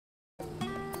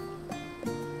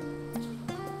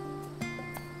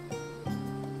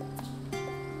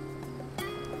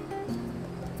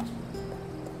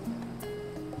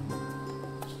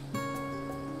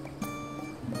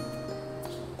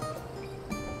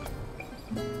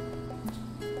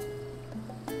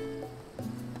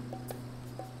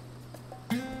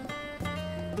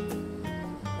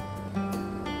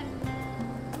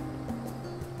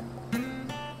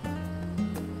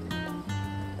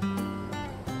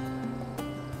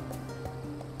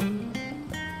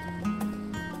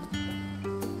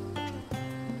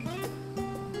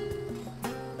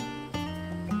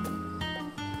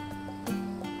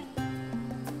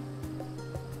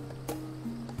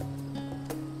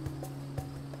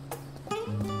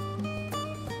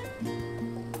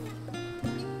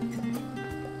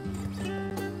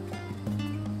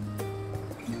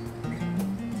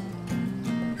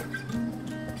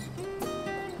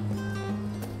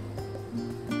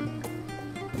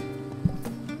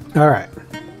Alright,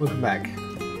 welcome back.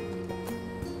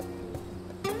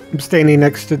 I'm standing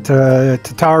next to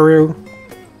Tataru.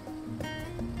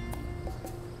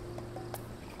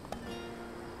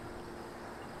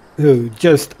 Who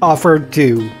just offered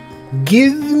to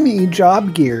give me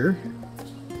job gear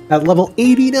at level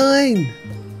 89.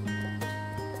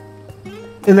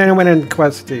 And then I went on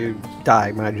quest to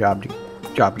dye my job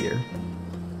gear.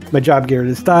 My job gear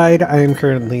has died. I am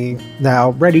currently now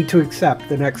ready to accept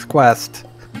the next quest,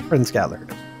 Friends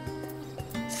Gathered.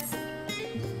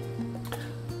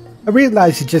 I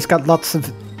realize you just got lots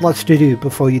to do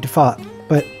before you depart,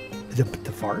 but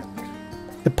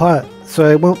depart, so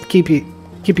I won't keep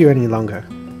you any longer.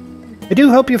 I do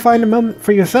hope you find a moment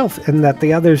for yourself and that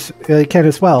the others can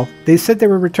as well. They said they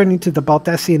were returning to the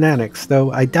Baldassian Annex,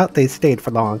 though I doubt they stayed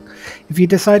for long. If you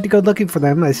decide to go looking for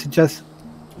them, I suggest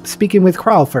speaking with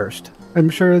Kral first. I'm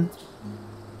sure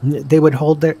they would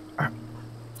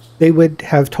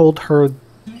have told her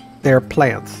their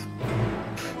plans.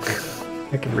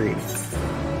 I can read.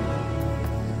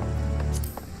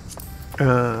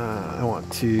 I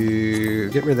want to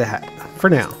get rid of the hat for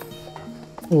now.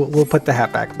 We'll put the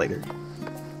hat back later.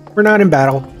 We're not in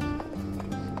battle.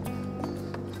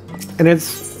 And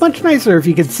it's much nicer if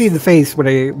you can see the face when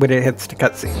it hits the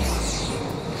cutscenes.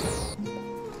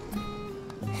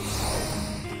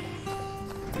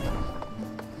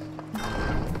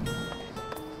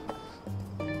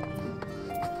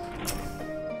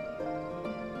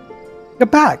 You're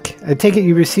back. I take it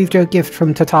you received your gift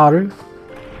from Tataru?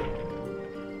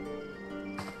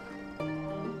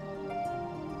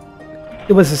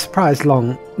 It was a surprise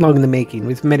long in the making,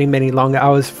 with many long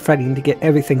hours fighting to get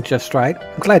everything just right.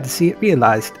 I'm glad to see it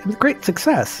realized. It was a great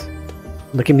success.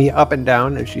 Looking me up and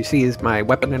down, as you see, is my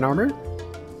weapon and armor.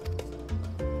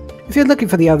 If you're looking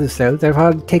for the others, though, they've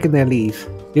already taken their leave.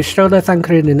 Yastrola,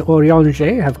 Thancred, and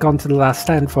Orionge have gone to the last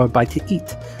stand for a bite to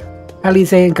eat.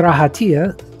 Alize and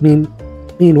Grahatia,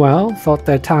 meanwhile, thought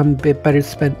their time would be better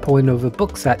spent poring over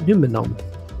books at Numenon.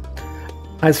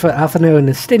 As for Atheno and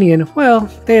Estinian, well,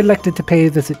 they elected to pay a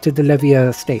visit to the Levia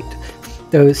estate,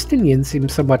 though Estinian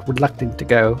seems somewhat reluctant to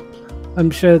go.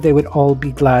 I'm sure they would all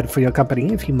be glad for your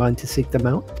company if you mind to seek them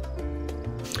out.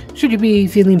 Should you be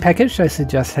feeling peckish, I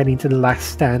suggest heading to the last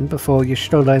stand before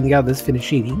Yastrola and the others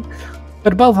finish eating.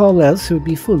 But above all else, it would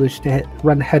be foolish to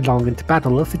run headlong into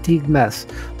battle, a fatigued mess,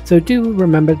 so do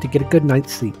remember to get a good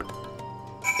night's sleep.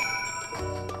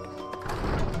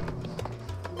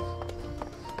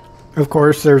 Of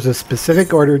course, there's a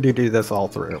specific order to do this all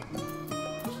through.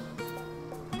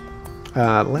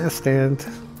 Last stand.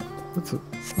 Let's go.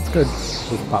 Let's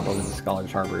pop over to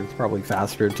Scholar's Harbor. It's probably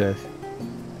faster to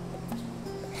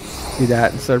do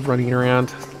that instead of running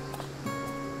around.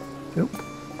 Nope.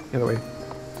 The other way.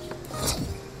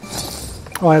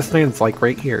 Oh, last stand's like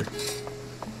right here.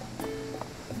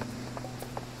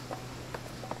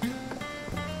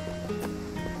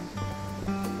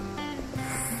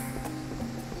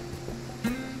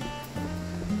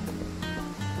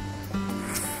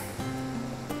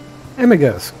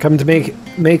 Amigos, come to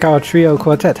make our trio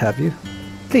quartet, have you?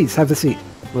 Please, have a seat.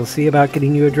 We'll see about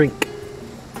getting you a drink.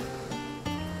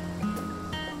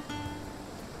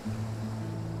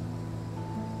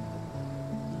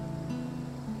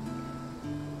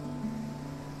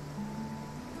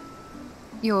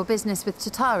 Your business with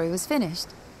Tataru was finished?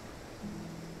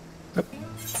 Yep.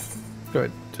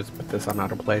 Good. Just put this on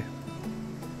autoplay.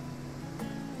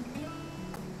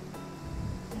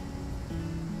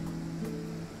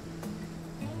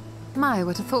 My,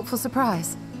 what a thoughtful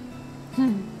surprise.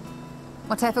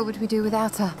 Whatever would we do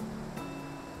without her?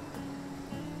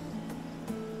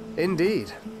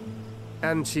 Indeed.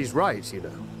 And she's right, you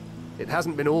know. It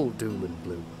hasn't been all doom and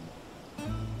gloom.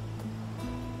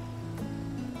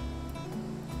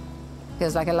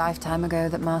 Feels like a lifetime ago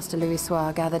that Master Louis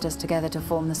Soir gathered us together to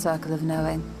form the Circle of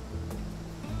Knowing.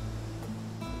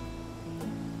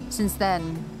 Since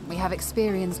then, we have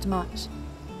experienced much.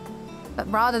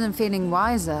 But rather than feeling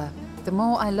wiser, the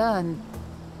more I learn,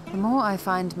 the more I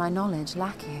find my knowledge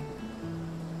lacking.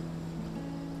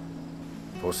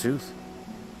 Forsooth.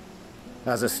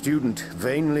 As a student,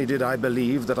 vainly did I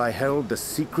believe that I held the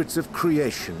secrets of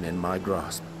creation in my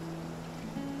grasp.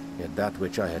 Yet that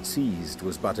which I had seized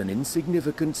was but an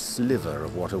insignificant sliver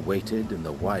of what awaited in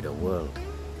the wider world.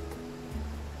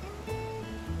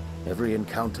 Every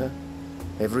encounter,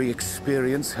 every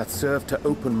experience hath served to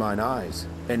open mine eyes,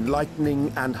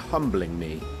 enlightening and humbling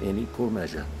me in equal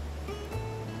measure.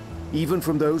 Even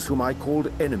from those whom I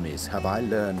called enemies have I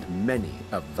learned many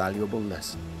a valuable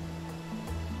lesson.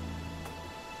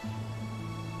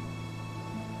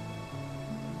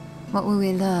 What will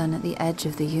we learn at the edge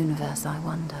of the universe, I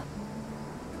wonder?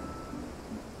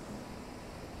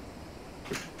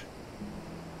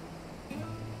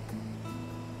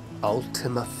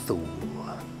 Ultima Thule,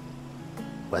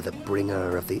 where the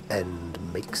bringer of the end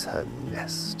makes her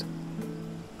nest.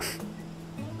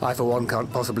 I, for one,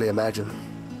 can't possibly imagine.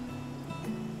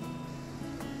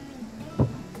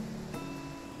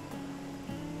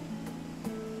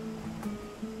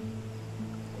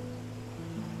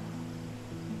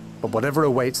 But whatever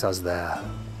awaits us there,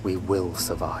 we will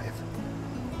survive.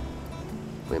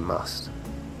 We must.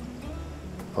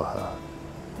 For her.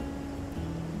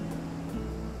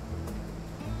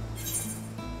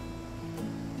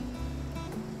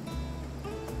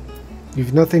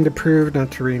 You've nothing to prove, not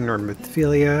Tareen nor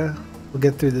Mythilia. We'll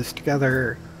get through this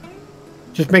together.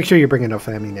 Just make sure you bring enough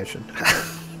ammunition.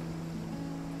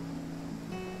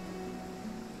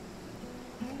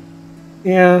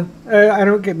 Yeah, I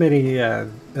don't get many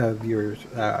viewers,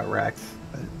 Rax.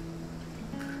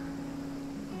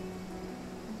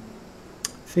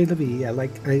 See, Libby,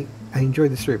 I enjoy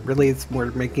the stream. Really, it's more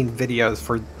making videos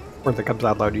for the Comes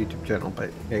Out Loud YouTube channel,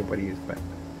 but hey, what do you expect?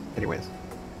 Anyways.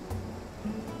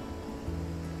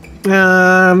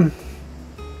 Yeah,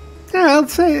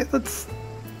 let's say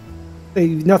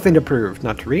nothing to prove,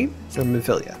 not to read, so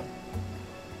Mythilia.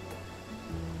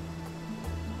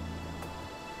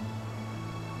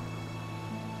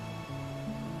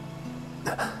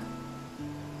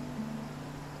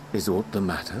 Is aught the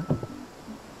matter?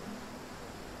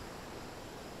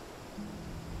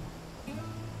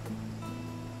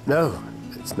 No,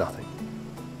 it's nothing.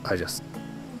 I just...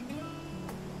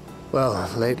 Well,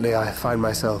 lately I find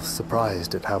myself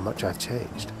surprised at how much I've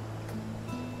changed.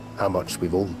 How much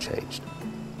we've all changed.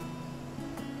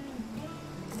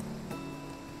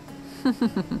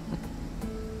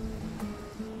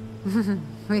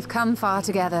 We've come far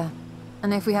together,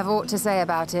 and if we have aught to say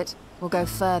about it, we'll go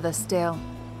further still.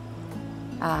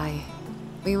 Aye,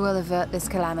 we will avert this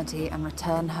calamity and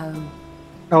return home.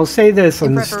 I'll say this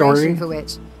on the story. For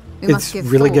which we It's must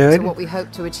give really thought good. To what we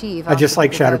hope to achieve. I just after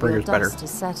like the proverbial Shadowbringers better. dust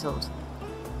is settled.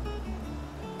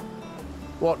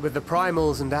 What with the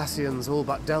Primals and Ascians all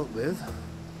but dealt with,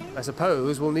 I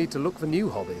suppose we'll need to look for new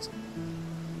hobbies.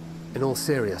 In all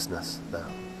seriousness, though,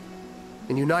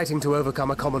 in uniting to overcome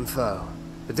a common foe,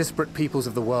 the disparate peoples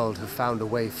of the world have found a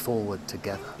way forward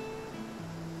together.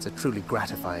 It's a truly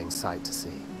gratifying sight to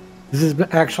see. This is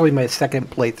actually my second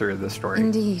playthrough of the story.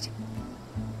 Indeed.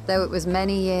 Though it was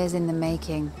many years in the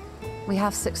making, we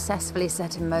have successfully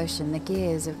set in motion the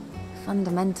gears of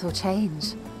fundamental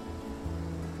change.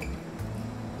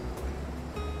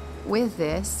 With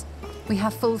this, we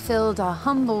have fulfilled our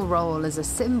humble role as a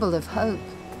symbol of hope.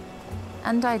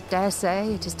 And I dare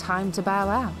say it is time to bow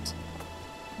out.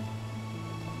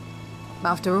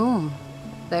 After all,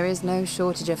 there is no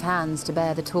shortage of hands to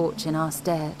bear the torch in our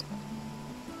stead.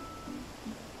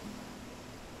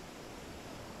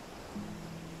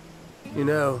 You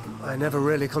know, I never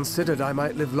really considered I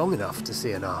might live long enough to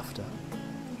see an after.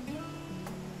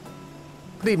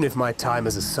 But even if my time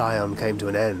as a scion came to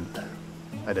an end,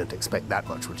 I don't expect that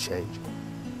much would change.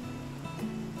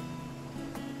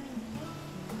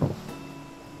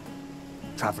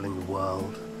 Traveling the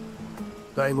world,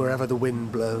 going wherever the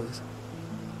wind blows,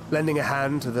 lending a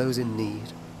hand to those in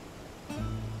need.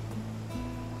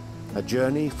 A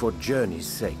journey for journey's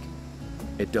sake.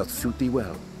 It doth suit thee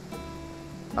well.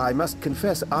 I must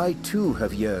confess I too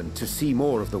have yearned to see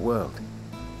more of the world.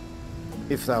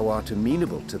 If thou art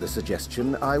amenable to the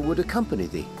suggestion, I would accompany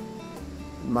thee.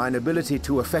 Mine ability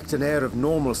to effect an air of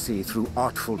normalcy through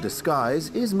artful disguise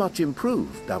is much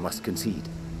improved, thou must concede.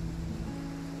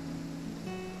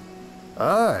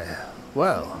 Aye,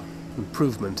 well,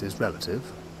 improvement is relative.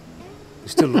 You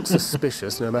still look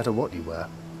suspicious no matter what you wear.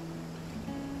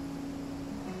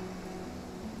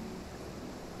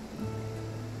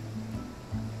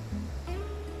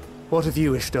 What of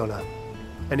you, Ishtola?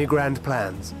 Any grand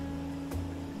plans?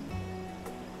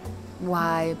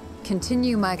 Why,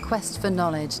 continue my quest for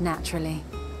knowledge, naturally.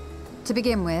 To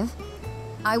begin with,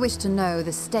 I wish to know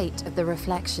the state of the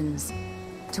reflections,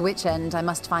 to which end I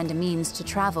must find a means to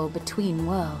travel between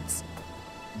worlds.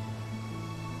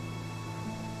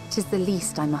 'Tis the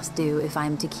least I must do if I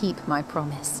am to keep my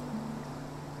promise.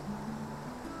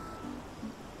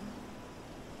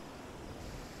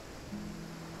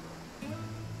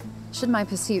 Should my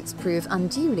pursuits prove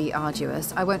unduly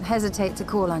arduous, I won't hesitate to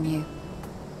call on you.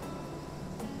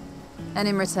 And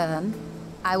in return,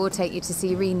 I will take you to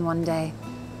see Reen one day.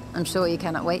 I'm sure you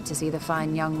cannot wait to see the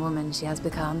fine young woman she has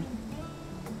become.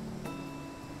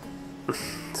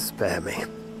 Spare me.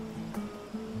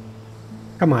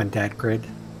 Come on, Dad Grid.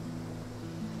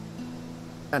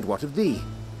 And what of thee?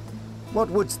 What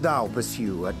wouldst thou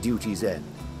pursue at duty's end?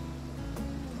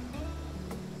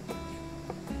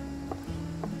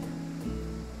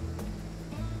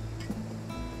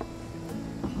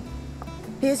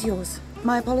 Here's yours.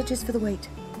 My apologies for the wait.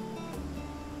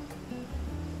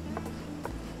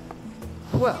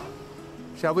 Well,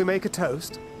 shall we make a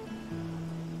toast?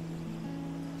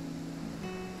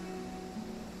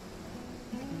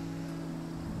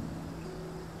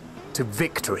 To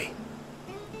victory.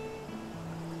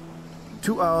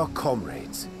 To our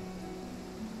comrades.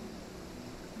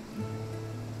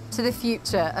 To the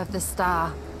future of the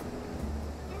star.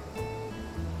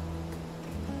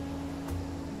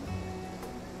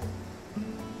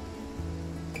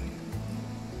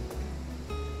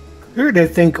 Who to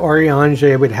think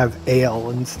Oriange would have ale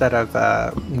instead of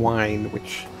wine,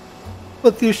 which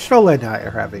both Shola and I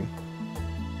are having.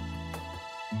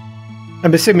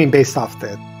 I'm assuming based off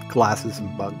the glasses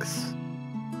and bugs.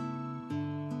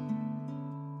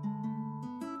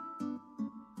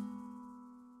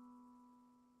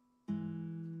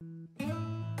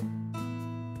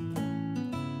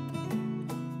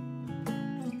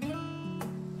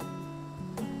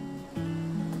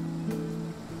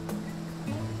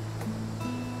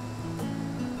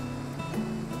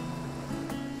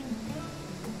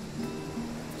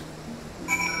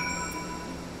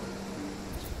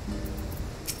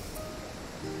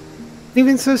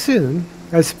 Even so soon,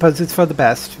 I suppose it's for the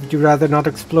best. Would you rather not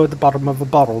explore the bottom of a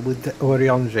bottle with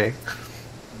Oriange?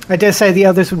 I dare say the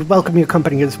others would welcome your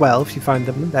company as well, if you find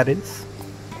them, that is.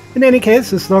 In any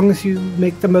case, as long as you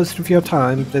make the most of your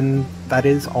time, then that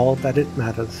is all that it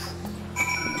matters.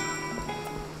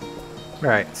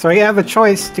 Alright, so you have a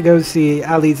choice to go see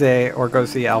Alize or go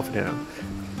see Alphino.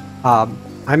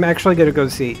 I'm actually going to go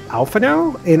see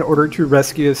Alphino in order to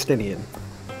rescue Estinian.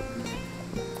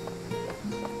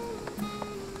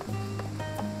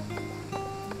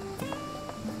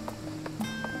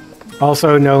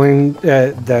 Also, knowing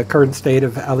the current state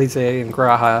of Alize and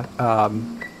Graha,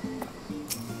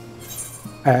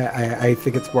 I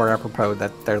think it's more apropos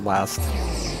that they're last.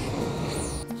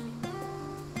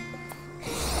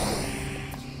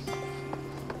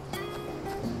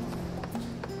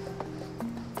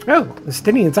 Oh,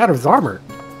 Estinian's out of his armor.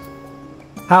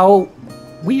 How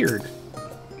weird.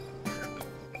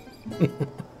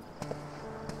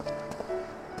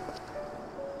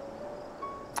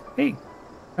 Hey.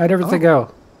 How'd everything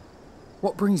go?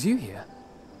 What brings you here?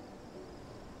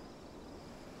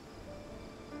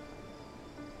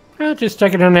 Just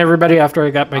checking on everybody after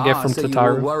I got my gift from so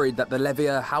Tataru. You were worried that the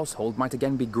Levier household might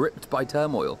again be gripped by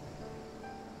turmoil.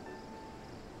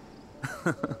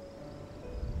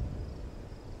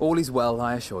 All is well,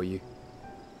 I assure you.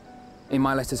 In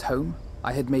my letters home,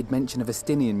 I had made mention of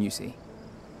Estinian, you see.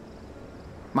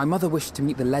 My mother wished to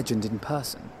meet the legend in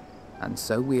person, and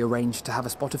so we arranged to have a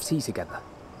spot of tea together.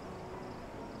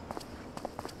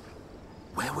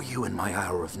 Where were you in my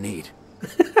hour of need?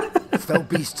 Fell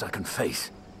beasts I can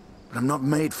face, but I'm not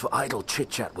made for idle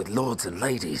chit-chat with lords and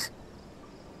ladies.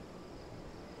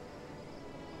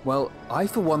 Well, I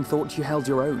for one thought you held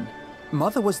your own.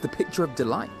 Mother was the picture of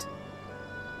delight.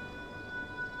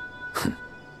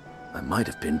 I might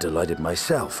have been delighted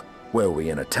myself, were we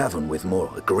in a tavern with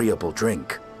more agreeable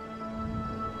drink.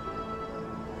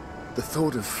 The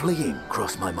thought of fleeing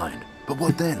crossed my mind, but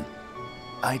what then?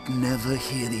 I'd never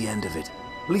hear the end of it,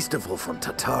 least of all from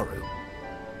Tataru.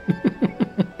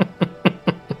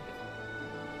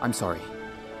 I'm sorry.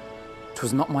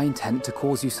 'Twas not my intent to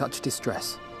cause you such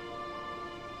distress.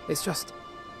 It's just...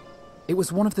 it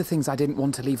was one of the things I didn't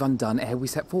want to leave undone ere we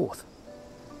set forth.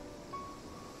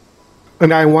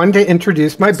 And I wanted to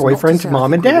introduce my boyfriend to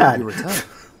Mom and Dad.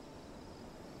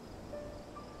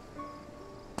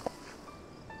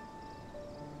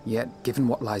 Yet, given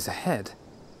what lies ahead,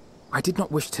 I did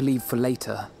not wish to leave for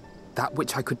later that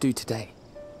which I could do today.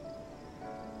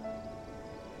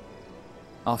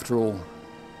 After all,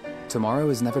 tomorrow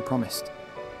is never promised.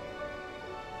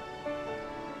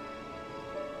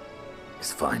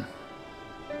 It's fine.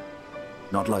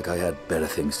 Not like I had better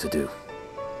things to do.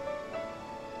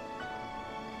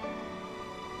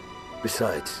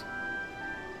 Besides,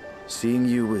 seeing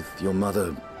you with your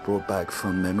mother brought back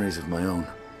fond memories of my own.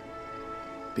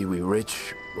 Be we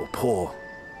rich or poor,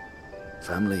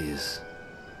 family is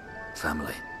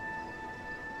family.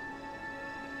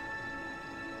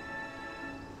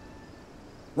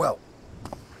 Well,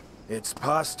 it's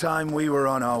past time we were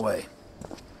on our way.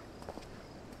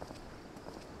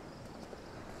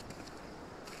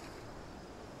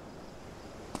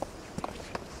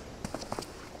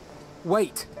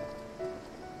 Wait!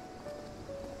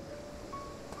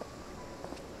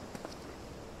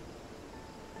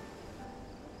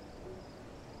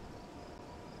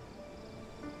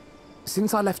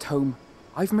 Since I left home,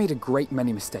 I've made a great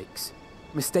many mistakes.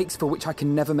 Mistakes for which I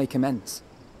can never make amends.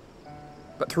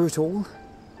 But through it all,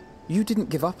 You didn't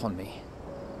give up on me.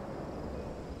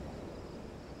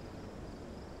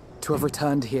 To have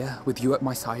returned here with you at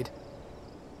my side,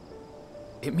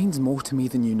 it means more to me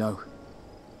than you know.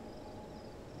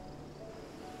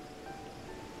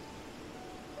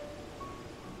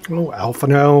 Oh,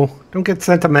 Alphino, don't get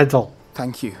sentimental.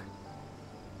 Thank you.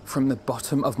 From the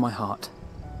bottom of my heart.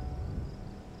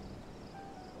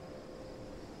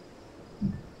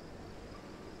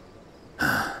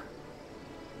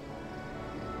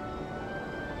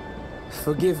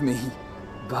 Forgive me,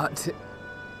 but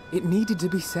it needed to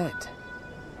be said.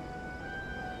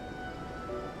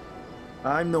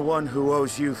 I'm the one who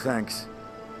owes you thanks.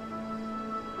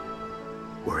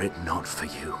 Were it not for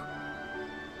you,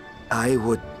 I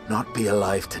would not be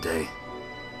alive today,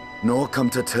 nor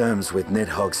come to terms with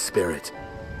Nidhogg's spirit.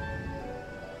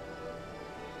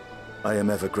 I am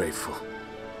ever grateful.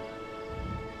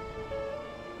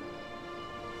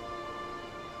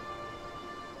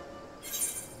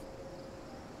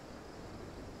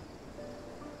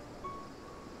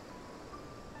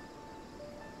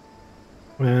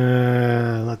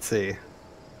 Let's see.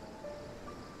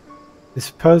 I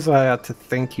suppose I ought to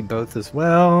thank you both as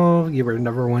well. You were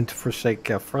never one to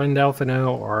forsake a friend,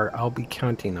 Alphino, or I'll be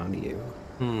counting on you.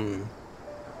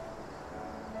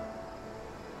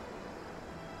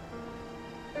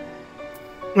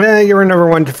 You were never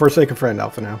one to forsake a friend,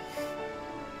 Alphino.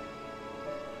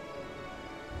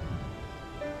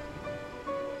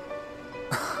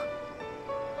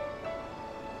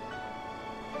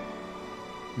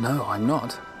 No, I'm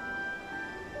not.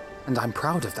 And I'm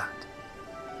proud of that.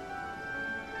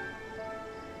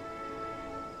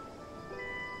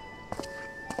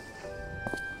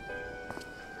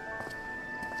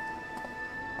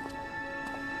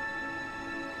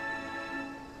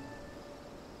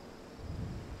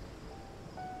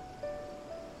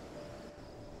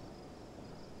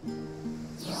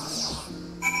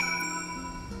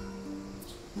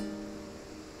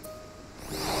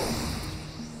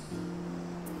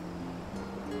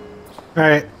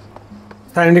 Alright.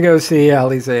 Time to go see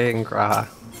Alize and Graha,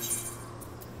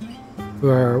 who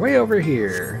are way over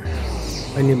here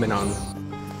by Numenon.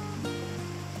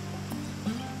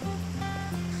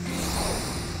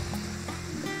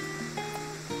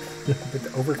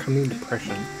 With overcoming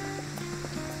depression.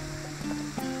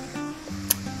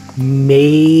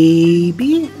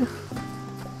 Maybe?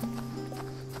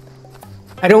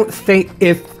 I don't think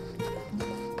if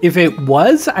it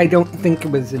was, I don't think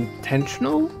it was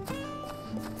intentional.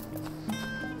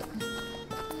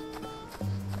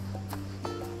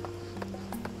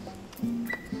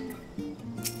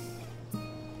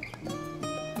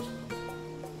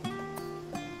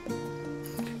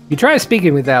 You try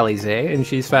speaking with Alize, and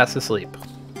she's fast asleep.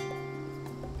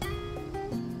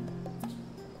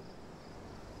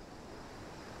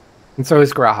 And so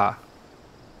is Graha.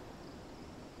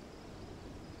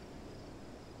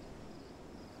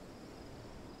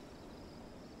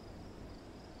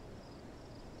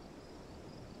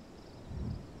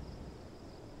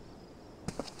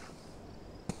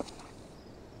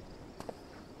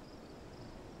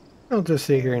 I'll just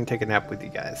sit here and take a nap with you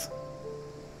guys.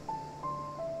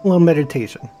 A little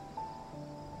meditation.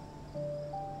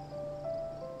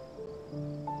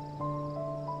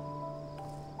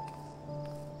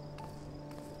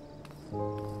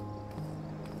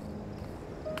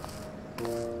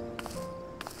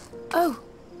 Oh.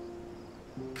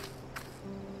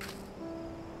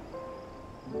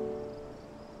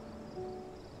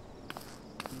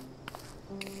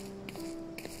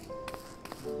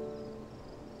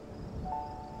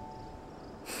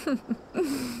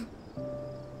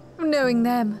 Knowing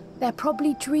them, they're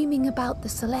probably dreaming about the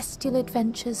celestial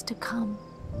adventures to come.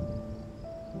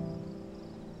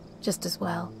 Just as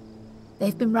well.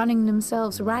 They've been running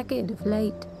themselves ragged of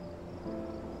late.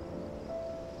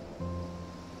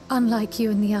 Unlike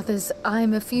you and the others,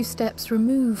 I'm a few steps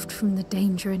removed from the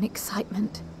danger and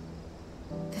excitement.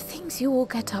 The things you all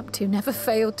get up to never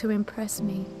fail to impress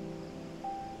me.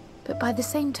 But by the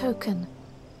same token,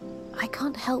 I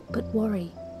can't help but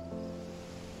worry.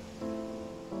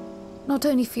 Not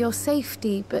only for your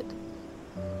safety, but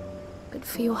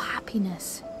for your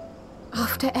happiness.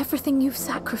 After everything you've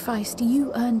sacrificed,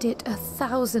 you earned it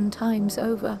 1,000 times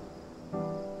over.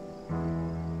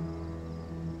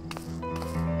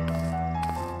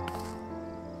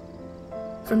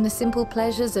 From the simple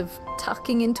pleasures of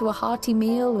tucking into a hearty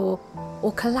meal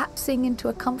or collapsing into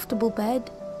a comfortable bed,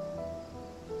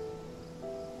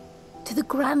 to the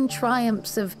grand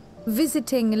triumphs of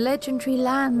visiting legendary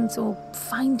lands or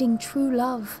finding true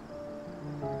love.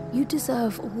 You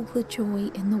deserve all the joy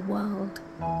in the world.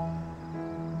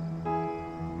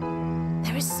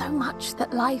 There is so much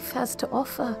that life has to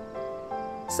offer.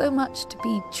 So much to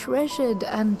be treasured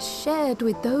and shared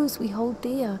with those we hold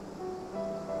dear.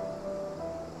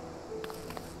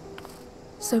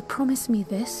 So promise me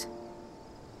this.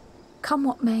 Come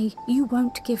what may, you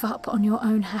won't give up on your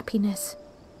own happiness.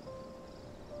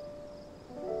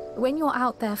 When you're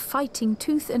out there fighting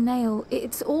tooth and nail,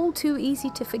 it's all too easy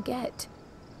to forget.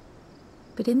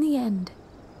 But in the end,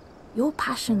 your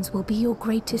passions will be your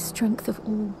greatest strength of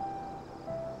all.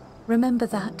 Remember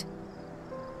that.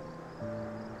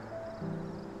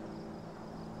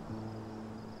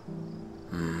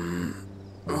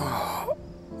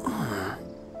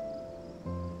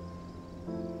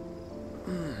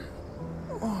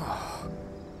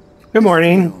 Good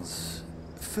morning. Feels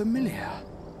familiar.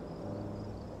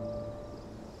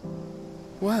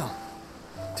 Well,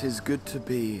 'tis good to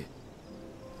be...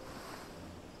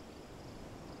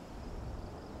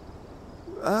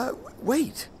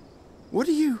 wait. What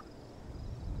are you...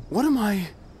 What am I...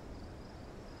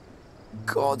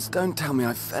 Gods, don't tell me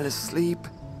I fell asleep.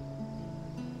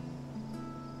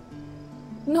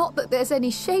 Not that there's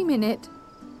any shame in it,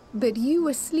 but you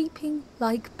were sleeping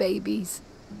like babies.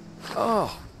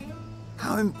 Oh,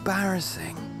 how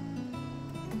embarrassing.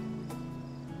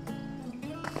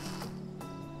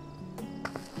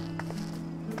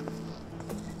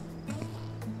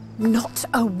 Not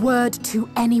a word to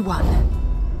anyone.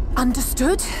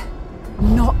 Understood?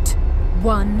 Not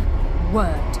one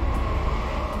word.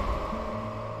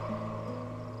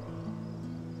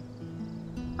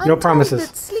 No I'm promises. told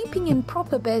that sleeping in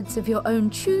proper beds of your own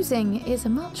choosing is a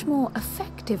much more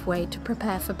effective way to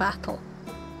prepare for battle.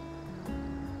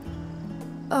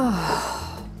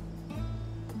 Oh.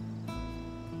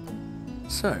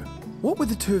 So, what were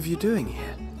the two of you doing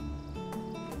here?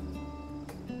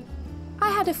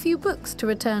 I had a few books to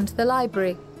return to the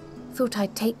library. Thought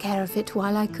I'd take care of it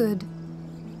while I could.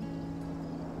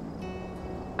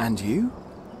 And you?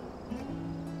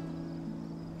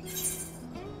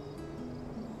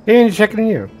 And checking on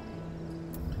you.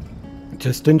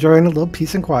 Just enjoying a little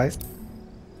peace and quiet.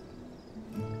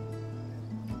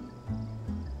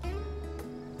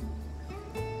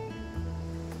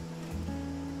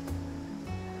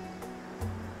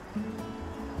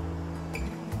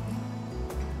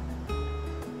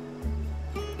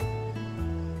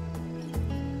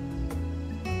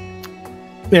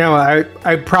 You know,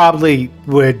 I probably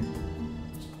would,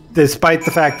 despite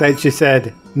the fact that she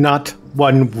said not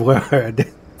one word,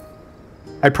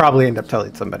 I'd probably end up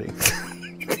telling somebody.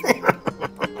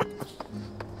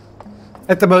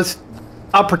 At the most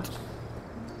opportune.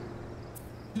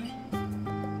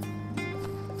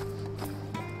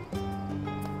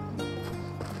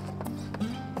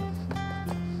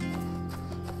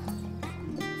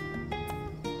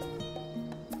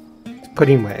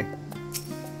 Pudding way.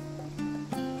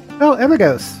 Oh,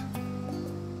 Evergos.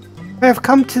 I have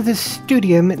come to this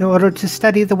studium in order to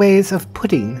study the ways of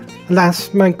pudding.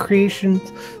 Alas, my creations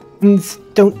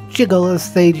don't jiggle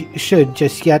as they should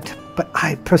just yet, but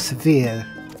I persevere.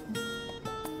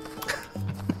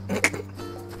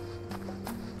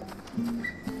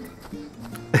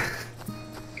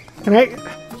 Can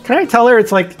I tell her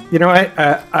it's like, you know,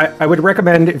 I would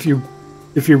recommend if you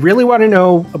really want to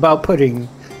know about pudding,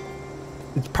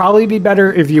 it'd probably be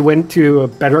better if you went to a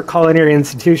better culinary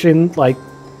institution like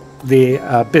the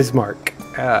Bismarck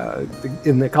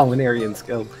in the Culinarians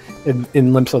Guild in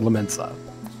Limsa Lamensa.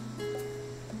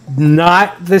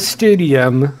 Not the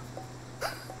Studium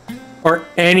or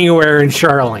anywhere in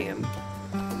Charlian.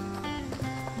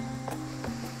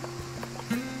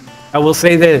 I will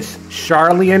say this,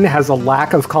 Charlian has a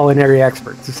lack of culinary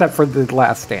experts, except for the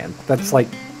Last Stand. That's like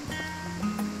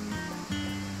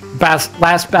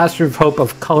last bastion of hope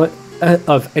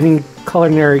of any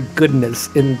culinary goodness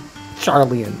in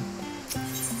Charlian.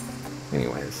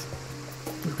 Anyways,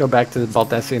 let's go back to the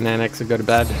Baldessian Annex and go to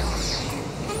bed.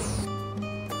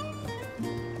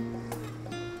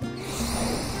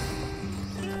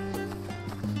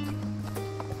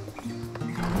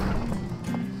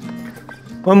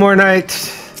 One more night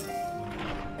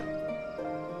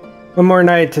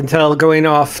until going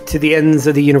off to the ends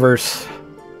of the universe.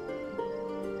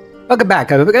 Welcome back,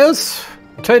 Evergos.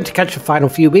 Return to catch the final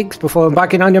few weeks before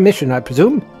embarking on your mission, I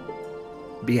presume.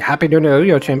 Be happy to know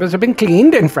your chambers have been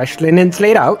cleaned and fresh linens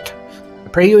laid out. I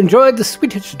pray you enjoyed the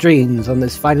sweetest dreams on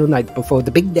this final night before the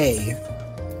big day.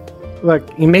 Look,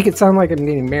 you make it sound like I'm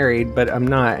getting married, but I'm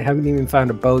not. I haven't even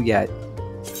found a beau yet.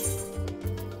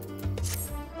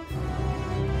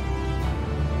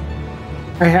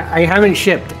 I haven't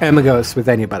shipped Emigos with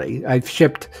anybody. I've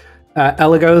shipped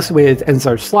Eligos with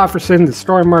Enzar Slofferson, the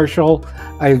Storm Marshal.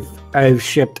 I've I've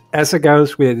shipped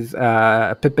Essegos with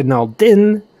Pippinal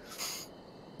Din,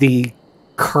 the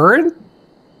current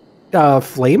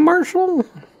Flame Marshal.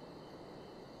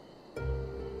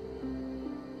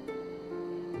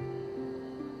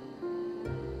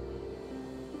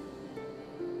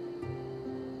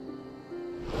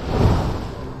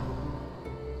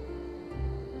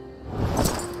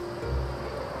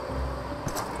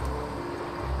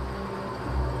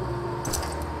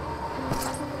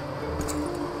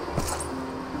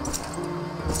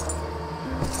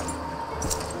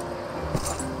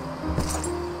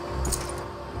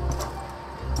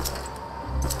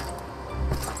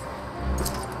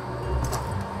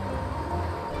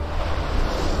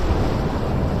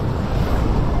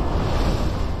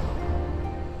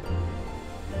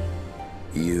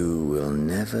 You will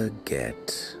never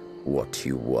get what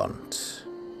you want.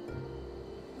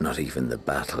 Not even the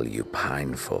battle you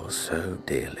pine for so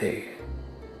dearly.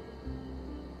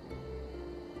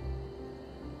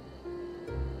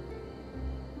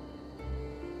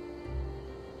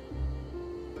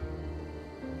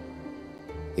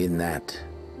 In that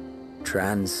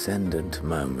transcendent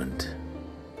moment,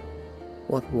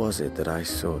 what was it that I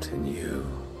sought in you?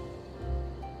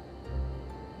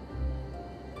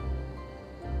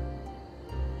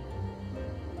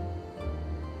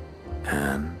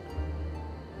 And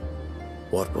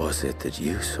what was it that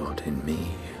you sought in me?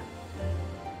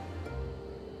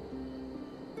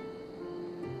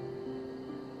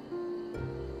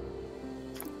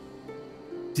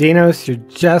 Xenos, you're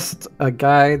just a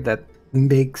guy that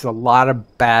makes a lot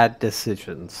of bad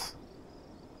decisions.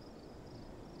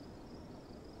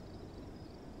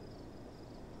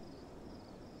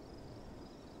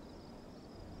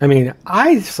 I mean,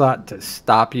 I sought to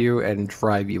stop you and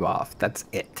drive you off. That's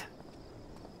it.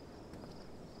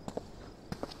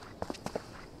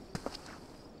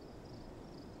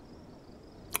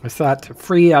 I sought to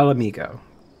free El Amigo.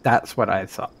 That's what I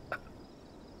thought.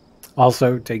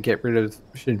 Also, to get rid of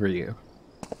Shinryu.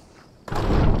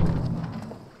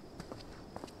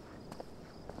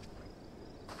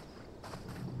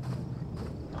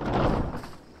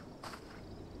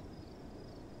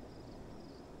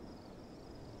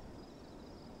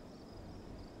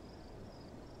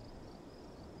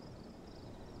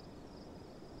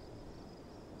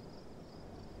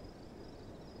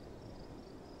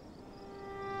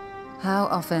 How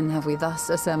often have we thus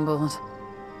assembled?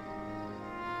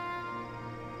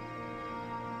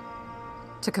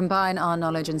 To combine our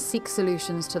knowledge and seek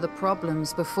solutions to the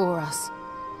problems before us.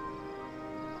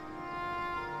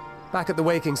 Back at the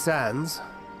Waking Sands,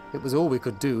 it was all we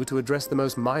could do to address the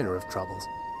most minor of troubles.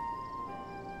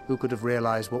 Who could have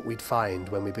realized what we'd find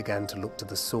when we began to look to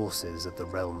the sources of the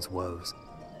realm's woes?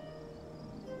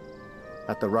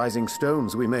 At the Rising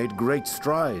Stones, we made great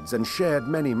strides and shared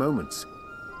many moments,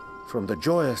 from the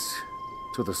joyous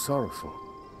to the sorrowful.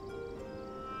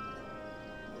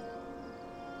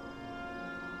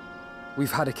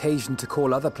 We've had occasion to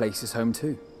call other places home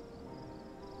too.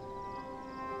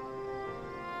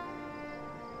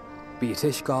 Be it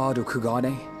Ishgard or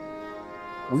Kugane,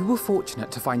 we were fortunate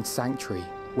to find sanctuary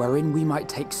wherein we might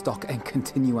take stock and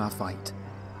continue our fight.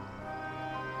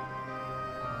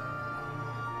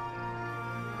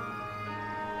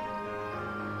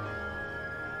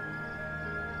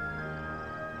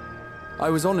 I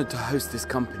was honored to host this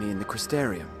company in the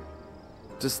Crystarium,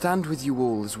 to stand with you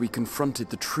all as we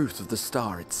confronted the truth of the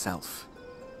star itself.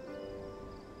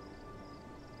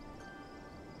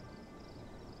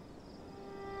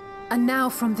 And now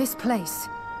from this place,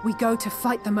 we go to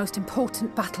fight the most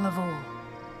important battle of all.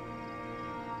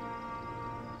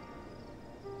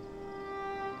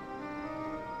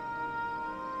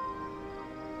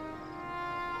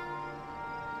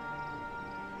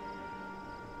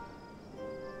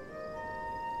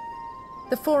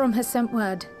 The Forum has sent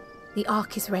word. The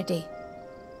Ark is ready.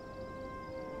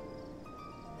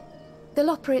 The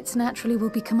Loporrits naturally will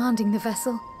be commanding the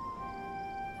vessel.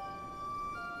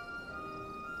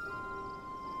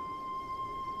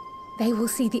 They will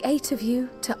see the 8 of you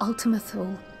to Ultima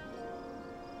Thule.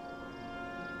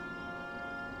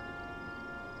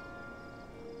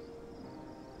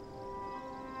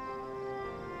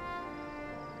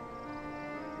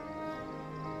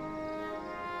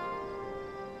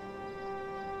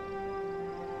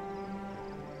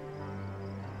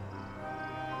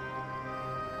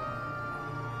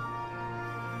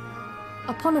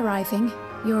 Upon arriving,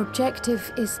 your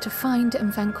objective is to find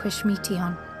and vanquish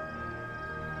Meteon.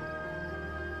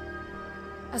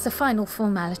 As a final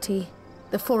formality,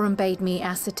 the Forum bade me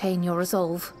ascertain your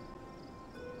resolve.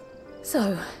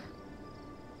 So,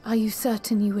 are you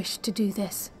certain you wish to do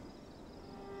this?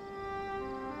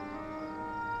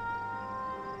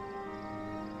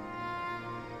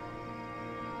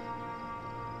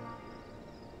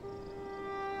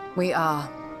 We are.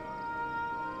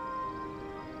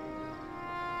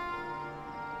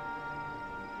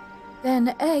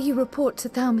 Then, ere you report to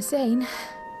Thalmasane,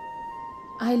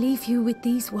 I leave you with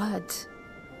these words.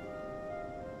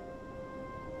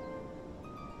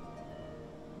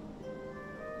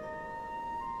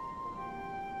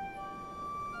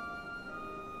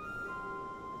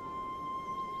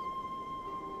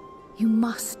 You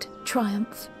must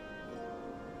triumph.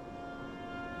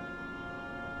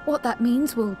 What that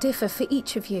means will differ for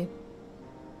each of you.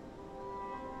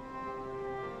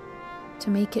 To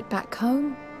make it back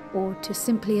home, or to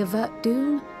simply avert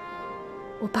doom,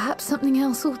 or perhaps something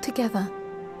else altogether.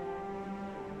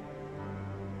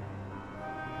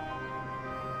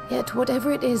 Yet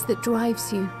whatever it is that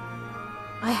drives you,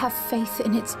 I have faith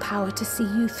in its power to see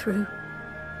you through.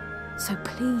 So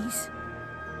please,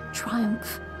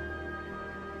 triumph.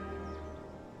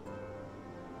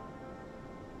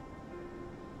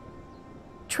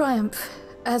 Triumph,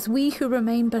 as we who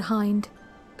remain behind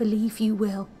believe you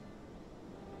will.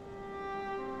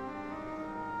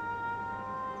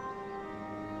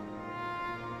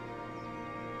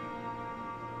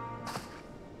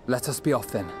 Let us be off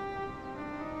then.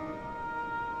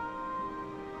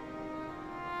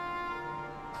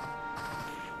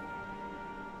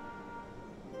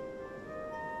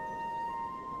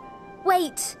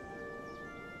 Wait!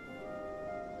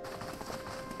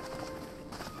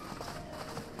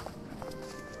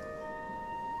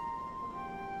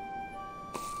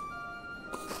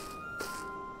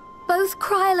 Both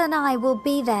Kryl and I will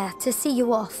be there to see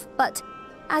you off, but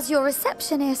as your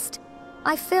receptionist,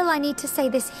 I feel I need to say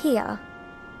this here.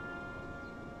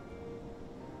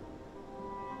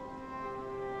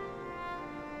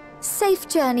 Safe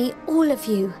journey, all of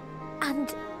you,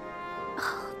 and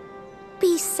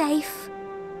be safe.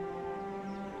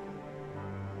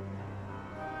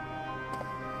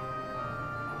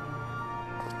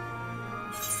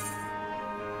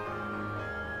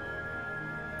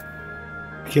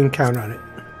 You can count on it.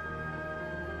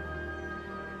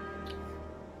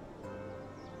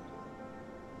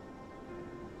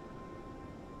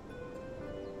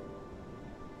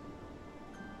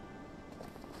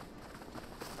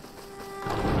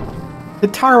 The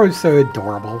Taro is so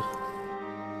adorable.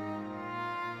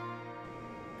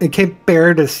 I can't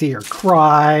bear to see her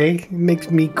cry. It makes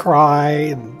me cry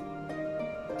and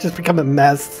just become a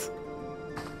mess.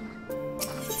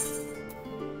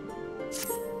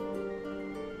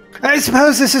 I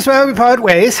suppose this is where we part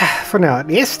ways, for now at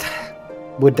least.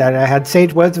 Would that I had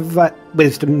sage words of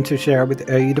wisdom to share with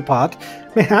ere you depart.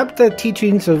 Mayhap the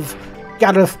teachings of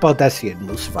Gareth Baldessian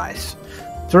will suffice.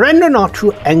 Surrender not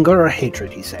to anger or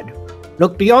hatred, he said.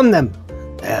 Look beyond them.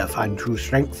 There find true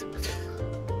strength.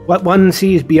 What one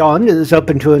sees beyond is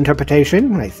open to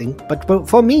interpretation, I think, but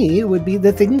for me it would be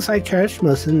the things I cherish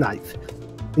most in life.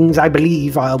 Things I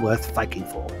believe are worth fighting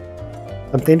for.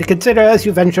 Something to consider as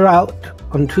you venture out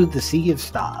onto the sea of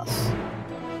stars.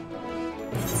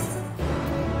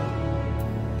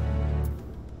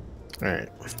 Alright.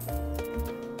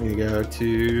 We go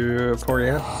to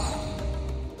Korea.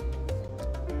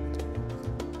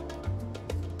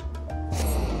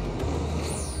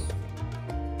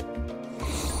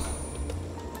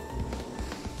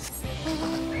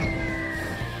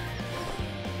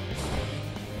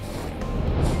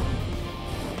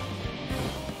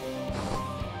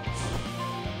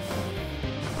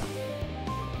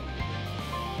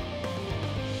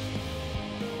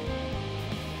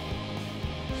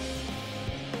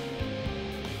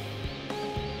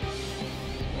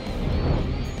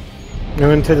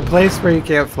 Going to the place where you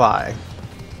can't fly.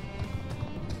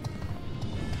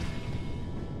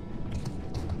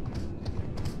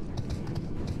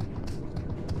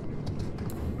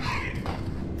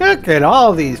 Look at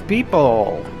all these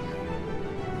people.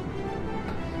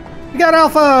 We got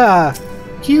Alpha!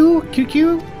 Q.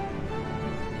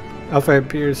 Alpha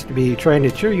appears to be trying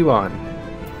to cheer you on.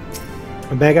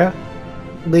 Omega.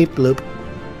 Bleep bloop.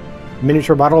 A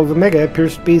miniature model of Omega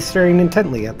appears to be staring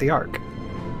intently at the Ark.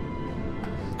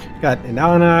 Got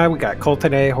Inanna, we got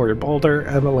Coltene, Hoyer Boulder,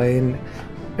 Emmeline,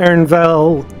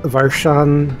 Aaronvel,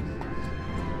 Varshan,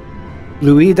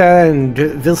 Luida, and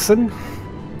Vilson,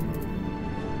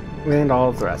 and all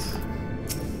of the rest.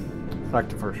 Back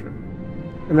to first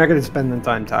one. I'm not going to spend the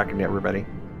time talking to everybody.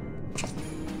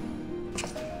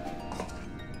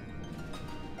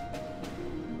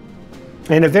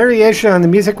 And a variation on the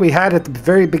music we had at the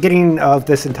very beginning of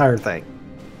this entire thing.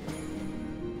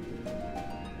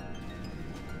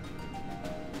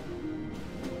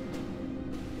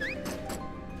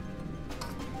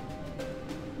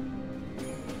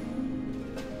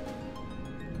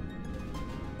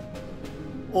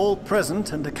 all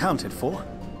present and accounted for?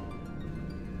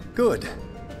 Good.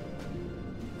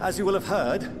 As you will have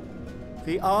heard,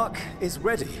 the Ark is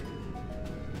ready.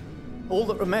 All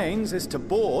that remains is to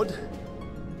board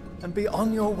and be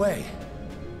on your way.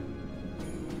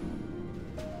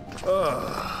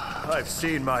 I've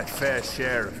seen my fair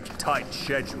share of tight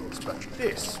schedules, but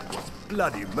this was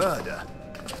bloody murder.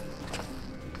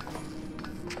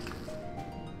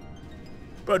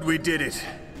 But we did it.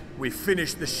 We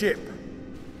finished the ship.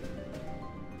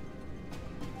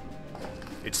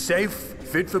 It's safe,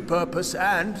 fit for purpose,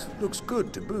 and looks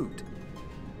good to boot.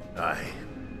 Aye,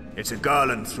 it's a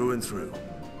garland through and through.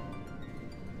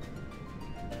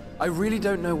 I really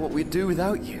don't know what we'd do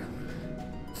without you.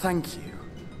 Thank you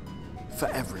for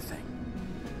everything.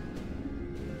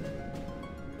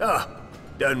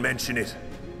 Don't mention it.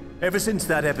 Ever since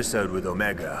that episode with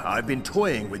Omega, I've been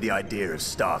toying with the idea of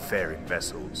starfaring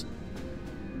vessels.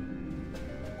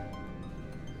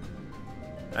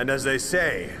 And as they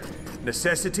say,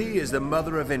 necessity is the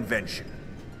mother of invention.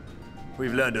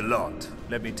 We've learned a lot,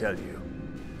 let me tell you.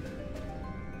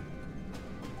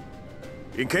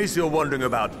 In case you're wondering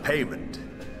about payment,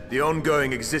 the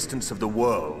ongoing existence of the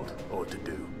world ought to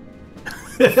do.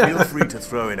 Feel free to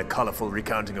throw in a colorful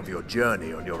recounting of your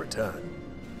journey on your return.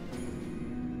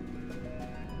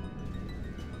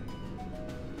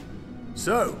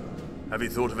 So, have you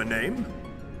thought of a name?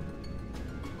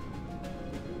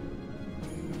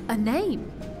 A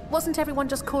name? Wasn't everyone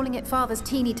just calling it Father's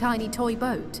teeny tiny toy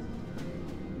boat?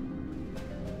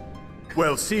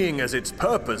 Well, seeing as its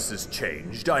purpose has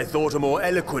changed, I thought a more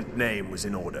eloquent name was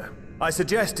in order. I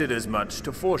suggested as much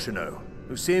to Fortuno,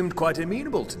 who seemed quite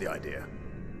amenable to the idea.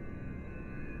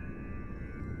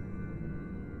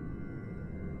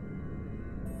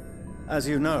 As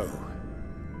you know,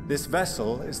 this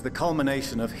vessel is the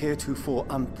culmination of heretofore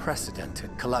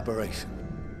unprecedented collaboration.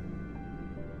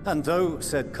 And though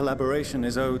said collaboration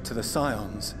is owed to the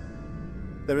Scions,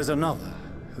 there is another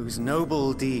whose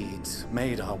noble deeds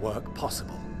made our work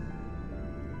possible.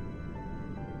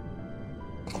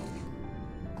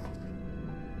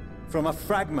 From a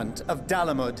fragment of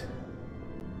Dalamud,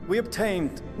 we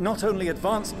obtained not only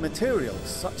advanced materials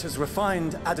such as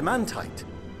refined adamantite,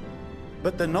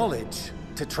 but the knowledge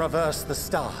to traverse the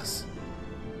stars.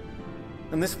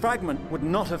 And this fragment would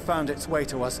not have found its way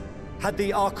to us had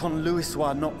the Archon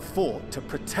Louisois not fought to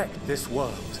protect this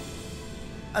world,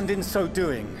 and in so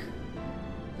doing,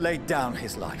 laid down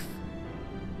his life.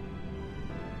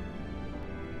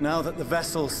 Now that the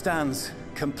vessel stands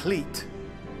complete,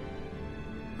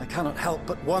 I cannot help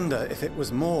but wonder if it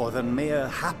was more than mere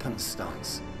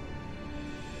happenstance.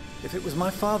 If it was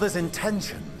my father's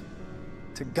intention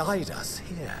to guide us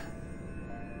here.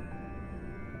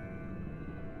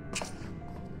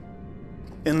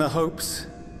 In the hopes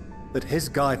that his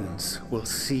guidance will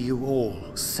see you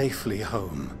all safely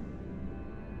home,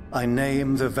 I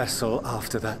name the vessel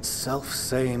after that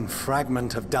self-same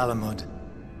fragment of Dalamud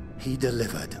he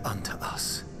delivered unto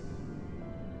us.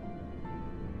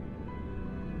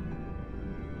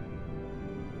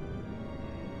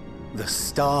 The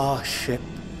Starship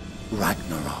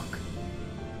Ragnarok.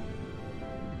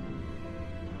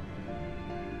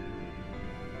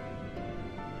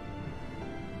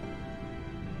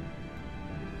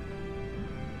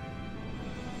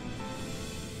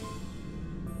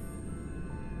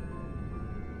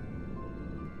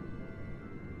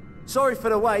 Sorry for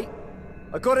the wait.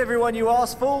 I got everyone you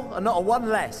asked for, and not a one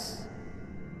less.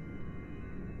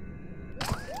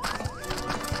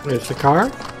 There's the car.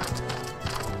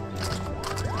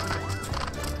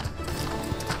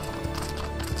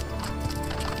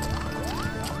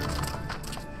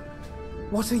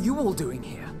 What are you all doing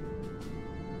here?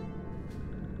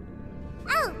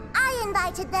 Oh, I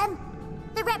invited them.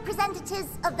 The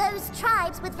representatives of those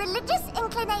tribes with religious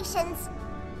inclinations.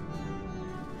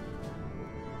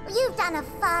 You've done a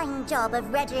fine job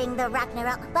of readying the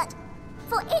Ragnarok, but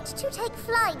for it to take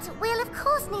flight, we'll of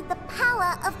course need the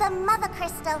power of the Mother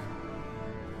Crystal.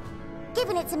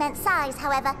 Given its immense size,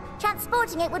 however,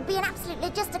 transporting it would be an absolute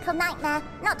logistical nightmare,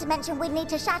 not to mention we'd need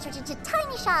to shatter it into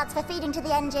tiny shards for feeding to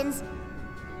the engines.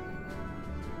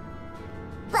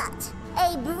 But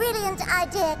a brilliant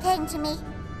idea came to me.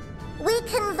 We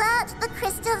convert the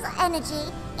crystal's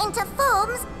energy into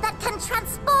forms that can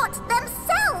transport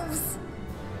themselves!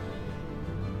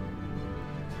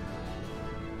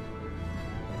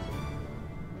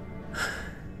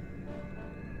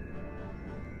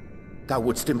 Thou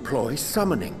wouldst employ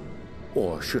summoning,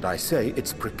 or should I say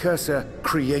its precursor,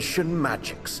 creation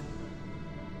magics.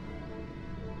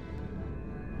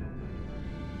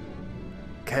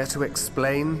 Care to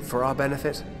explain for our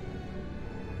benefit?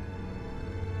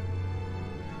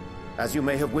 As you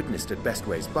may have witnessed at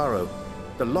Bestway's Burrow,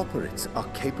 the Loporrits are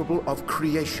capable of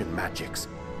creation magics,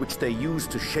 which they use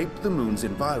to shape the moon's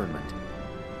environment.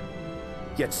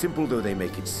 Yet simple though they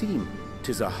make it seem,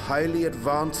 'tis a highly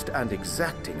advanced and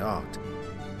exacting art.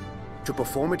 To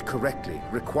perform it correctly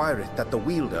requireth that the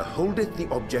wielder holdeth the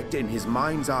object in his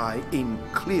mind's eye in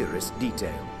clearest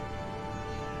detail.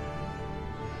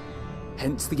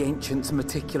 Hence the ancients'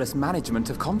 meticulous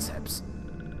management of concepts.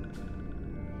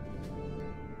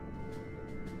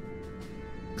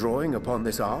 Drawing upon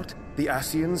this art, the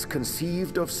Ascians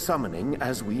conceived of summoning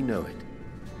as we know it.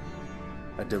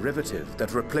 A derivative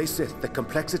that replaceth the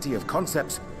complexity of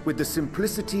concepts with the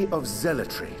simplicity of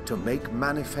zealotry to make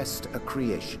manifest a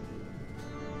creation.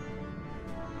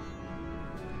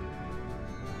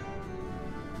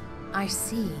 I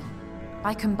see.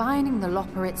 By combining the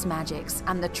Loporrit's magics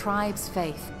and the tribe's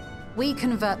faith, we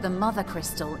convert the Mother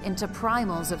Crystal into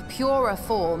primals of purer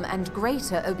form and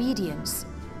greater obedience.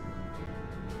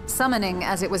 Summoning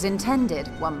as it was intended,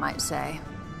 one might say.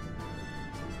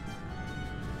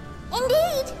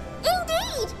 Indeed!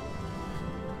 Indeed!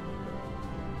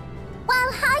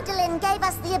 While Hydaelyn gave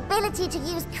us the ability to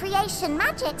use creation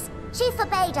magics, she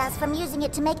forbade us from using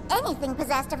it to make anything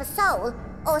possessed of a soul,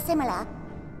 or similar.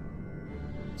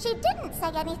 She didn't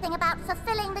say anything about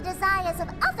fulfilling the desires of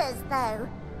others, though.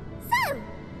 So,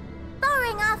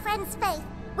 borrowing our friend's faith,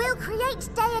 we'll create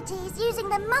deities using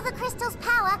the Mother Crystal's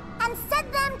power and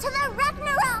send them to the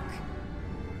Ragnarok!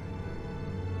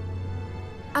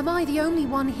 Am I the only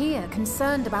one here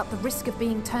concerned about the risk of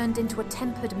being turned into a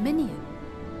tempered minion?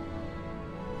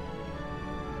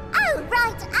 Oh,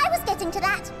 right, I was getting to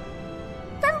that.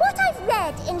 From what I've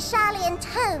read in Sharlayan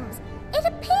tomes, it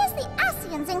appears the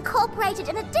Ascians incorporated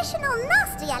an additional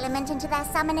nasty element into their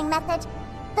summoning method.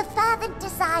 The fervent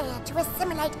desire to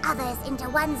assimilate others into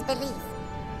one's belief.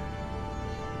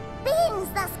 Beings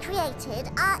thus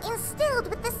created are instilled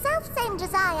with the self-same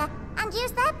desire and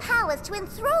use their powers to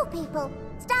enthrall people,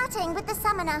 starting with the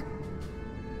summoner.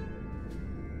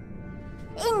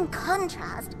 In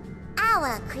contrast,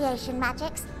 our creation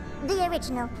magics, the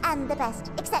original and the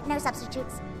best, except no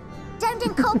substitutes, don't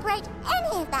incorporate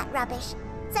any of that rubbish,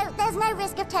 so there's no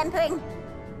risk of tempering.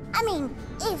 I mean,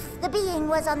 if the being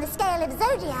was on the scale of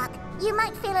Zodiac, you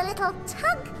might feel a little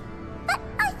tug, but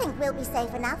I think we'll be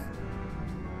safe enough.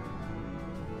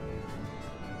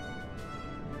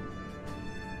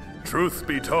 Truth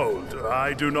be told,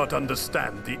 I do not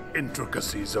understand the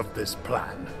intricacies of this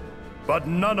plan. But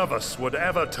none of us would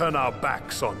ever turn our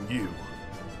backs on you.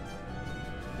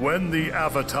 When the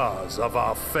avatars of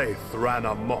our faith ran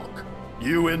amok,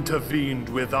 you intervened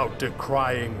without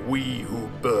decrying we who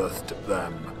birthed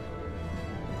them.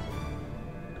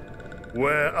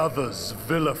 Where others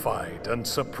vilified and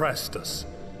suppressed us,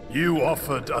 you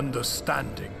offered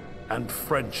understanding and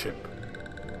friendship.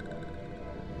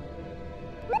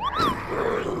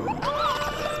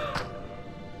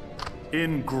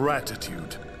 In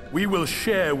gratitude, we will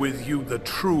share with you the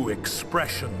true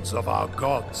expressions of our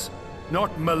gods.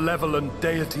 Not malevolent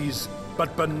deities,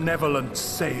 but benevolent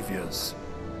saviors.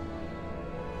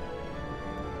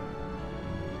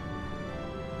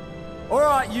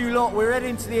 Alright, you lot, we're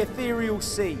heading to the ethereal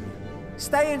sea.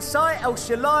 Stay in sight, else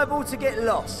you're liable to get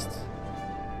lost.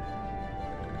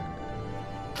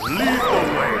 Lead the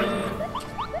way!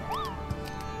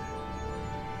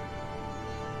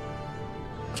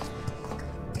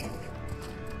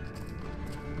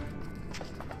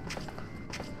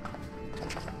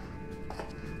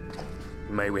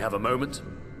 May we have a moment?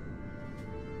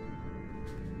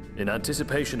 In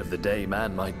anticipation of the day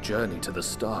man might journey to the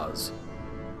stars,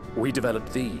 we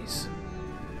developed these.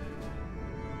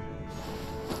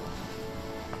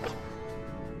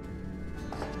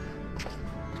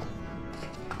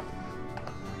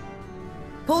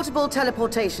 Portable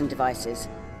teleportation devices,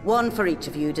 one for each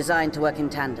of you, designed to work in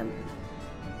tandem.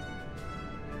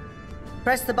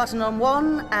 Press the button on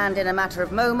one, and in a matter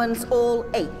of moments, all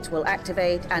 8 will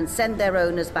activate and send their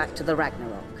owners back to the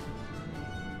Ragnarok.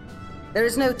 There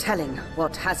is no telling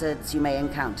what hazards you may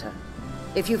encounter.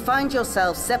 If you find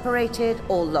yourself separated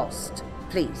or lost,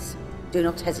 please do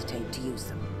not hesitate to use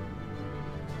them.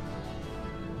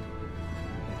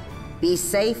 Be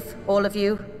safe, all of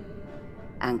you,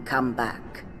 and come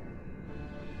back.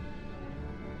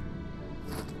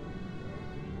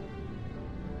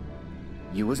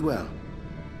 You as well.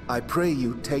 I pray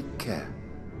you take care.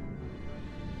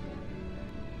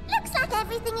 Looks like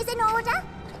everything is in order,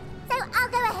 so I'll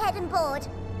go ahead and board.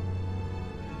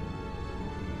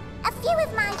 A few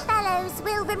of my fellows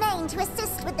will remain to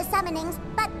assist with the summonings,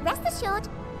 but rest assured,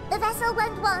 the vessel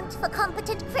won't want for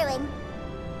competent crewing.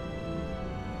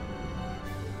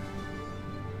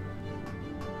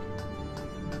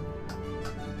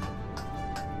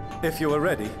 If you are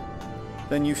ready,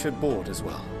 then you should board as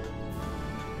well.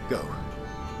 Go,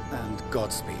 and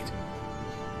Godspeed.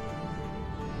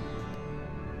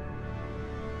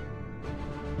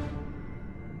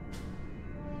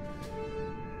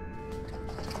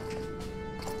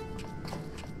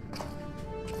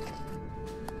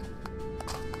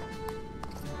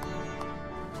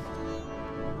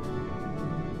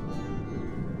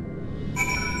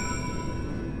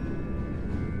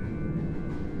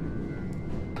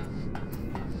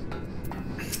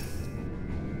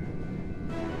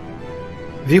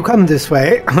 If you come this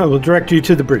way, I will direct you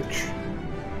to the bridge.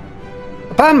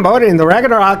 Upon boarding the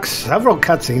Ragnarok, several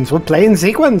cutscenes will play in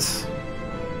sequence.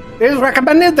 It is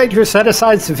recommended that you set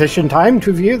aside sufficient time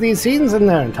to view these scenes in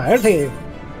their entirety.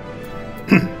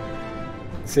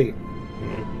 See.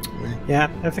 Yeah,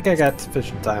 I think I got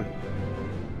sufficient time.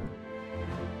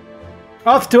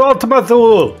 Off to Ultima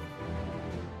Thule!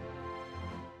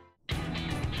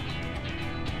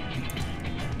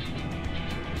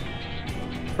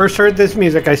 First heard this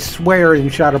music, I swear, in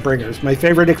Shadowbringers, my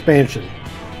favorite expansion.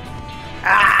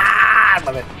 Ah, I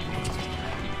love it.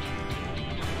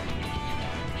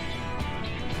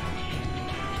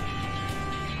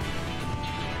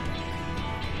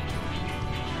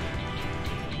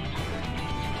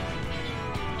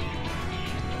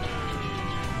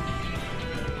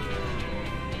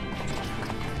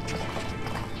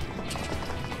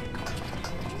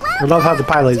 I love how the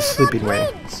pilot is sleeping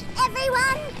away.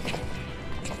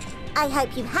 I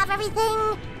hope you have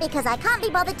everything, because I can't be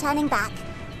bothered turning back.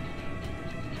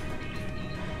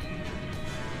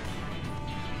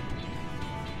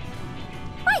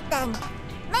 Right then,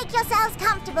 make yourselves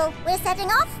comfortable. We're setting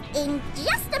off in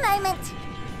just a moment.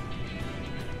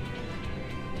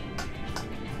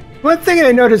 One thing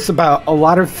I notice about a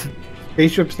lot of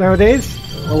spaceships nowadays,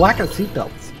 a lack of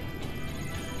seatbelts.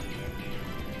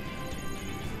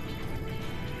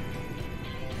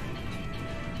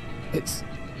 It's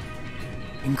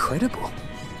incredible.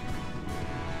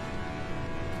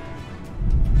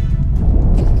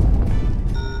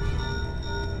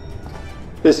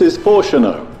 This is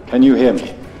Fortuno. Can you hear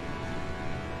me?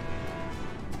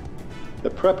 The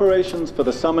preparations for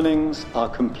the summonings are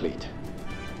complete.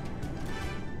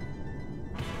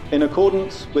 In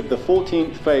accordance with the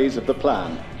 14th phase of the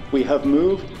plan, we have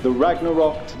moved the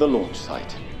Ragnarok to the launch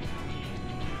site.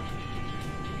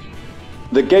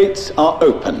 The gates are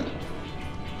open.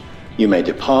 You may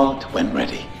depart when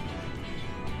ready.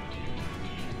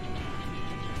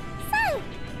 So,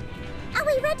 are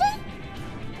we ready?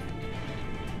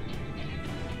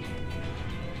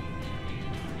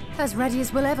 As ready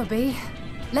as we'll ever be.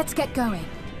 Let's get going.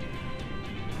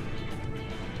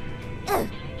 Oh,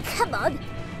 come on.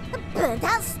 The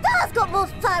burnt-out star's got more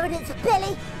fire in its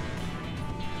belly.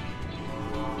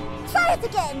 Try it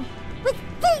again, with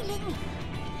feeling.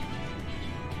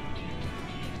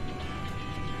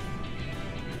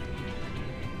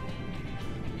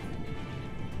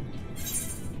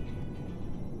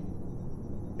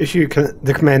 Issue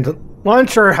the command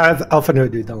launch or have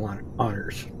Alphino do the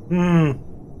honors.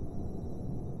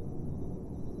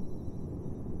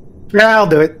 Yeah, I'll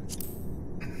do it.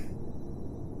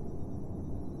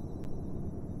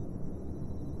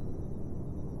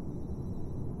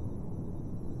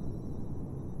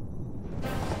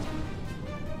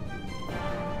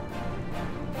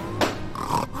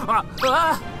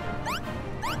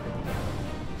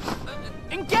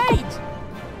 Engage!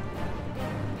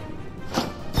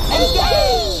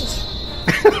 Engage!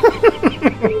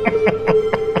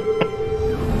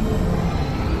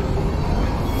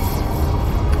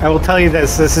 I will tell you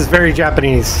this is very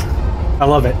Japanese. I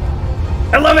love it.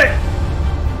 I love it!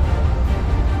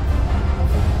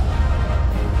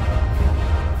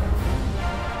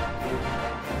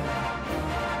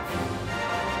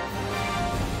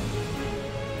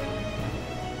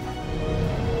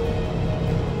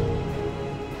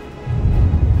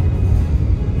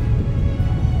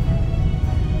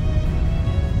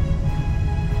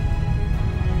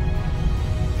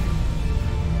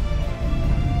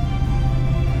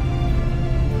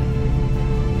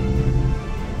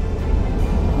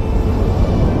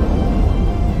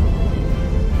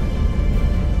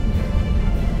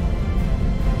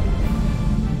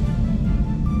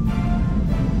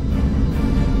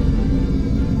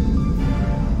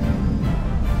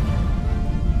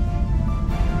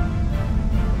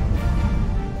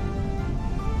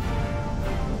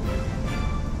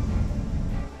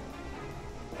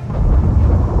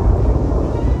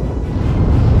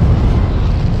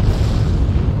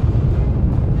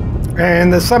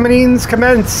 And the summonings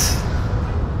commence.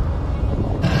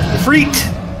 Freet!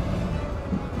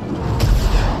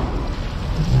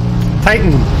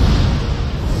 Titan.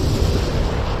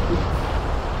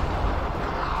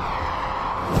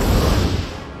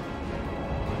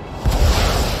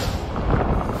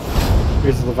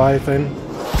 Leviathan.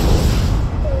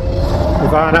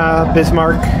 Ivana,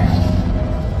 Bismarck.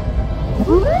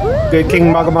 Good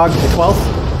King Mogamog the 12th.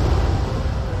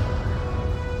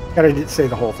 Gotta say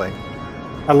the whole thing.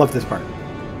 I love this part.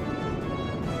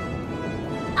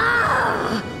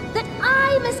 Ah! That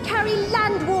I must carry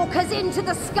landwalkers into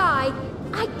the sky!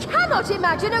 I cannot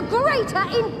imagine a greater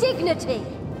indignity!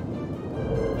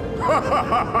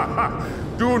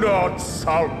 Do not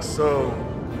sulk so,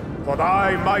 for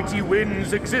thy mighty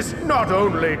winds exist not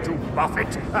only to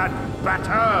buffet and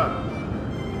batter.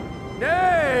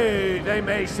 Nay, they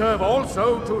may serve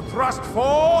also to thrust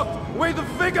forth with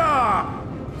vigor.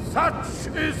 Such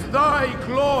is thy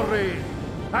glory,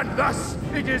 and thus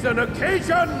it is an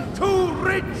occasion to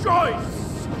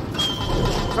rejoice.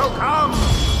 So come,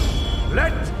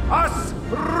 let us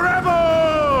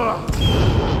revel!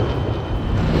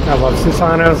 I love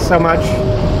Susano so much.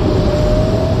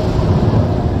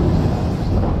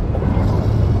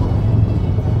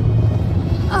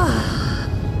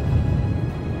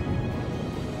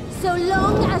 So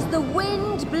long as the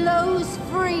wind blows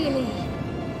freely,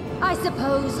 I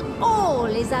suppose all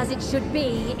is as it should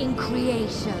be in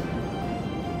creation.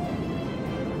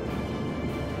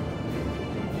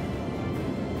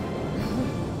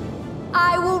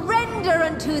 I will render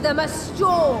unto them a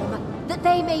storm, that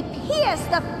they may pierce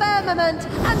the firmament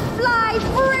and fly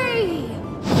free!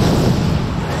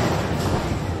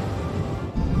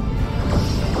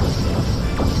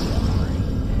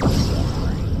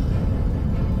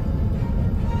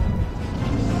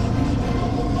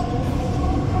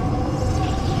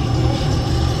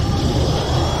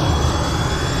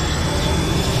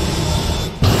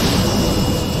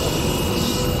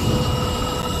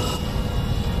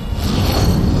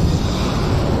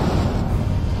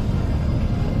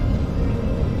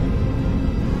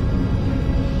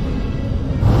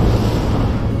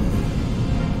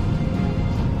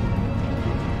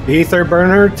 The ether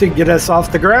burner to get us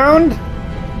off the ground.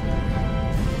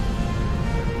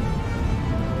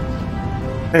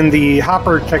 And the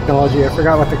hopper technology, I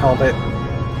forgot what they called it.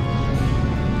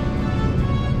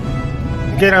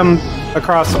 Get them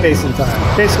across space and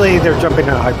time. Basically, they're jumping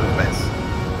out of hyperspace.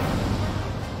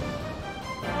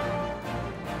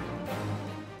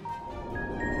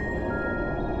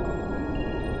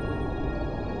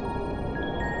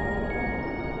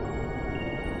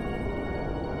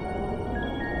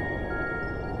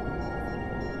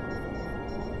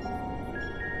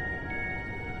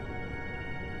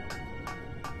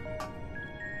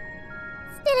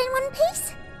 Still in one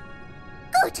piece?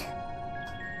 Good.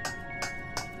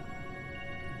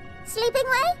 Sleeping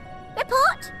way?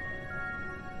 Report?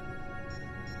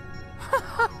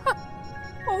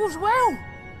 All's well.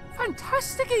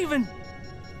 Fantastic, even.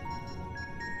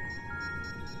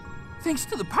 Thanks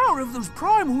to the power of those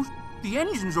primals, the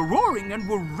engines are roaring and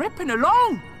we're ripping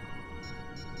along.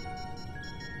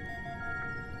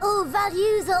 All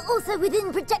values are also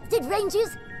within projected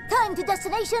ranges. Time to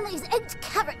destination is 8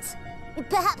 carats.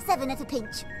 Perhaps 7 at a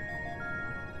pinch.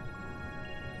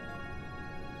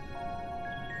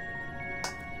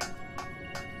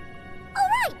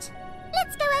 Alright,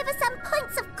 let's go over some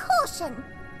points of caution.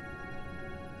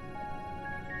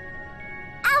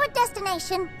 Our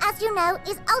destination, as you know,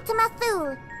 is Ultima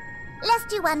Thule.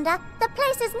 Lest you wonder, the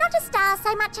place is not a star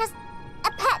so much as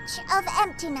a patch of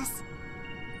emptiness.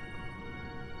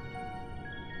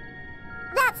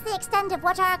 That's the extent of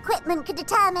what our equipment could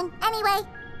determine, anyway.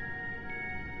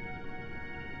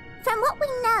 From what we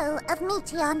know of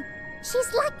Meteion,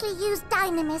 she's likely used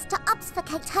dynamis to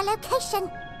obfuscate her location.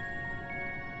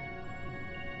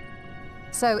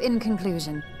 So, in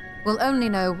conclusion, we'll only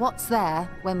know what's there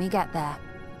when we get there.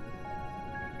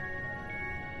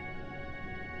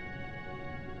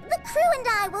 The crew and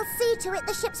I will see to it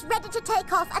the ship's ready to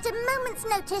take off at a moment's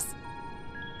notice.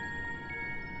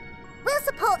 We'll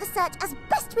support the search as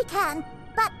best we can,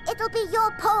 but it'll be your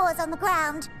paws on the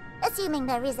ground, assuming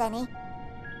there is any.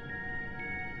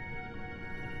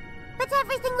 But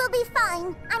everything will be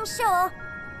fine, I'm sure.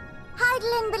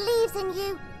 Hydaelyn believes in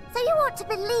you, so you ought to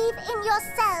believe in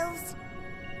yourselves.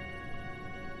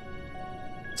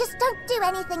 Just don't do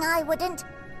anything I wouldn't,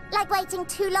 like waiting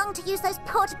too long to use those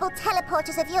portable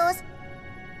teleporters of yours.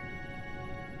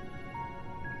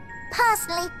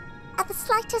 Personally, at the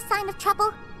slightest sign of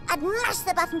trouble, I'd mash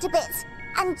the button to bits,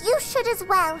 and you should as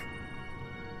well.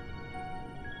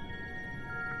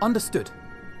 Understood.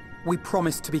 We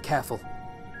promise to be careful.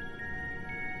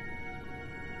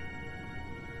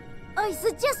 I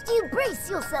suggest you brace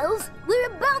yourselves. We're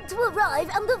about to arrive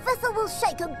and the vessel will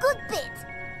shake a good bit.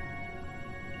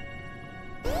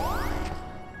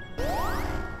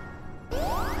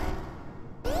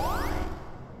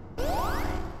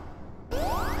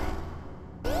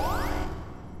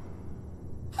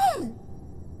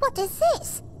 What is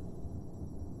this?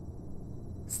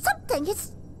 Something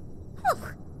is...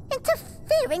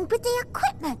 interfering with the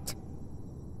equipment.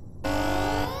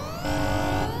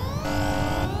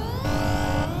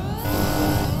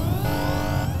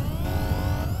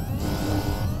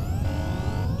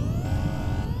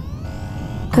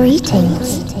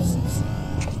 Greetings.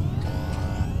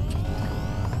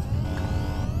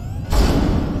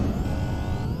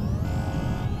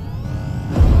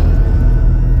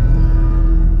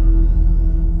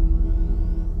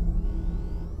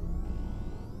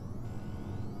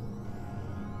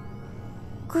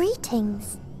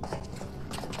 Greetings.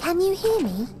 Can you hear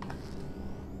me?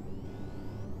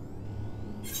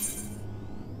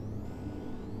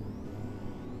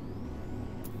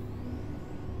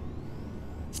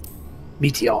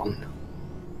 Meteon.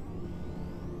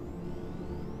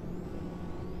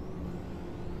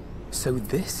 So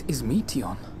this is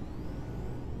Meteon.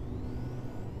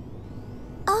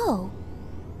 Oh.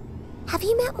 Have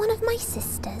you met one of my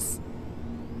sisters?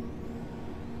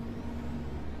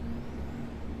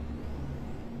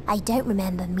 I don't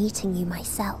remember meeting you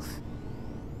myself.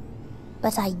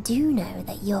 But I do know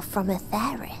that you're from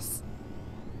Atheris.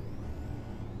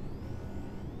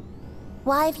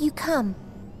 Why have you come?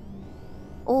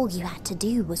 All you had to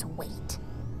do was wait.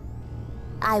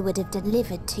 I would have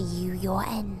delivered to you your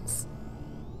ends.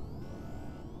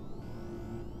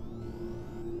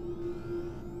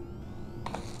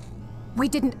 We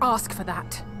didn't ask for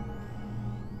that.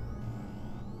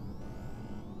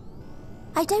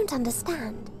 I don't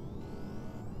understand.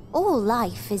 All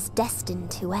life is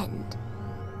destined to end.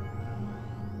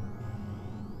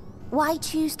 Why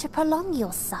choose to prolong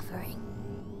your suffering?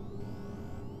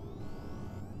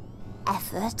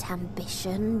 Effort,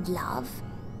 ambition, love,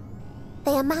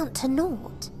 they amount to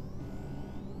naught.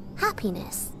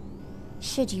 Happiness,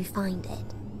 should you find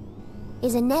it,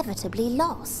 is inevitably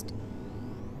lost,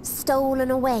 stolen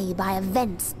away by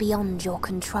events beyond your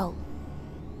control.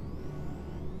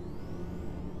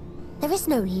 There is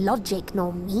no logic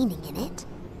nor meaning in it.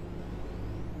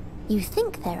 You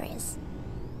think there is.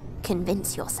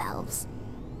 Convince yourselves.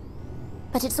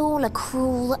 But it's all a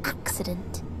cruel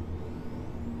accident.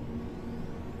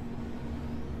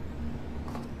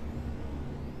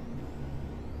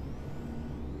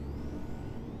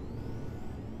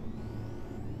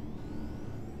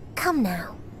 Come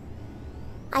now.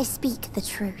 I speak the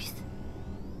truth.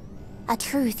 A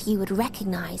truth you would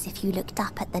recognize if you looked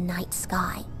up at the night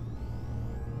sky.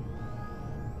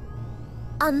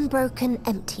 Unbroken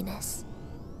emptiness.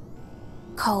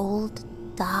 Cold,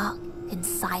 dark, and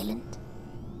silent.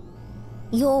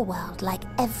 Your world, like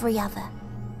every other,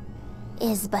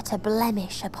 is but a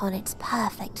blemish upon its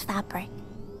perfect fabric.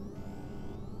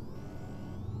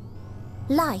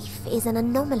 Life is an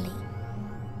anomaly.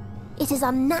 It is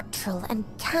unnatural and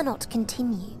cannot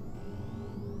continue.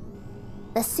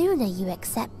 The sooner you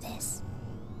accept this,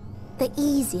 the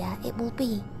easier it will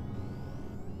be.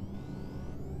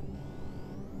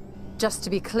 Just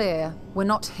to be clear, we're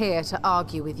not here to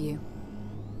argue with you.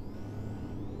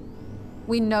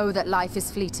 We know that life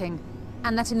is fleeting,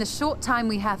 and that in the short time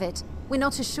we have it, we're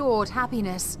not assured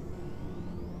happiness.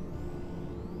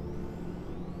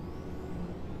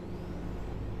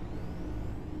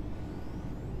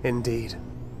 Indeed.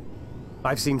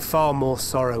 I've seen far more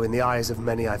sorrow in the eyes of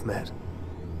many I've met.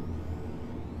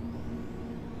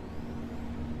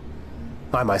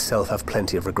 I myself have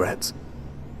plenty of regrets.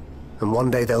 And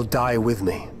one day they'll die with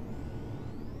me,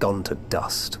 gone to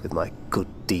dust with my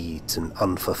good deeds and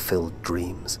unfulfilled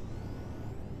dreams.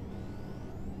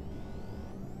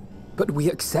 But we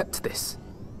accept this.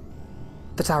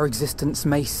 That our existence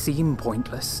may seem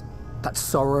pointless. That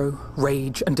sorrow,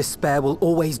 rage, and despair will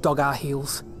always dog our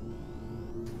heels.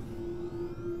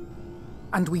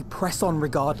 And we press on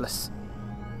regardless.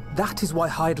 That is why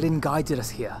Hydaelyn guided us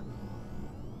here.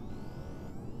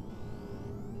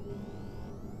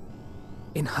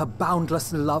 In her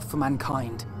boundless love for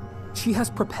mankind, she has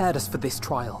prepared us for this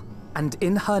trial, and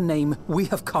in her name, we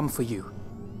have come for you.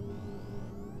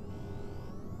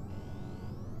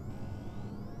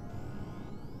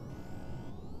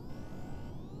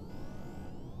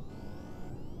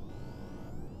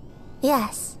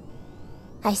 Yes,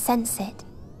 I sense it.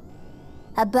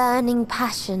 A burning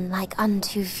passion like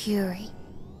unto fury.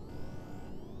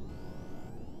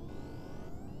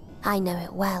 I know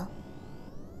it well.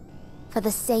 For the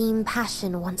same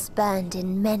passion once burned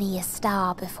in many a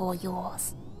star before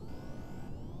yours.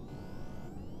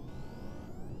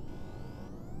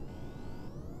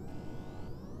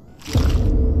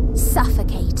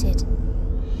 Suffocated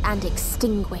and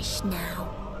extinguished now.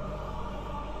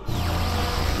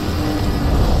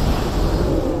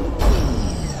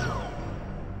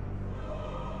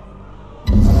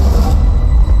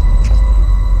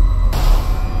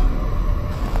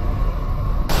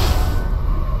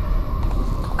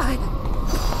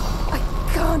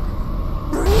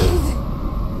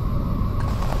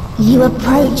 You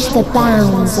approach the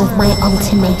bounds of my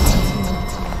ultimatum,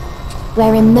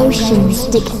 where emotions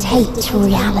dictate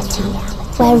reality,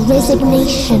 where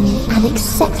resignation and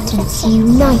acceptance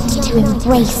unite to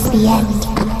embrace the end,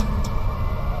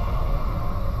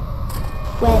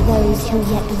 where those who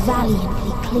yet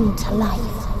valiantly cling to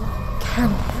life can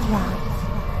thrive.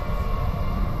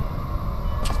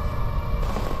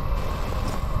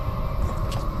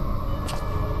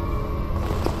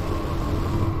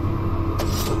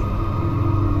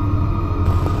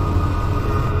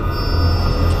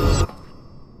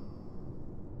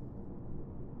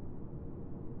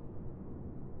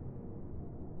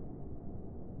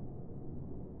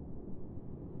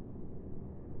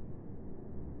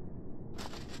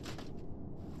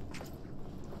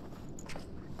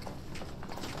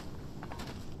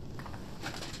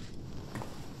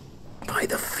 By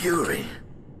the Fury.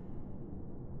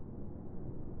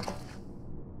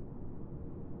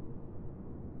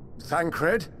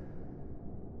 Thancred?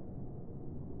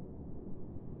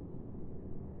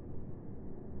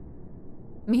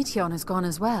 Meteon has gone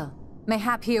as well.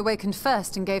 Mayhap he awakened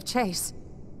first and gave chase.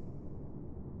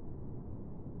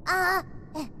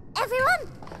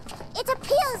 Everyone? It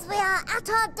appears we are at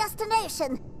our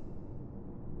destination.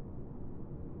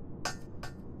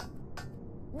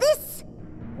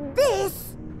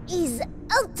 This is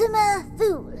Ultima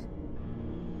Thule.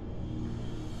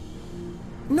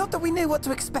 Not that we knew what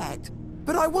to expect,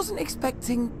 but I wasn't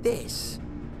expecting this.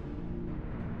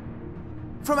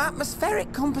 From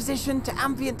atmospheric composition to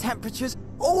ambient temperatures,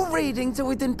 all readings are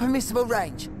within permissible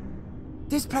range.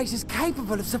 This place is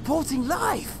capable of supporting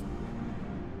life.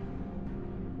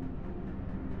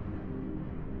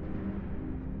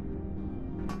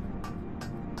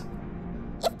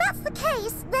 If that's the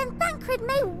case, then Thancred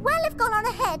may well have gone on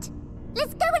ahead.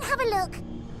 Let's go and have a look.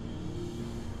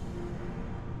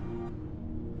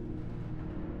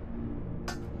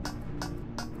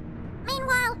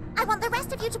 Meanwhile, I want the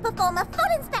rest of you to perform a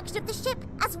full inspection of the ship,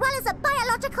 as well as a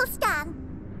biological scan.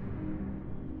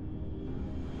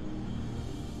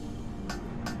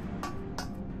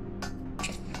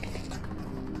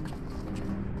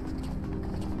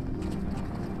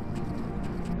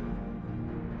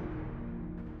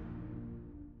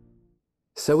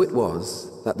 So it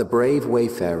was that the brave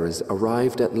wayfarers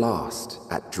arrived at last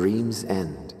at Dream's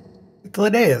End.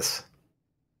 Glendeus.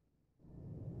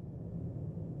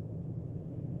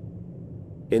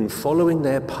 In following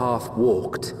their path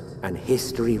walked and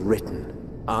history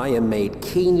written, I am made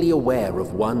keenly aware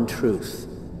of one truth.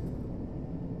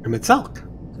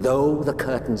 Though the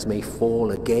curtains may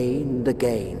fall again and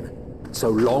again, so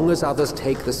long as others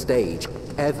take the stage,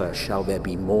 ever shall there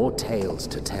be more tales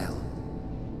to tell.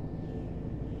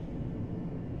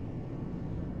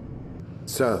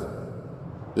 So,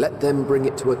 let them bring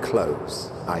it to a close,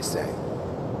 I say.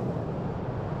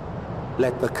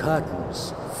 Let the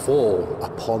curtains fall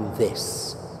upon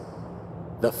this,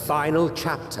 the final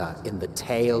chapter in the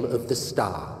tale of the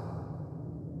star.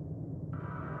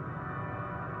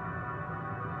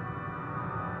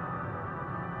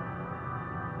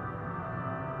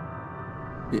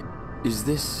 Is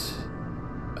this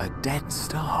a dead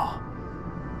star?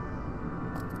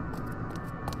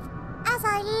 As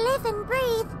I live and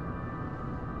breathe,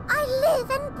 I live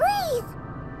and breathe.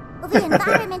 Well, the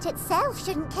environment itself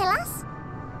shouldn't kill us.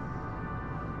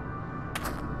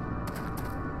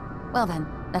 Well then,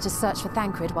 let us search for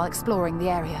Thancred while exploring the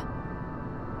area.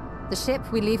 The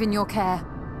ship we leave in your care.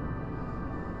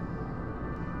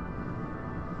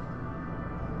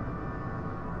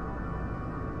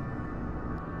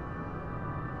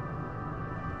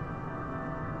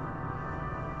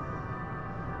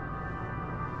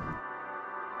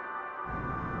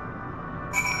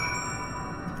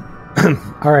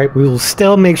 Alright, we will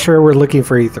still make sure we're looking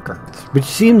for ether currents, which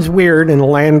seems weird in a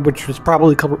land which was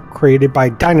probably created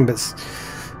by dynamis,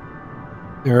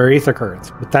 or ether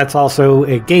currents, but that's also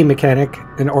a game mechanic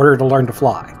in order to learn to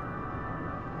fly.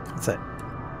 That's it.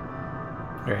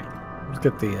 Alright, let's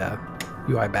get the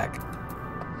UI back.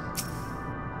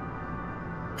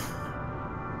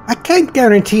 I can't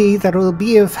guarantee that it will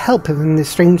be of help in the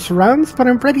strange surrounds, but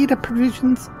I'm ready to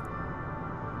provisions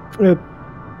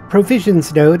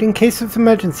node in case of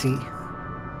emergency.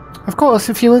 Of course,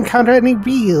 if you encounter any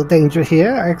real danger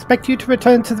here, I expect you to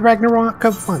return to the Ragnarok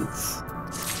at once.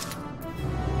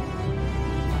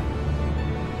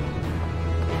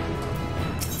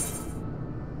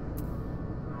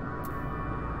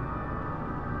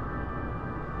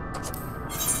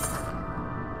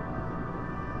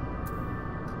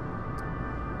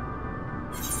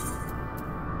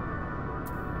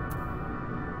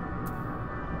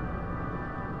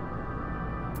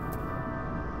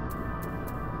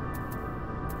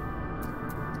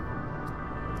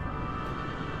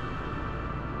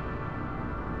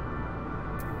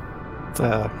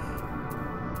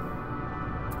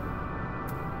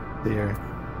 There.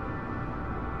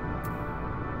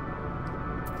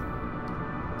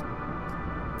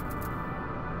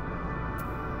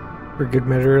 For good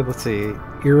measure, let's see.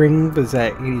 Earring was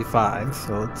at 85,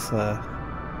 so let's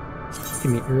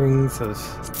give me earrings of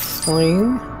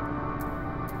sling.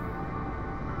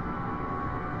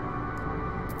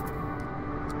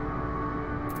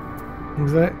 What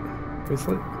was that?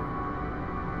 Bracelet?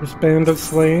 Wristband of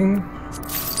slaying.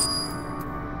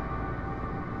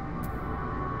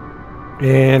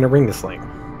 And a ring of slaying.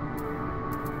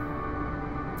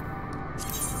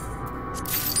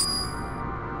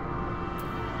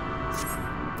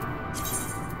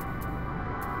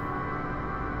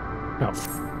 No.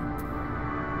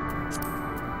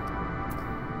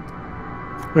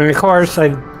 And of course, I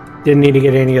didn't need to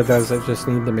get any of those. I just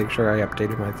need to make sure I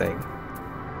updated my thing.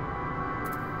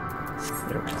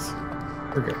 Anyways,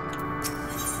 we're good.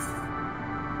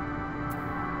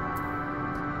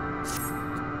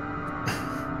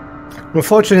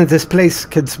 Unfortunately, this place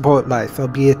can support life,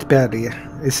 albeit barely,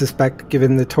 I suspect,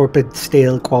 given the torpid,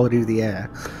 stale quality of the air.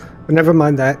 But never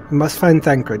mind that, we must find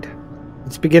Thancred.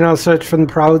 Let's begin our search from the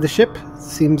prow of the ship.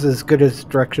 Seems as good as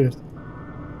directions.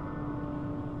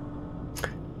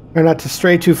 Try not to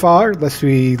stray too far, lest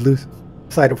we lose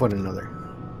sight of one another.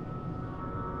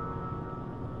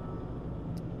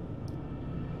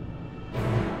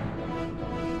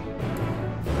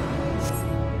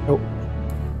 Oh.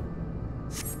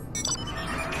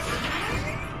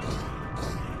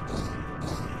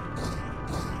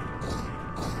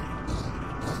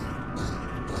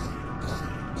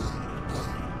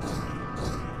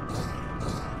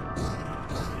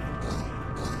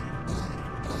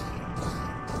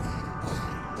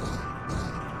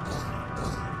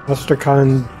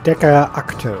 Ostracon Deca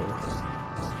Octo.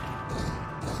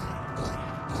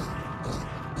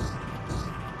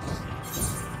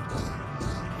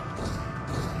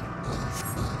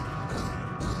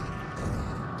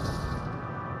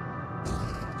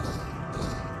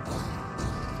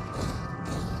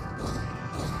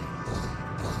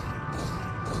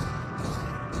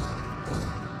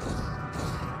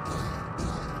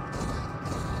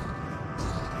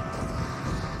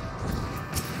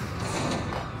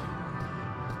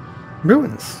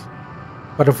 Ruins.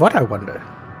 But of what, I wonder?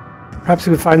 Perhaps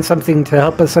we could find something to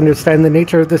help us understand the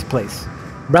nature of this place.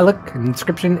 Relic, an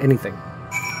inscription, anything.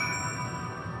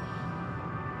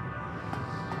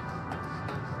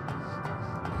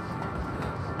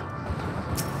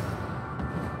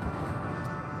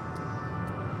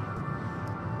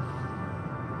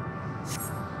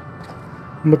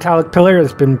 The metallic pillar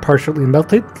has been partially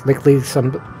melted, likely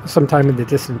sometime in the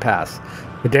distant past.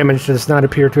 The damage does not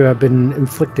appear to have been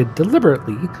inflicted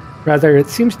deliberately. Rather, it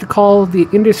seems to call the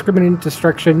indiscriminate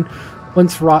destruction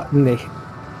once wrought in the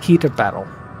heat of battle.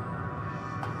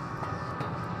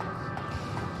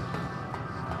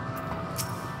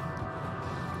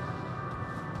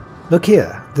 Look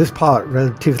here, this part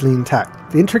relatively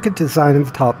intact. The intricate design of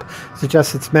the top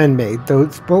suggests it's man-made, though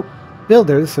its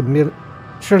builders have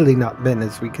surely not been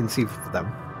as we conceive of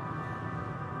them.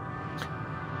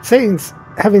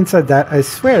 Having said that, I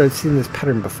swear I've seen this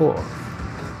pattern before.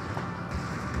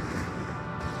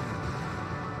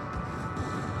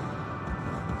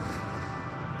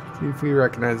 See if we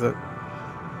recognize it.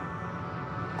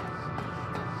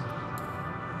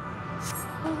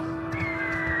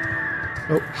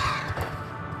 Oh.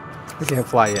 I can't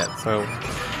fly yet, so...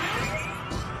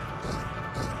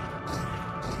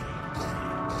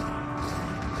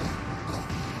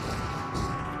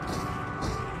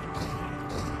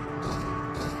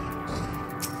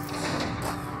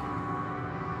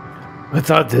 I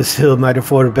thought this hill might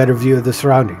afford a better view of the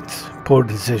surroundings. Poor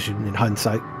decision in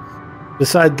hindsight.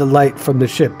 Beside the light from the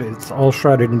ship, it's all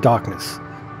shrouded in darkness.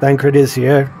 Thancred is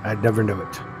here, I'd never knew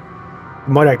it.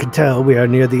 From what I can tell, we are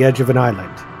near the edge of an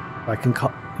island.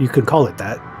 You can call it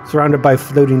that, surrounded by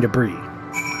floating debris.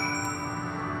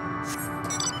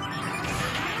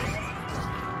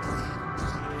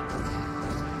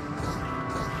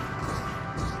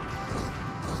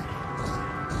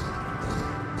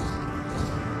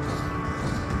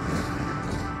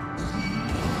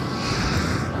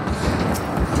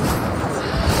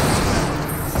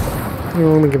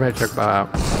 Let me get my check bar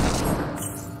out.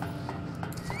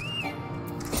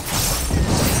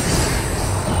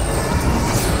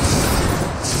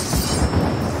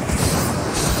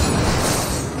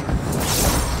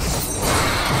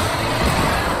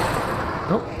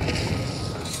 Nope.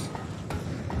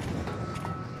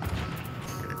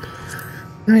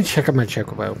 Let me check out my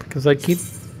chocobo because I keep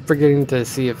forgetting to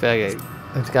see if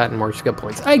I've gotten more skill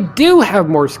points. I do have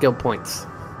more skill points.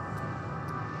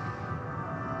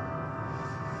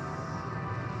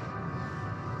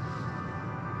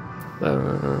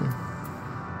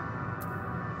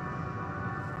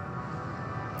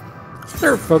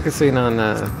 They're focusing on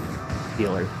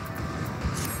healer.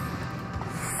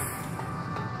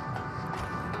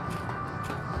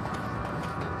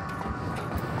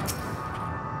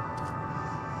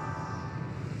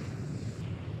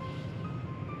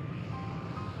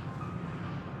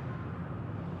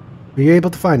 Are you able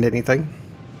to find anything?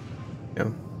 Yeah.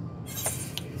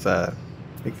 Let's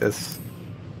make this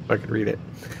so I can read it.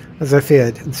 As I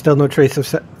feared, and still no trace of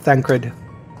Thancred.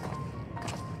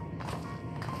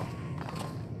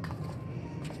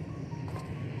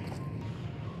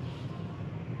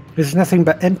 There's nothing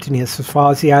but emptiness as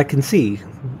far as the eye can see,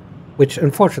 which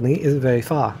unfortunately isn't very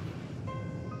far.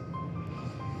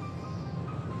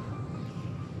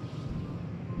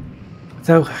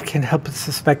 Though I can't help but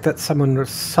suspect that someone or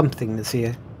something is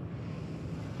here.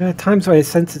 There are times where I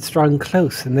sense it's drawing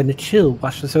close, and then a chill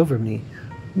washes over me,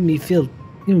 leaving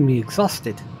me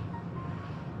exhausted,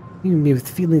 leaving me with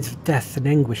feelings of death and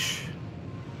anguish.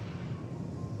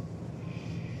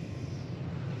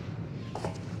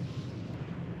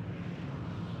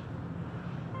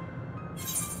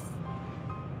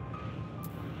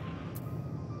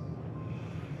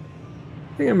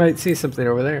 I think I might see something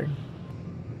over there.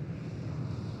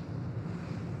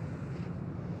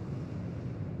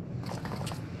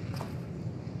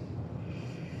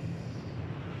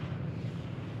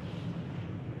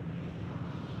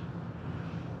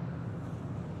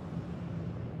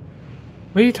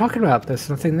 What are you talking about? There's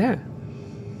nothing there.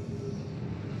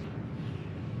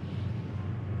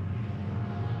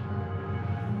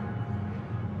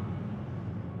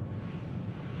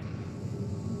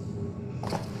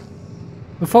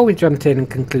 Before we jump in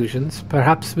conclusions,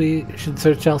 perhaps we should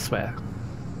search elsewhere.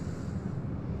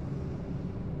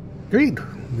 Agreed.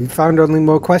 We found only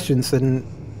more questions than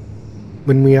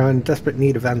when we are in desperate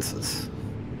need of answers.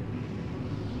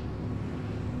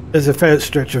 There's a fair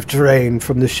stretch of terrain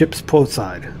from the ship's port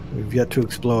side we've yet to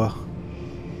explore.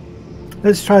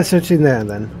 Let's try searching there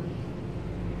then.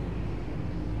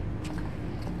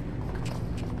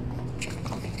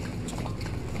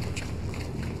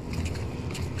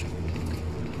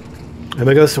 Let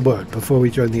me go some word before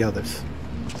we join the others.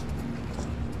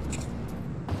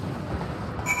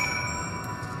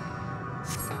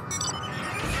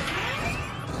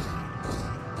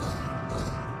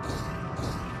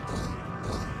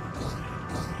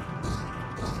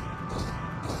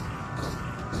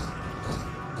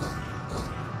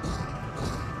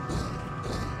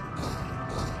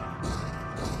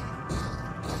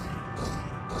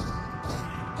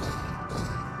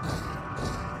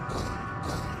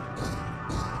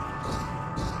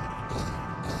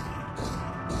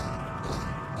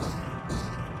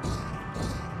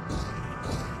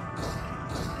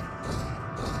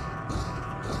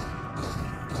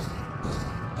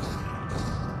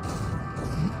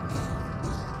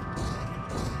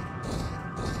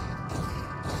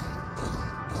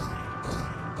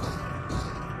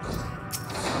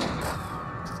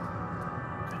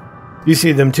 You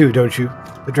see them too, don't you?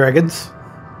 The dragons?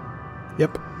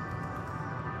 Yep.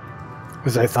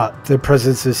 As I thought, their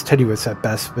presence is tenuous at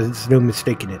best, but there's no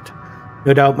mistaking it.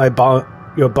 No doubt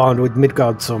your bond with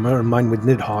Midgardsormr and mine with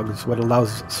Nidhogg is what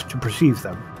allows us to perceive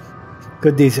them.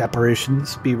 Could these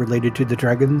apparitions be related to the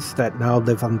dragons that now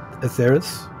live on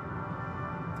Aetheris?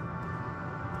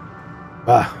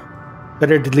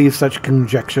 Better to leave such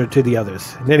conjecture to the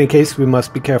others. In any case, we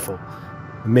must be careful.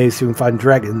 We may soon find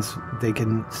dragons they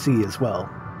can see as well.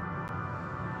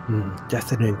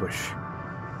 Death and anguish.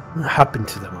 What happened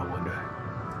to them, I wonder?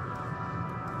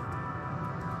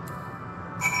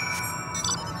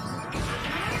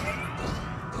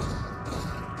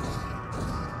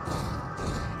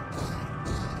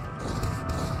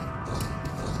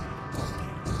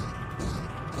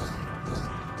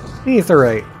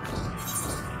 Aetheryte.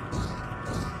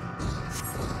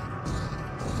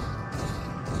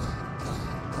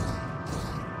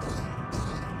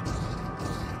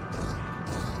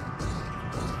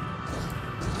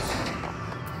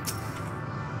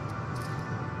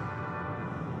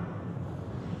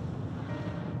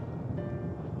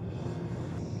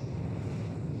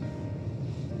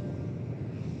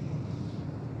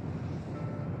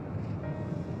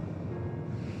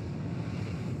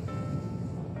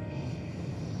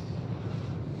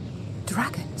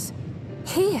 Dragons?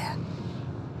 Here?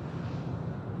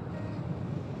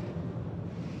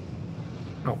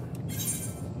 Oh.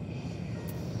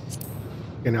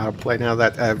 You know how to play now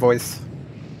that voice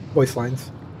lines.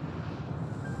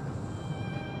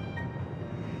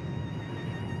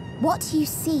 What you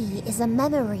see is a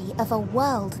memory of a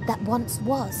world that once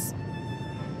was.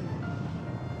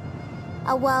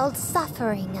 A world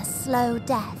suffering a slow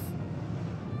death,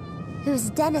 whose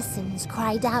denizens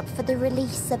cried out for the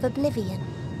release of oblivion.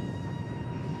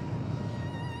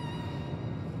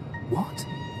 What?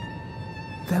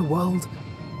 Their world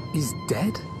is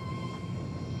dead?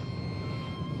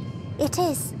 It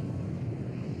is.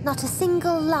 Not a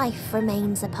single life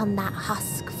remains upon that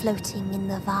husk floating in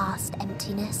the vast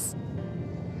emptiness.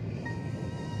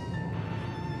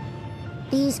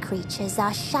 These creatures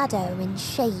are shadow and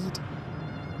shade,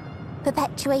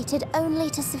 perpetuated only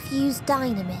to suffuse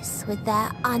dynamis with their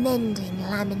unending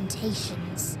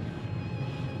lamentations.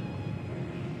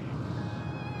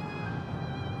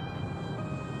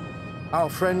 Our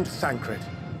friend Thancred,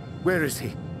 where is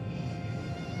he?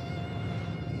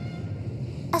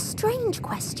 A strange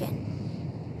question.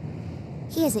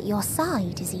 He is at your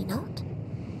side, is he not?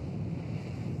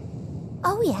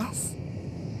 Oh yes.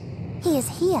 He is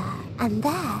here and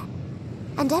there,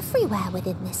 and everywhere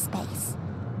within this space.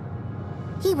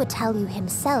 He would tell you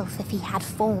himself if he had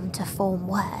form to form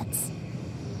words.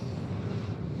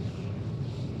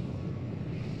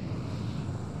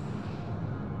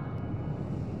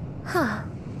 Huh.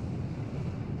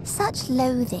 Such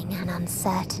loathing and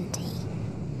uncertainty.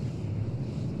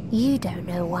 You don't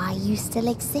know why you still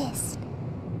exist.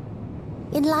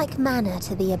 In like manner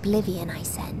to the oblivion I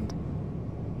send,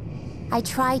 I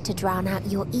tried to drown out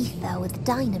your ether with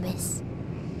dynamis.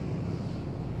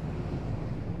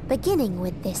 Beginning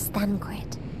with this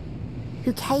Thancred,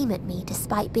 who came at me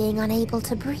despite being unable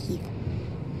to breathe.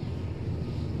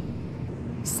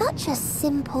 Such a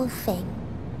simple thing,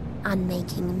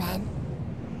 unmaking men.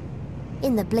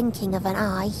 In the blinking of an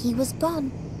eye, he was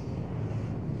gone.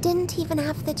 Didn't even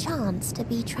have the chance to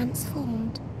be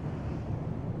transformed.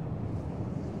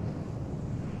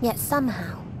 Yet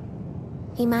somehow,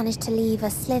 he managed to leave a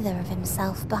slither of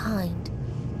himself behind.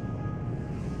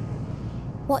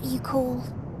 What you call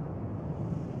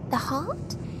the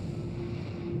heart?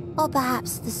 Or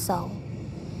perhaps the soul.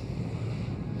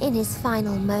 In his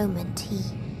final moment, he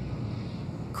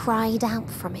cried out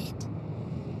from it.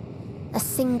 A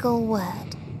single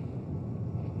word.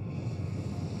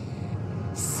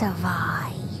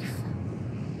 Survive.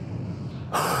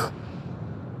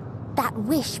 That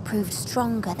wish proved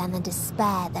stronger than the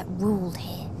despair that ruled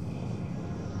here.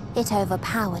 It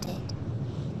overpowered it,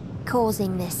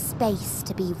 causing this space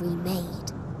to be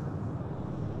remade.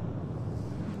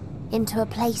 Into a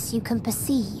place you can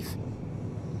perceive,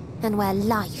 and where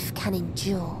life can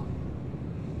endure.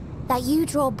 That you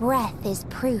draw breath is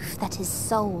proof that his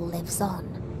soul lives on.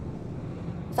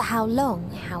 For how long,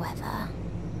 however,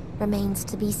 remains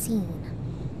to be seen.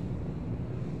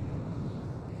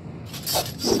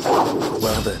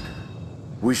 Well then,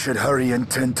 we should hurry and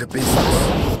tend to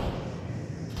business.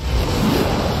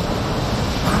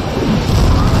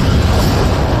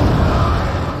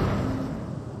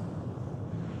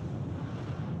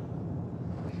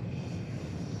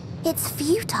 It's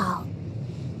futile.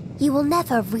 You will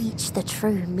never reach the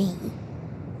true me.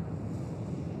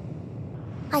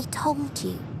 I told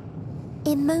you,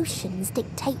 emotions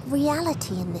dictate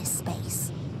reality in this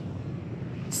space.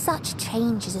 Such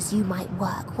changes as you might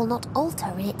work will not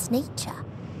alter in its nature.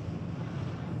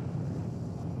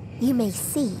 You may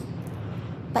see,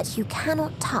 but you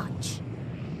cannot touch.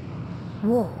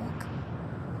 Walk,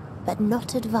 but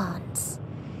not advance.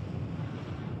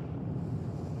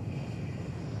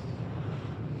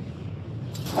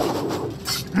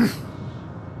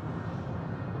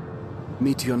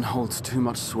 Meteon holds too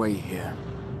much sway here.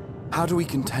 How do we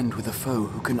contend with a foe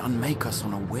who can unmake us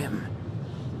on a whim?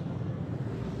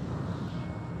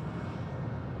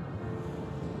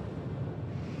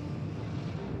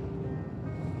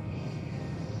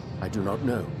 I do not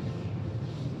know.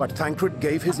 But Thancred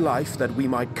gave his life that we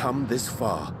might come this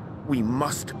far. We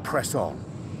must press on.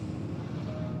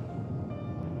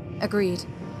 Agreed.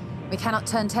 We cannot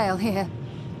turn tail here.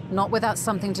 Not without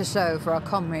something to show for our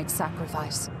comrade's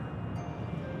sacrifice.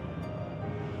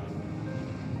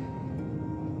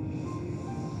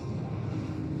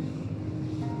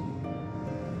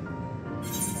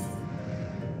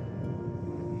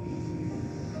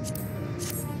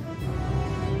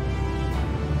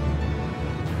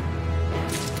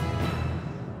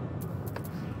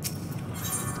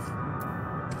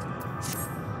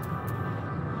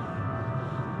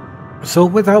 So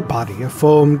without body, a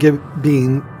form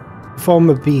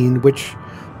of being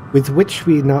with which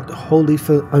we are not wholly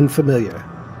unfamiliar.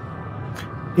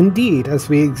 Indeed, as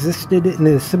we existed in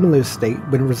a similar state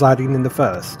when residing in the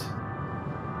first.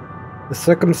 The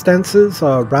circumstances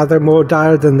are rather more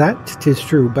dire than that, 'tis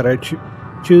true, but I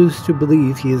choose to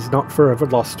believe he is not forever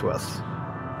lost to us.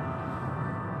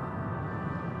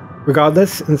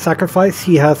 Regardless, in sacrifice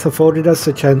he hath afforded us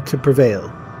a chance to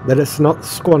prevail. Let us not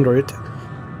squander it,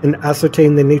 and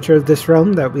ascertain the nature of this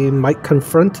realm that we might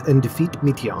confront and defeat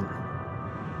Meteion.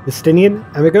 Justinian,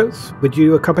 amigos, would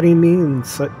you accompany me in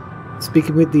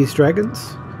speaking with these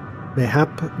dragons?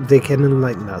 Mayhap they can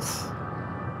enlighten us.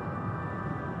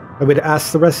 I would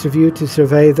ask the rest of you to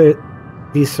survey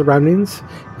these surroundings.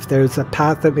 If there is a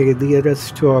path that may lead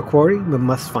us to our quarry, we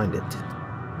must find it.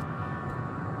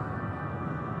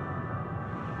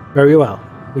 Very well.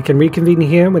 We can reconvene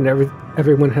here when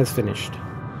everyone has finished.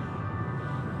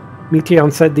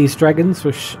 Meteion said these dragons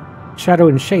were shadow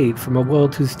and shade from a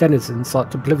world whose denizens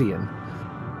sought oblivion.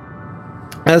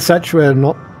 As such, we are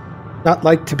not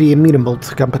like to be amenable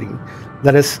to company,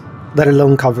 let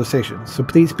alone conversation, so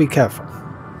please be careful.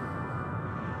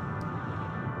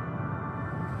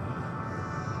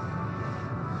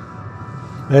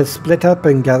 Let us split up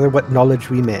and gather what knowledge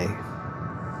we may.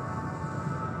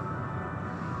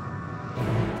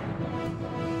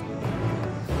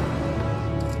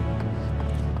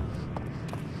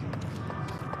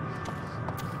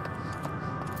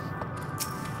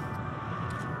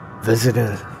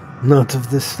 Visitor, not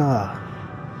of the star.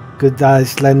 Could thy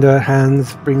slender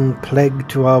hands bring plague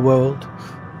to our world?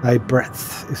 Thy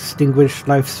breath extinguish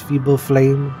life's feeble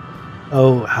flame?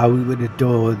 Oh, how we would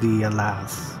adore thee,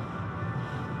 alas!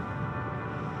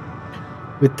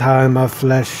 With time our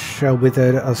flesh shall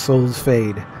wither, our souls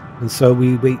fade, and so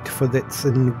we wait for its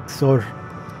inexorable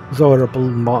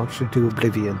march into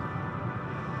oblivion.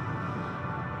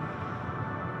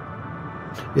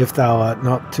 If thou art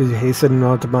not to hasten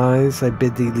our demise, I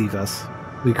bid thee leave us.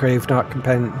 We crave not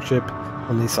companionship,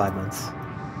 only silence.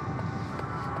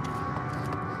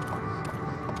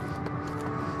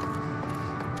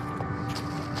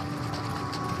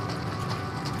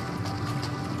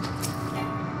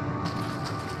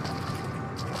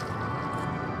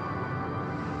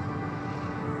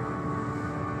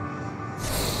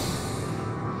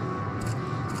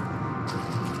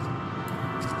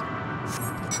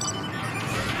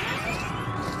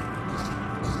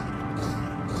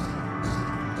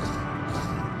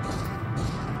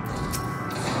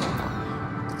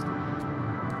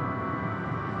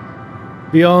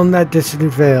 Beyond that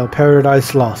distant veil,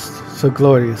 paradise lost, so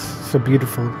glorious, so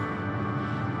beautiful.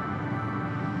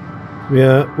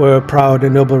 We're a proud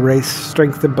and noble race,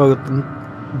 strength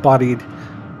embodied.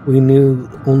 We knew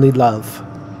only love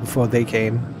before they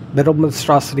came. Metal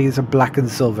monstrosities of black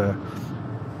and silver.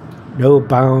 No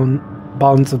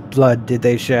bonds of blood did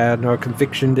they share, nor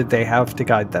conviction did they have to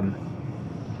guide them.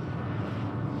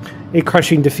 A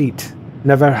crushing defeat.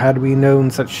 Never had we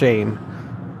known such shame.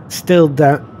 Still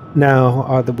now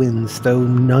are the winds, though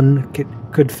none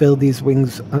could fill these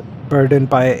wings burdened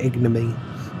by ignominy.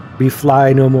 We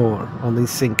fly no more, only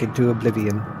sink into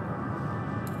oblivion.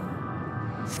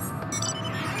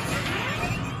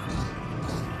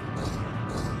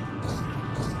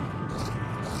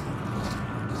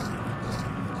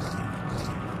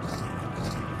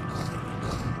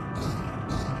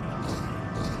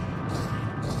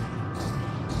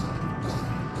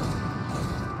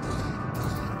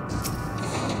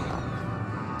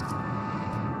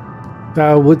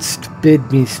 Thou wouldst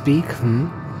bid me speak?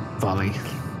 Folly.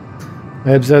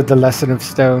 I observed the lesson of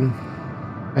stone.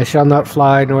 I shall not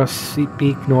fly, nor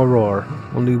speak, nor roar,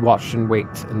 only watch and wait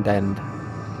and end.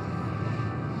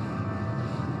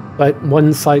 But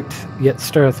one sight yet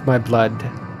stirreth my blood,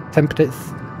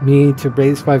 tempteth me to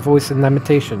raise my voice in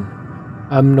lamentation.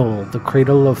 Knoll, the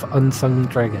cradle of unsung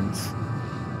dragons.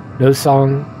 No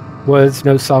words,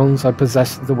 no songs are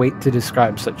possessed of the weight to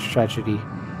describe such tragedy.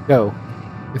 Go.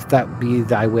 If that be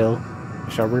thy will, I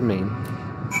shall remain.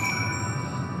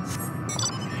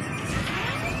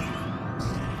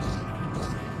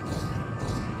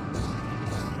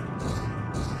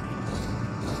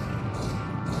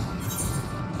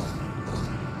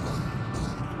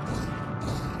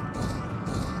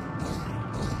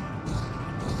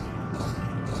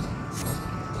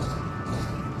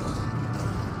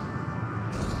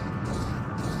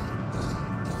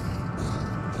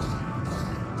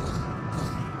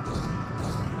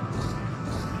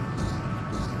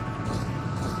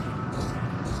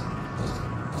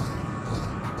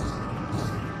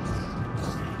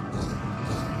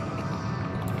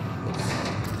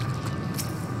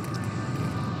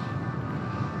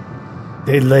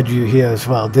 They led you here as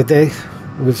well, did they?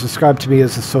 It was described to me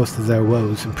as the source of their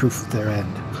woes and proof of their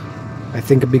end. I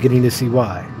think I'm beginning to see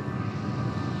why.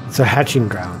 It's a hatching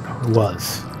ground, or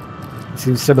was. It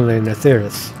seems similar in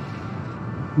Aetheris.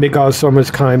 Midgard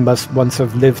Sormer's kind must once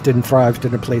have lived and thrived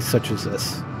in a place such as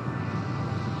this.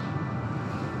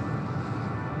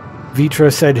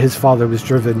 Vitra said his father was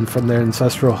driven from their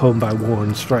ancestral home by war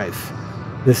and strife.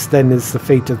 This then is the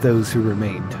fate of those who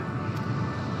remained.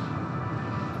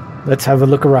 Let's have a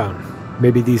look around.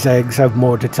 Maybe these eggs have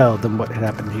more to tell than what had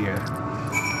happened here.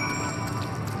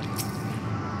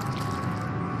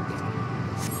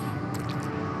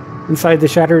 Inside the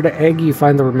shattered egg, you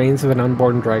find the remains of an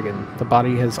unborn dragon. The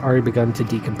body has already begun to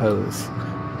decompose.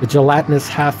 The gelatinous,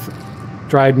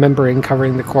 half-dried membrane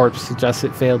covering the corpse suggests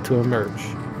it failed to emerge.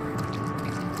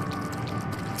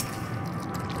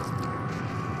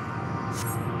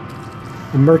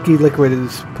 A murky liquid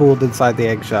is pooled inside the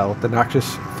eggshell. The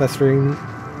noxious festering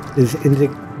is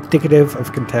indicative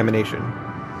of contamination.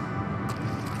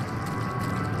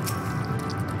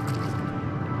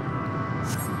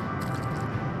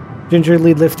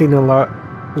 Gingerly lifting a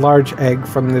large egg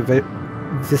from the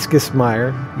viscous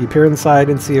mire, you peer inside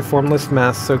and see a formless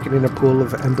mass soaking in a pool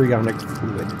of embryonic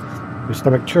fluid. Your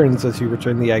stomach churns as you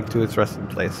return the egg to its resting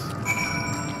place.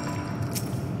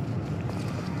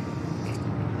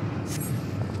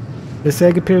 This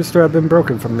egg appears to have been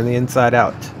broken from the inside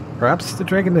out. Perhaps the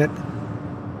dragonet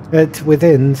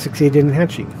within succeeded in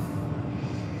hatching.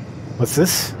 What's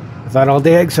this? I thought all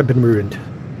the eggs had been ruined.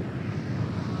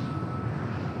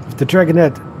 If the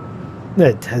dragonet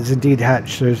has indeed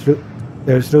hatched,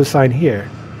 there's no sign here,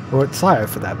 or its sire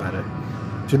for that matter.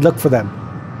 Should look for them.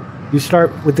 You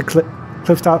start with the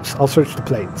cliff tops, I'll search the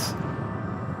plains.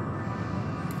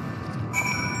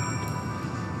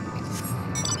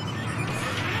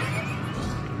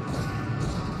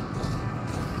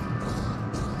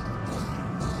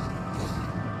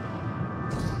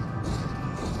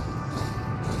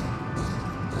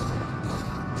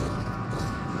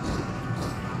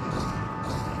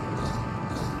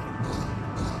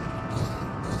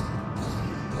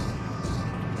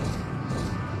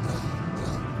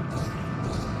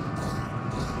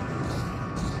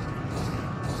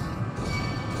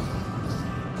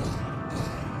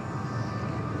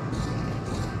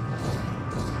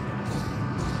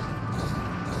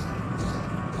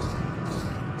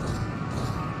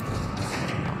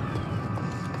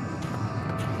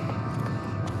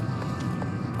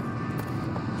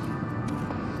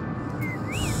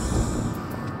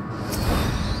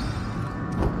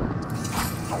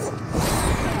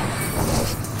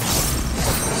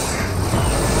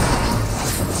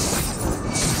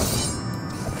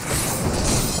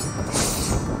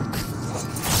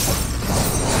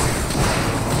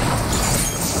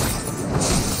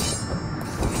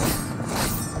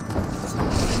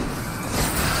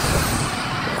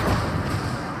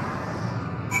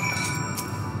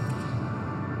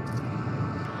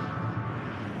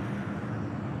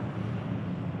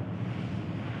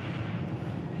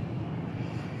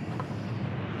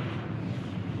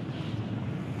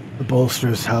 The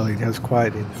bolster's howling has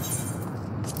quieted.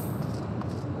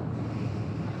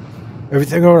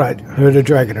 Everything all right? Heard a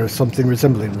dragon or something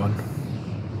resembling one.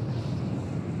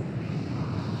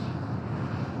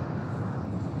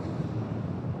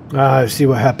 Ah, I see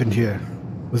what happened here.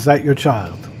 Was that your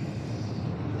child?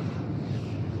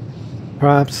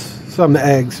 Perhaps some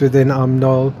eggs within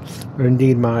Amnol are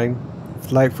indeed mine.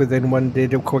 If life within one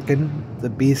did quicken, the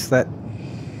beast that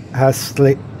has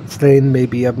slain may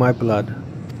be of my blood.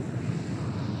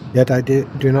 Yet I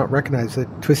do not recognize it,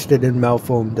 twisted and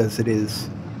malformed as it is.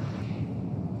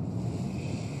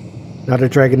 Not a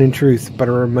dragon in truth, but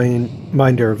a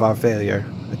reminder of our failure,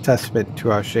 a testament to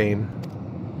our shame.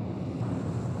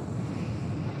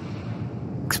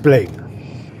 Explain.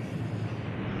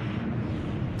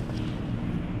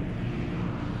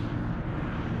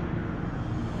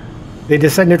 They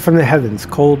descended from the heavens,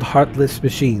 cold, heartless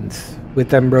machines. With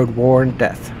them rode war and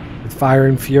death. With fire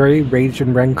and fury, rage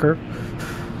and rancor,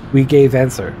 we gave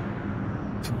answer.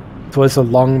 'Twas a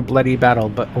long, bloody battle,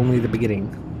 but only the beginning.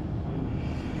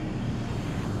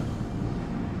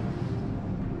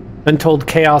 Untold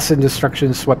chaos and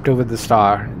destruction swept over the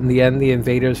star. In the end, the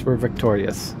invaders were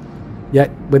victorious. Yet,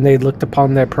 when they looked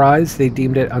upon their prize, they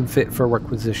deemed it unfit for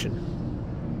requisition.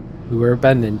 We were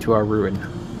abandoned to our ruin.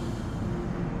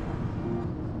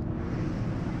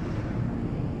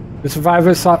 The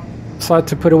survivors sought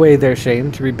to put away their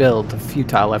shame, to rebuild, a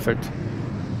futile effort.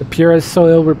 The purest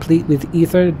soil replete with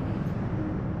ether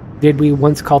did we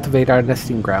once cultivate our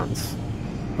nesting grounds.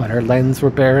 But our lands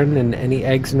were barren, and any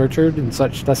eggs nurtured in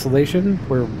such desolation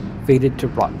were fated to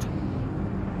rot.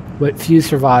 What few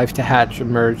survived to hatch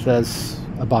emerged as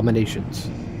abominations.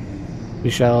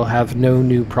 We shall have no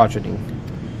new progeny.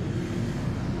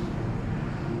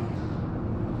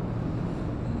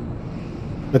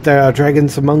 But there are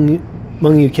dragons among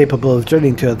you capable of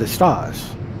journeying to other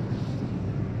stars.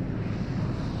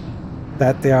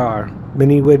 That there are.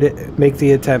 Many would make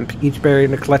the attempt, each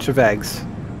bearing a clutch of eggs.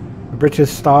 The British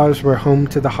stars were home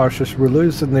to the harshest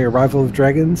rulers, and the arrival of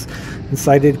dragons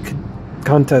incited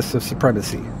contests of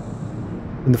supremacy.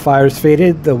 When the fires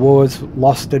faded, the wars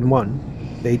lost and won.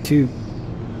 They too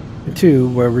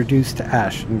were reduced to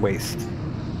ash and waste.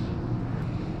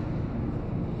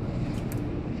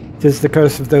 It is the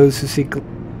curse of those who seek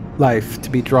life to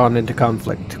be drawn into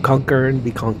conflict, to conquer and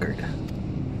be conquered.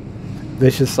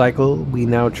 Vicious cycle we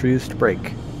now choose to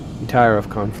break. We tire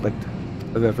of conflict,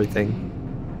 of everything.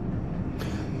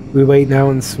 We wait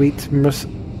now in sweet,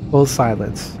 merciful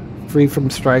silence, free from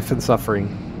strife and suffering,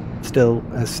 still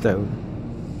as stone.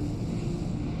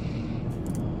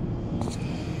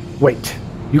 Wait,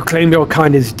 you claim your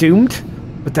kind is doomed?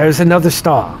 But there's another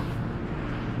star.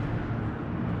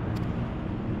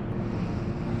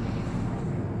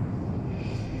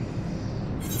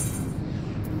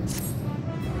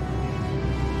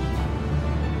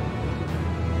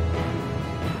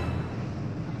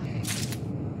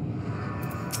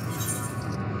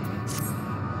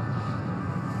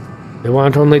 They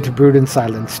want only to brood in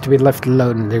silence, to be left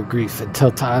alone in their grief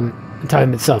until time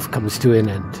itself comes to an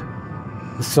end.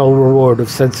 The sole reward of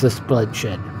senseless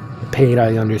bloodshed, a pain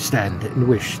I understand and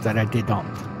wish that I did not.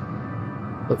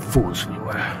 What fools we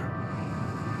were.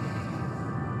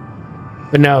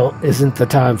 But now isn't the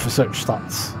time for such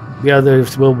thoughts. The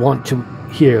others will want to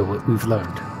hear what we've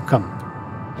learned. Come.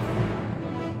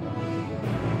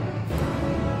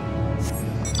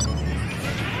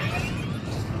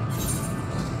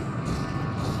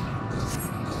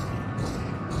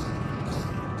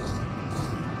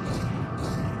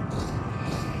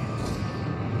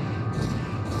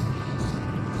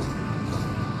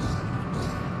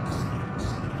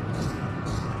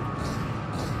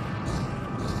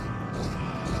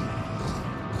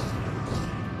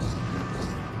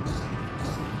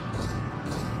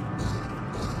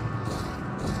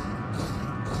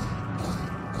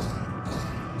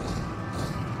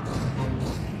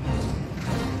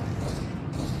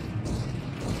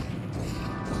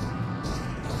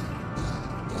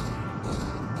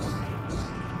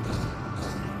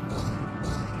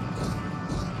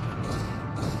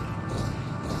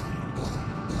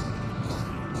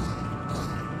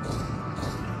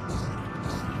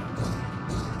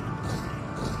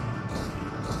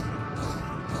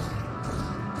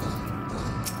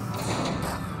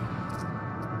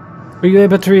 Were you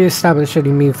able to re-establish any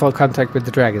meaningful contact with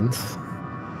the dragons?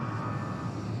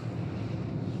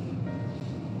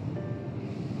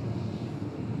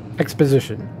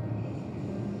 Exposition.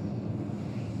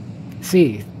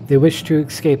 See, they wish to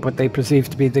escape what they perceive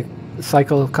to be the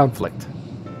cycle of conflict.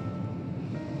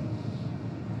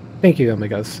 Thank you,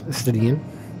 Amigos, Estidian.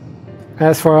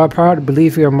 As for our part, I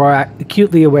believe we are more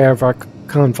acutely aware of our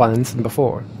confines than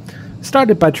before.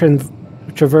 Started by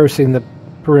traversing the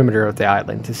perimeter of the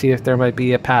island to see if there might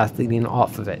be a path leading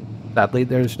off of it. Sadly,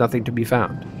 there's nothing to be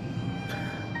found.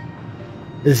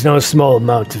 There's no small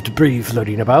amount of debris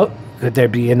floating about. Could there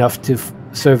be enough to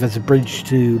serve as a bridge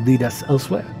to lead us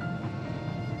elsewhere?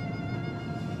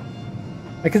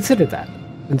 I considered that,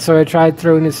 and so I tried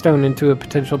throwing a stone into a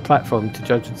potential platform to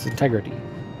judge its integrity.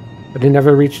 But it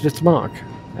never reached its mark,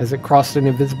 as it crossed an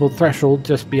invisible threshold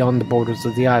just beyond the borders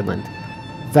of the island.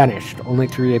 Vanished, only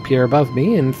to reappear above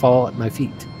me and fall at my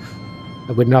feet.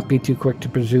 I would not be too quick to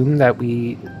presume that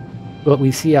what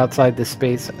we see outside this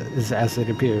space is as it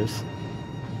appears.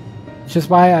 Which is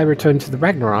why I returned to the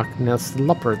Ragnarok and asked the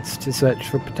Leopards to search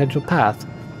for a potential path.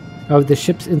 However, the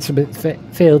ship's instrument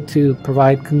failed to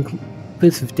provide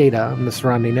conclusive data on the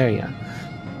surrounding area.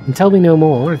 Until we know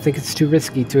more, I think it's too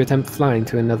risky to attempt flying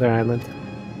to another island.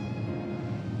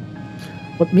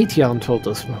 What Meteon told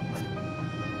us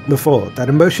before, that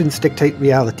emotions dictate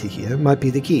reality here, might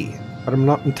be the key, but I'm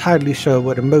not entirely sure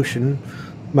what emotion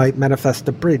might manifest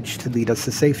a bridge to lead us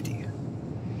to safety.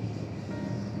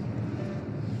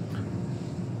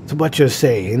 So what you're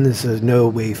saying is there's no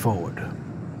way forward.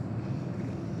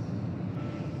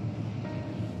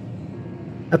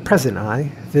 At present,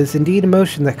 if it is indeed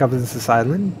emotion that governs this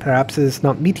island, perhaps it is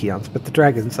not Meteons but the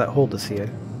dragons that hold us here.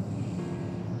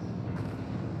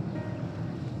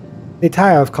 They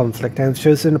tire of conflict and have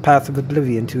chosen a path of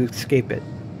oblivion to escape it.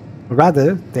 Or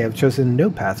rather, they have chosen no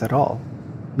path at all,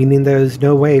 meaning there is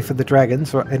no way for the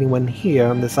dragons or anyone here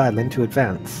on this island to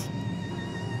advance.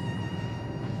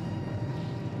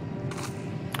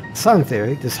 Some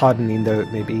theory, disheartening though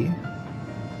it may be.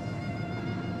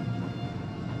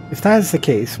 If that is the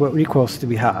case, what recourse do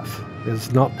we have? It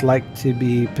is not like to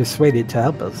be persuaded to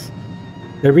help us.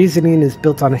 Their reasoning is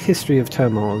built on a history of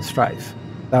turmoil and strife.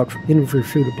 Without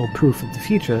irrefutable proof of the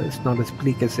future, it's not as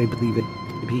bleak as they believe it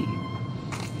to be.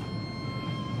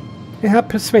 Yeah,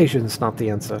 persuasion's not the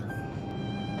answer.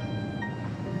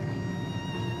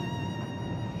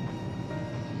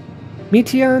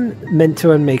 Meteon meant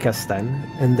to unmake us then,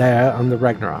 and there on the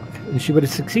Ragnarok, and she would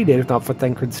have succeeded if not for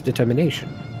Thancred's determination.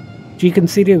 She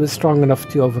conceded it was strong enough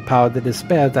to overpower the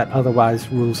despair that otherwise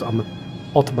rules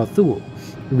Ultima Thule,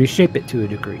 and reshape it to a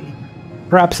degree.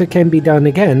 Perhaps it can be done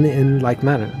again in like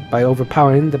manner, by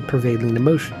overpowering the prevailing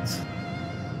emotions.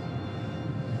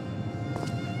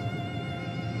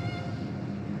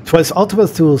 'Twas Ultima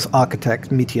Thule's architect,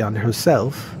 Meteon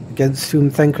herself, against whom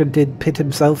Thancred did pit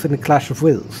himself in a clash of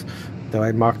wills. Though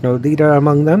I marked no leader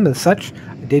among them as such,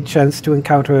 I did chance to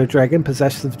encounter a dragon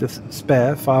possessed of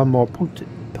despair far more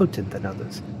potent than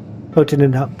others, potent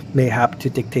enough mayhap to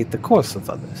dictate the course of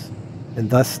others, and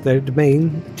thus their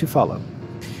domain to follow.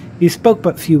 He spoke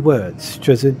but few words,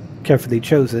 carefully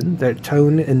chosen, their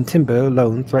tone and timbre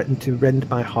alone threatened to rend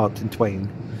my heart in twain.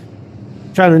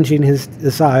 Challenging his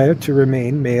desire to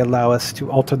remain may allow us to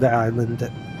alter the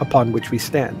island upon which we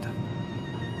stand.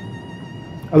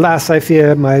 Alas, I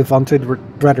fear my vaunted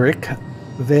rhetoric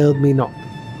availed me not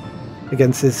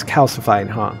against his calcifying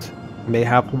heart.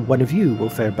 Mayhap one of you will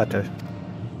fare better.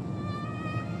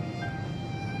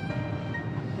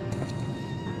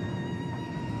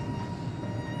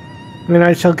 And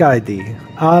I shall guide thee.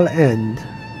 I'll end.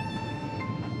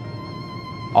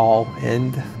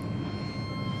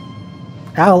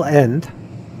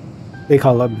 They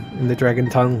call him in the dragon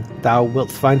tongue. Thou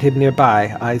wilt find him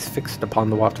nearby, eyes fixed upon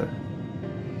the water.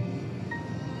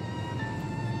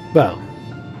 Well,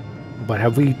 what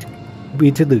have we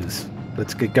to lose?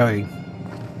 Let's get going.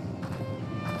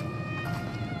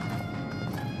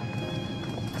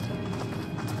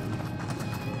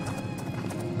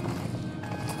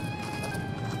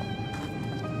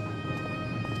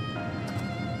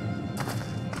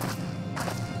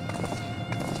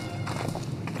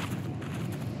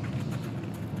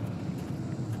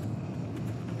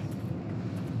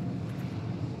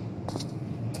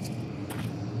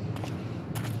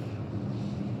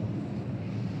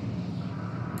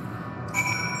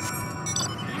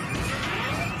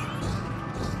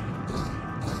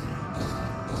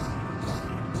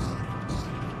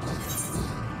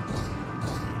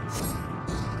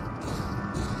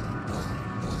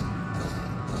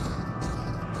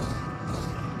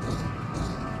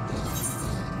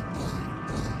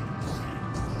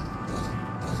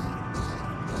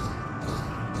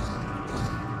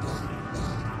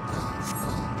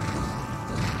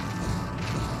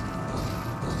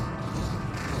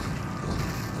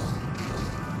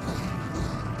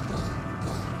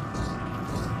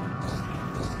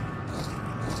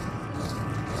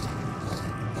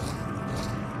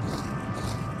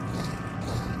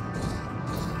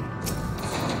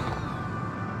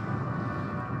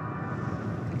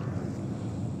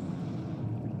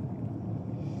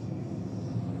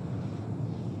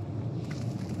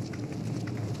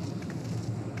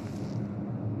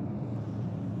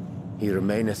 He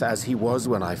remaineth as he was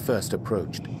when I first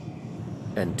approached,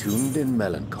 entombed in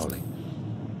melancholy.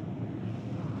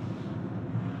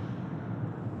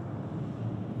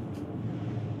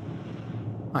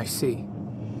 I see.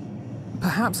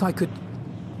 Perhaps I could...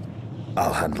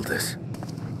 I'll handle this.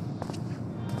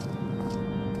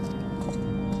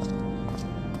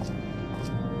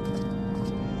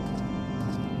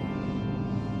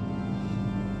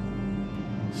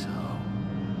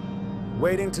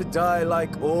 Waiting to die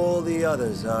like all the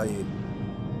others, are you?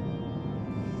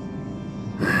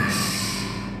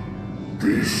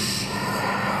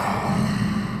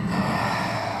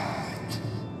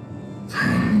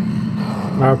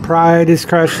 Our pride is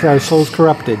crushed, our souls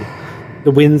corrupted.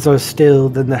 The winds are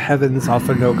stilled, and the heavens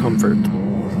offer no comfort.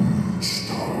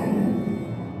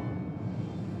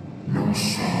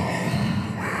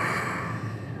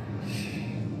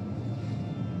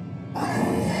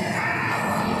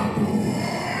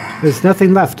 There's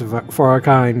nothing left for our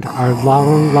kind. Our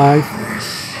long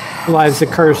lives a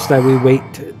curse that we wait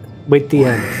the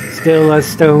end. Still as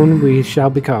stone we shall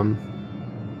become.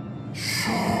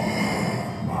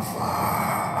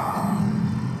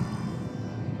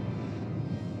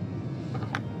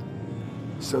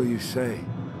 So you say.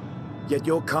 Yet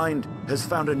your kind has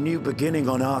found a new beginning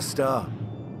on our star.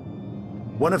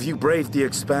 One of you braved the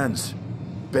expanse,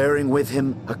 bearing with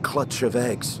him a clutch of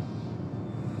eggs.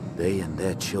 They and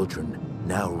their children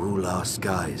now rule our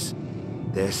skies,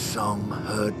 their song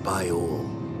heard by all.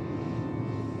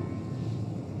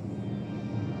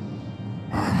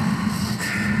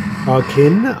 Our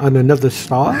kin on another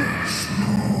star?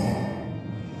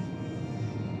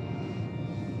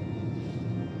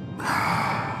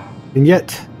 And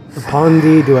yet, upon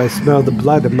thee do I smell the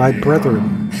blood of my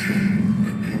brethren.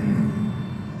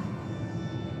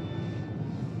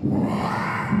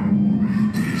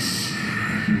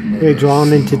 They're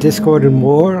drawn into discord and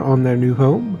war on their new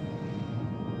home.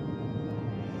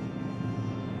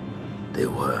 They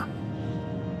were.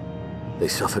 They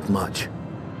suffered much,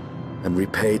 and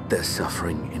repaid their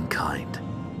suffering in kind.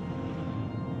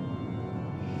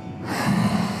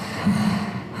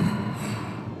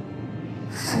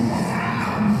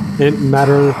 It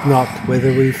mattereth not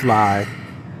whither we fly.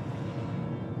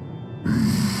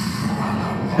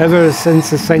 Ever since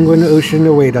the sanguine ocean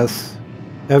await us,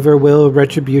 ever will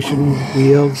retribution's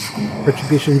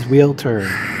wheel turn.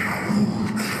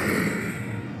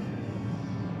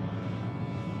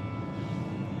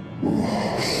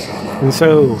 And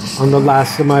so, on the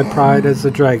last of my pride as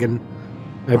a dragon,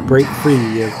 I break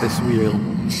free of this wheel.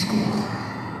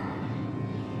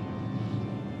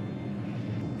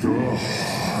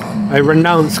 I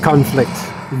renounce conflict,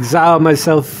 exile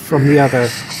myself from the other,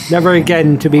 never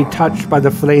again to be touched by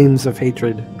the flames of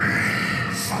hatred.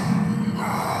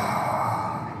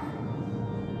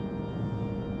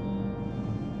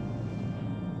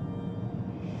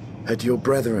 Had your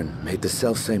brethren made the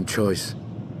selfsame choice,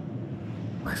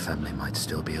 my family might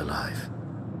still be alive.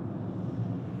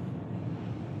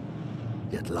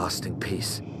 Yet lasting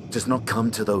peace does not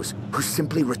come to those who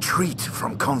simply retreat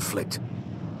from conflict.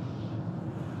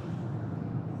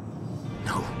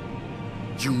 No,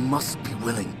 you must be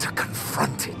willing to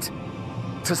confront it,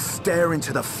 to stare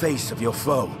into the face of your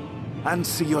foe, and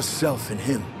see yourself in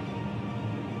him.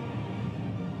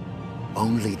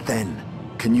 Only then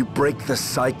can you break the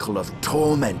cycle of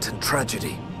torment and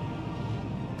tragedy.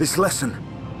 This lesson,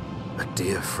 a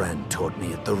dear friend taught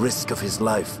me at the risk of his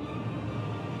life.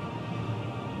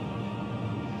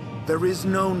 There is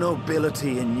no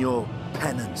nobility in your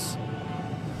penance.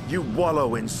 You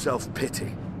wallow in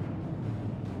self-pity.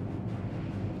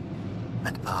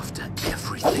 And after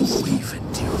everything we've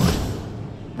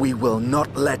endured, we will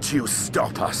not let you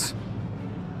stop us.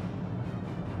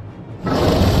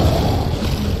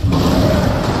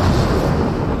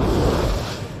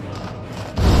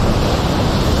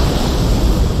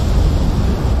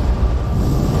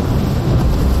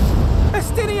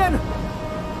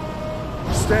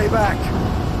 Stay back!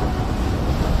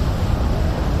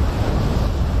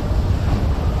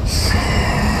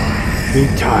 We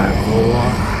tire of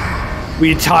war.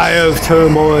 We tire of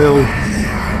turmoil.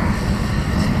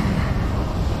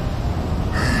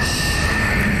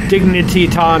 Dignity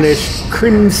tarnished,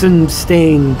 crimson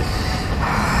stained.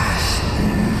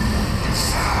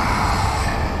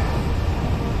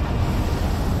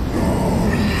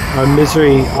 Our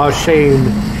misery, our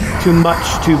shame, too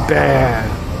much to bear.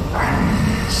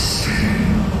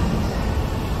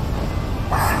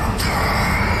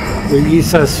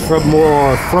 Release us from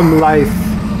war, from life.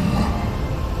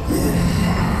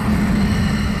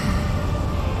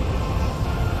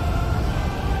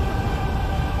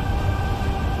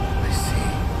 I see.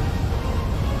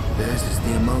 Theirs is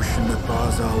the emotion that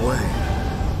bars our way.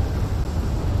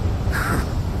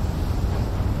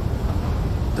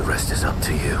 The rest is up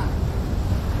to you.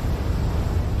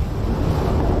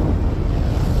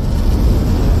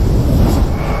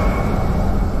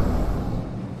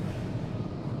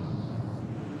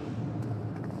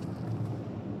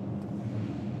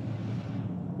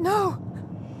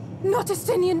 Not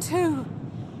Estinian too!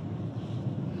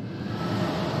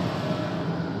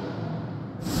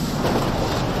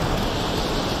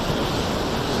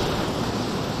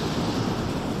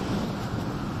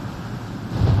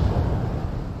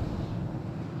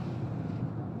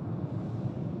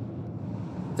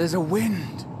 There's a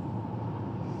wind.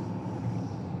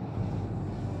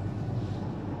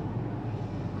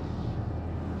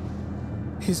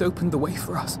 He's opened the way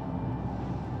for us.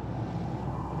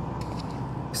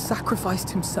 Sacrificed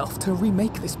himself to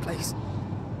remake this place,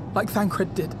 like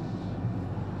Thancred did.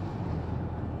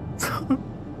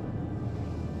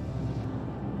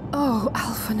 Oh,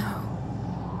 Alphino.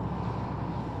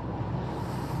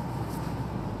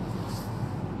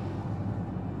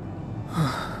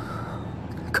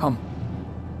 Come.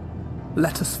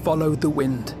 Let us follow the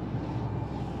wind.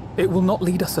 It will not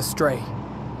lead us astray.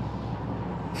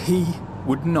 He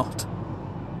would not.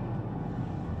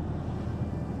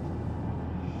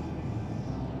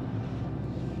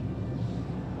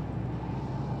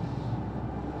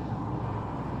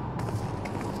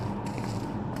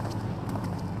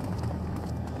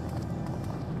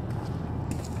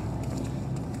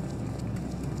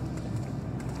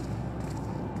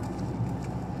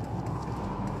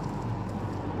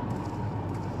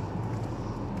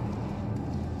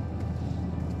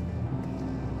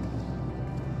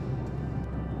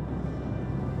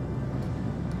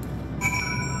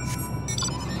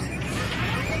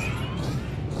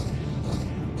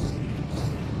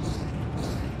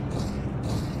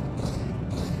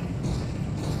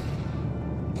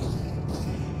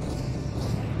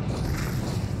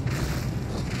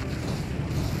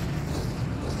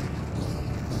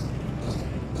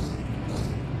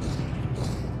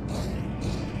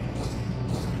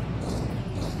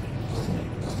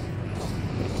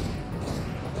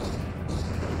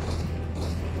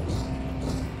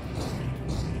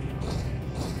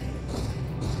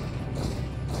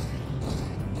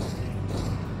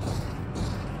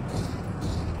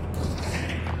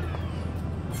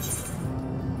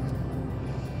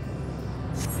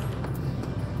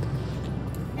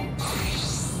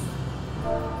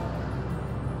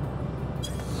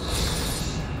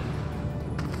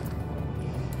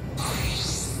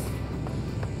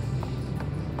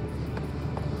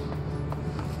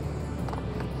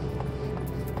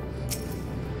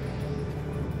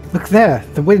 there,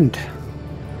 the wind.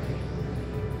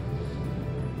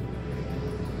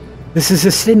 This is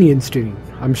Estinian's doing,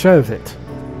 I'm sure of it.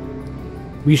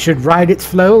 We should ride its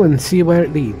flow and see where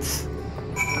it leads.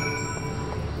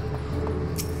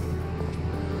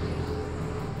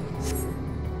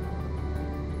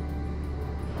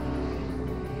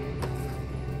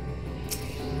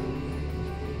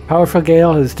 Powerful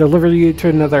gale has delivered you to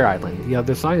another island. The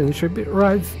other island should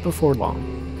arrive before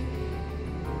long.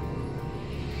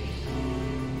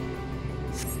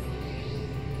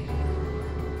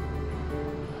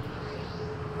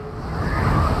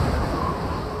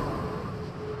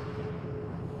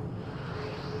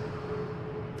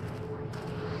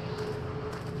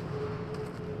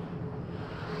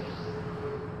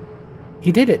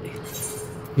 He did it.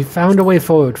 He found a way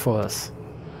forward for us.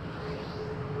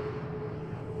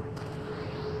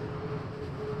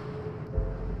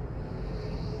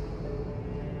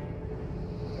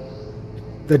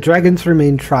 The dragons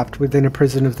remained trapped within a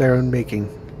prison of their own making,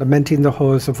 lamenting the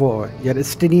horrors of war, yet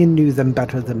Estinian knew them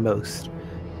better than most.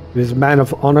 He was a man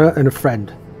of honor and a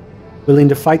friend, willing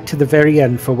to fight to the very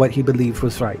end for what he believed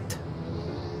was right.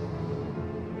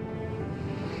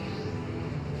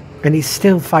 And he's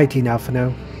still fighting,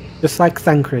 Alphino, just like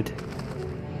Thancred.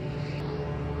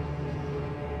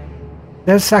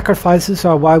 Their sacrifices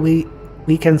are why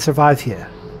we can survive here,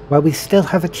 why we still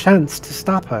have a chance to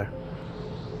stop her.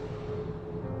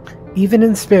 Even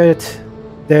in spirit,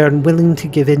 they are unwilling to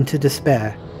give in to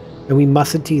despair, and we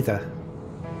mustn't either.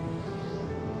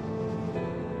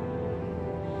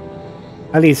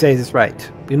 Alice is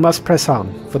right. We must press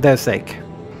on, for their sake.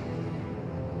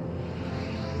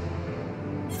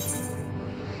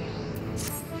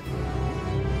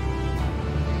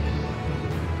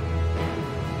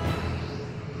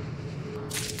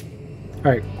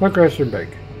 Alright, quick restroom break.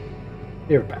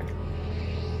 Here we're back.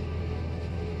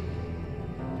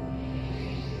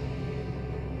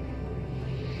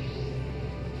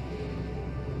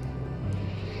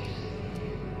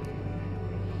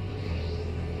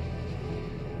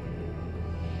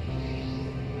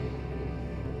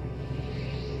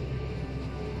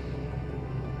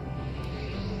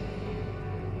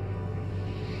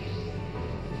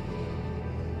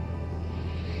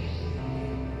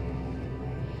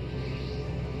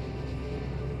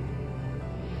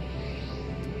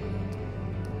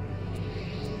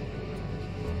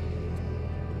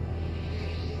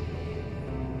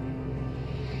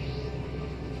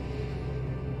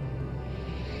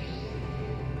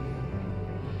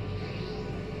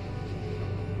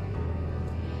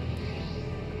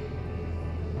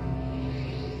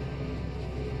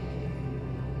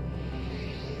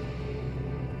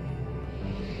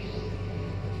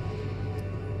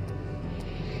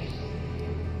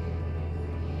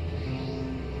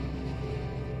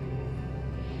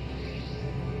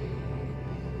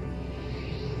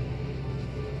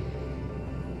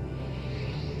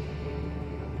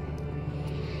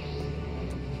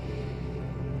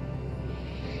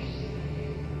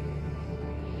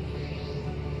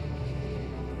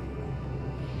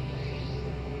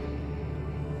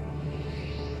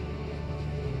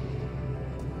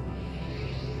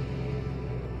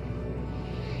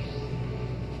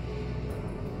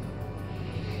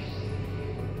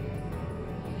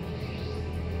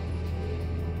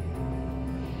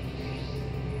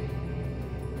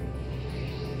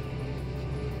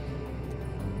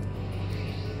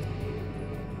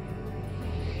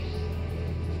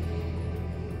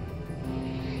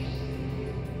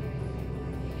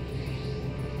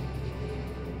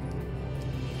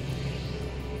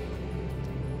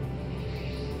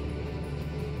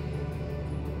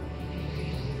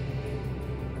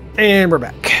 And we're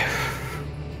back.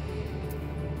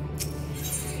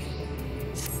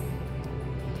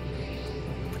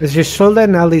 As Yashola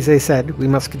and Alize said, we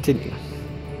must continue.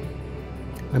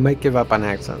 I might give up on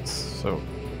accents, so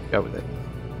go with it.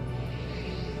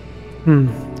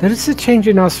 There is a change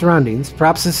in our surroundings.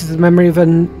 Perhaps this is the memory of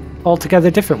an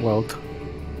altogether different world.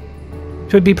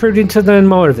 It would be prudent to learn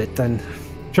more of it, then.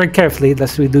 Tread carefully,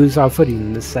 lest we lose our footing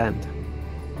in the sand.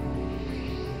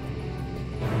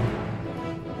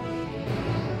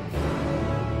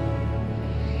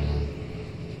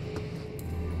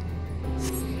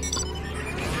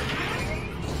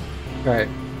 Right.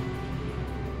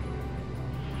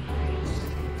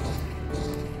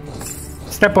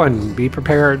 Step 1, be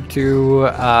prepared to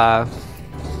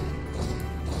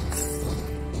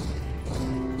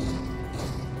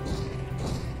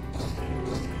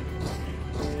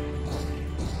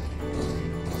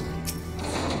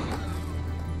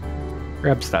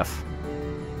grab stuff.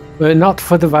 Were it not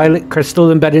for the violet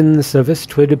crystal embedded in the surface,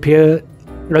 'twould appear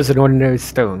as an ordinary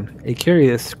stone. A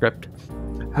curious script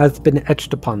has been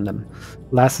etched upon them.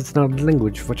 Alas, it's not a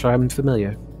language of which I am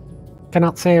familiar.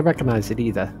 Cannot say I recognize it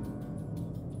either.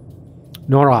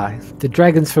 Nor I. The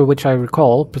dragons for which I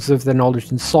recall preserve their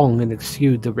knowledge in song and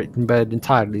eschewed the written word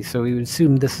entirely, so we would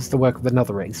assume this is the work of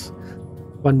another race,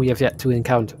 one we have yet to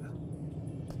encounter.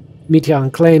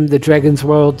 Meteon claimed the dragon's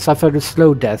world suffered a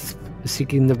slow death,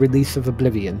 seeking the release of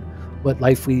oblivion. What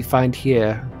life we find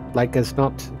here, like as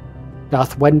not,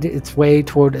 doth wend its way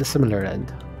toward a similar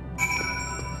end.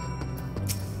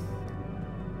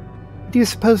 Do you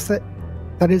suppose that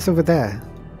is over there?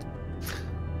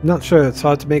 Not sure, it's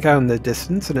hard to make out in the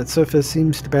distance, and its surface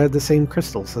seems to bear the same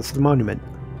crystals as the monument.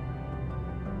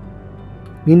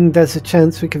 Meaning there's a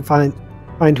chance we can find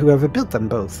whoever built them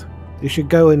both. You should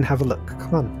go and have a look.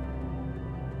 Come on.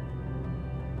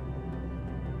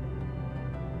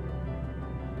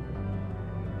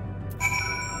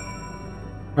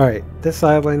 Alright, this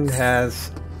island has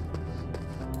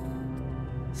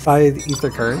 5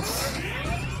 ether currents.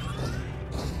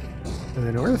 In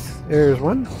the north, there's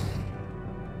one.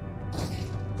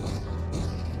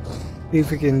 See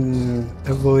if we can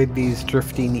avoid these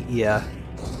drifting Ia.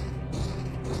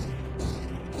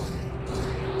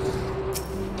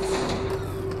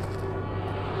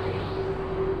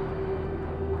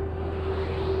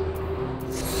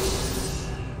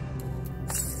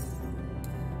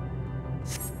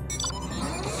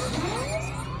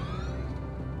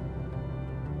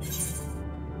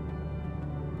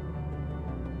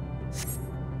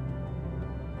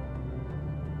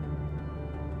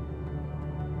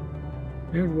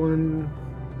 There's one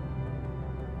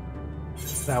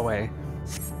that way.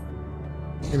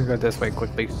 I'm gonna go this way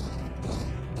quickly.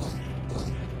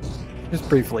 Just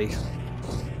briefly.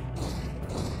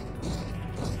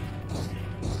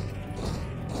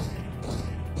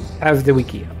 Have the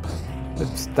wiki up.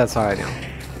 That's how I know.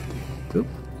 Oop.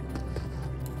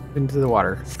 Into the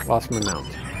water. Lost my mount.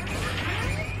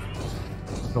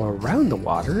 Go around the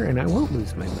water and I won't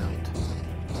lose my mount.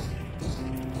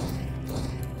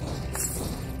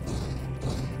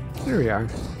 There we are.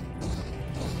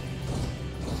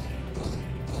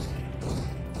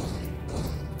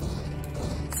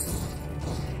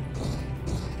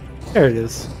 There it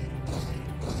is.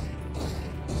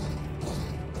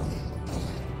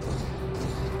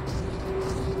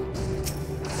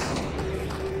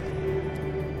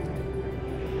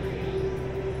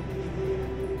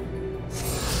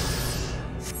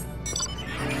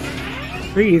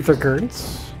 Three ether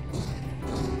currents.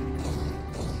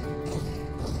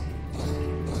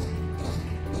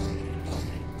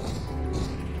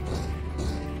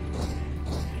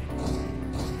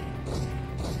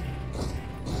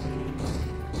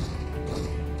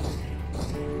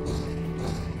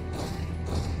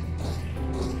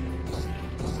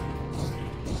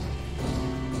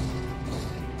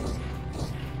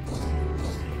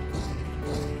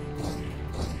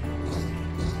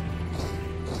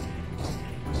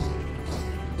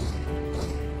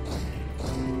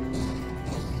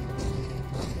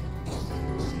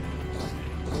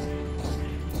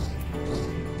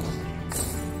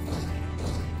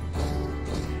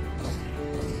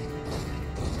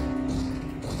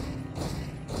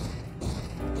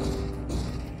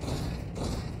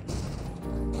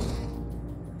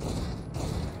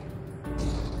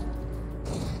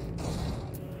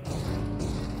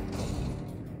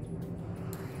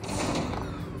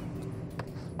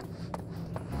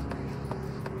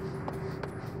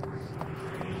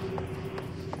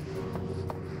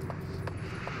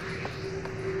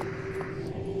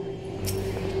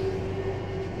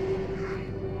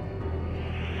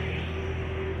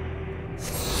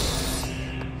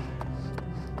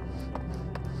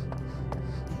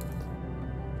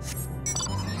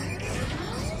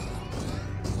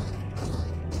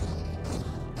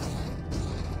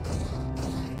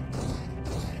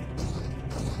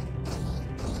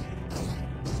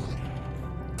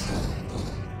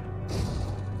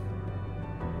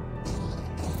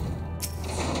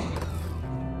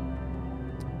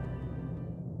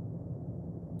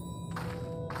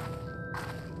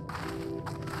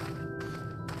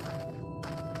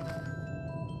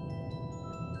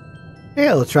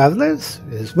 Hail, travelers.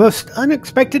 His most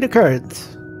unexpected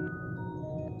occurrence.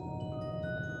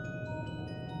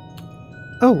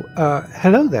 Oh,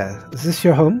 hello there. Is this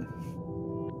your home?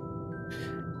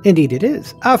 Indeed it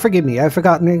is. Forgive me, I've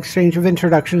forgotten an exchange of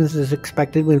introductions as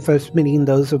expected when first meeting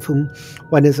those of whom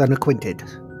one is unacquainted.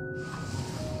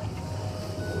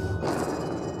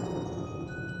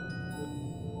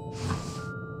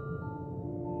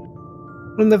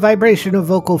 When the vibration of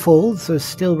vocal folds are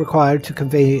still required to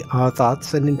convey our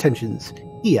thoughts and intentions.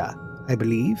 Ia, I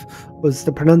believe, was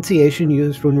the pronunciation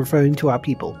used when referring to our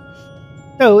people.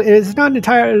 Though it is not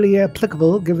entirely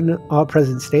applicable given our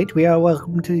present state, you are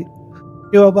welcome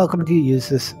to use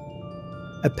this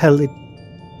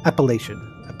appellation.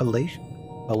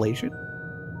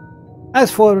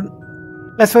 As for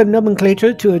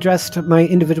nomenclature to address my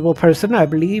individual person, I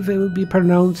believe it would be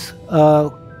pronounced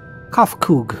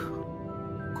Kafkug.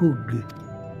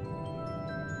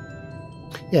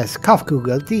 Yes, Kafkug,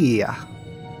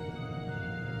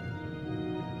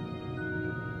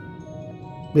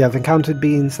 We have encountered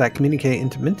beings that communicate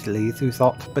intermittently through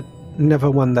thought, but never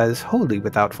one that is wholly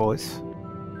without voice.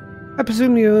 I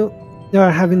presume you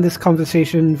are having this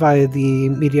conversation via the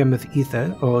medium of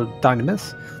ether, or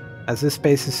dynamis, as this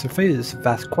space is suffused with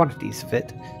vast quantities of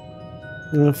it.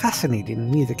 Fascinating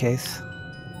in either case.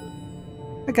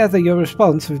 I gather your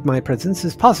response with my presence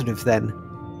is positive then.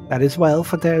 That is well,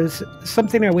 for there is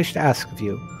something I wish to ask of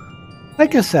you.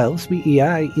 Like yourselves, we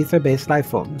are ether-based life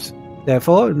forms.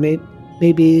 Therefore, it may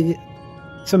be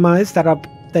surmised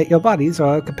that your bodies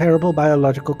are a comparable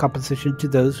biological composition to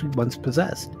those we once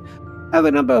possessed. I have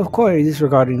a number of queries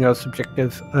regarding your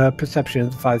subjective perception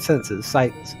of the five senses: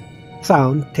 sight,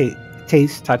 sound,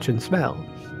 taste, touch, and smell.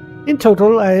 In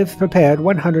total, I have prepared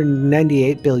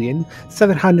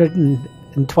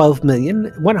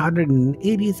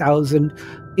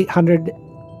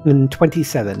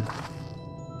 198,712,180,827.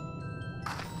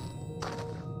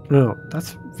 Oh,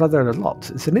 that's rather a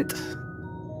lot, isn't it?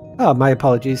 Oh, my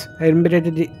apologies. I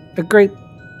omitted a great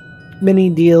many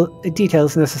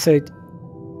details necessary.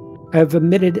 I have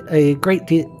omitted a great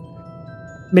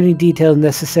many details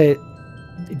necessary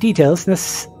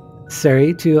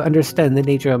to understand the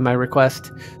nature of my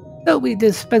request. Though we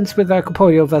dispensed with our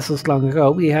corporeal vessels long ago,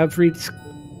 we have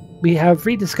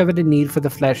rediscovered a need for the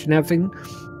flesh and having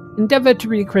endeavored to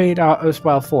recreate our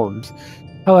erstwhile forms.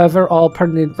 However, all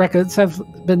pertinent records have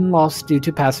been lost due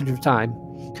to passage of time.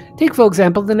 Take, for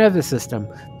example, the nervous system.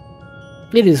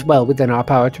 It is well within our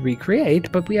power to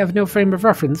recreate, but we have no frame of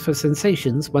reference for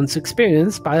sensations once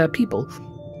experienced by our people,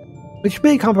 which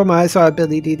may compromise our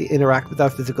ability to interact with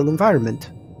our physical environment.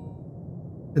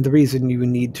 And the reason you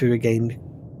need to regain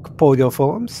corporeal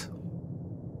forms?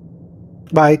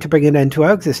 Why, to bring an end to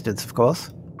our existence, of course.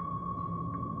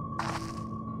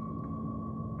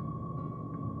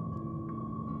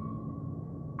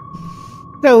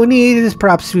 Though need is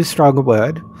perhaps too strong a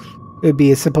word. It would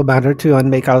be a simple matter to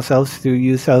unmake ourselves through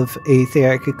use of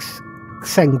etheric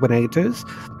exsanguinators,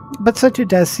 but such a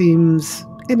death seems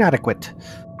inadequate.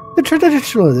 The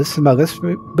traditionalists among us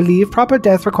believe proper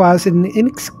death requires an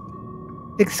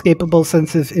inescapable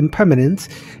sense of impermanence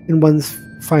in one's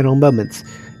final moments,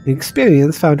 an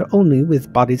experience found only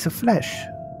with bodies of flesh.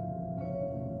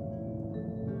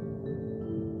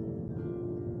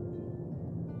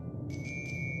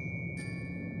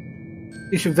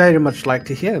 We should very much like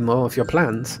to hear more of your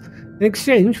plans. In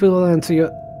exchange, we will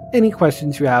answer any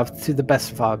questions you have to the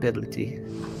best of our ability.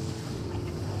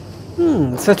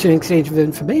 Such an exchange of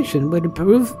information would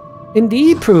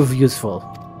indeed prove useful.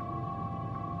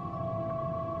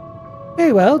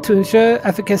 Very well, to ensure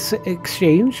efficacious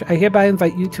exchange, I hereby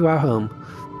invite you to our home.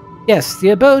 Yes,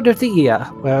 the abode of the ear,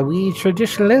 where we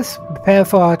traditionalists prepare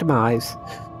for our demise.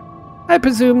 I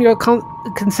presume your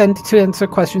consent to answer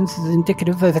questions is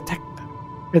indicative of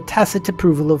a tacit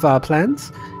approval of our plans,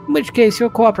 in which case your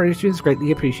cooperation is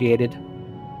greatly appreciated.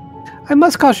 I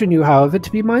must caution you, however,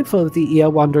 to be mindful of the ear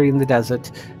wandering in the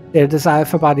desert. Their desire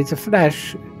for bodies of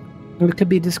flesh could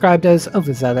be described as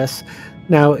overzealous.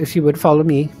 Now, if you would follow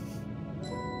me.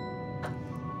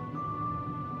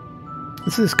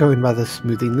 This is going rather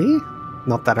smoothly.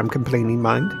 Not that I'm complaining,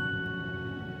 mind.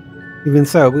 Even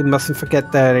so, we mustn't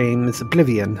forget their aim is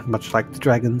oblivion, much like the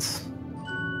dragons.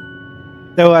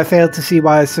 Though I fail to see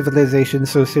why a civilization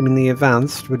so seemingly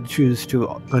advanced would choose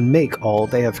to unmake all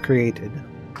they have created.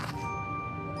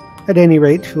 At any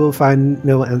rate, we will find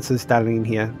no answers dallying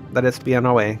here. Let us be on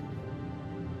our way.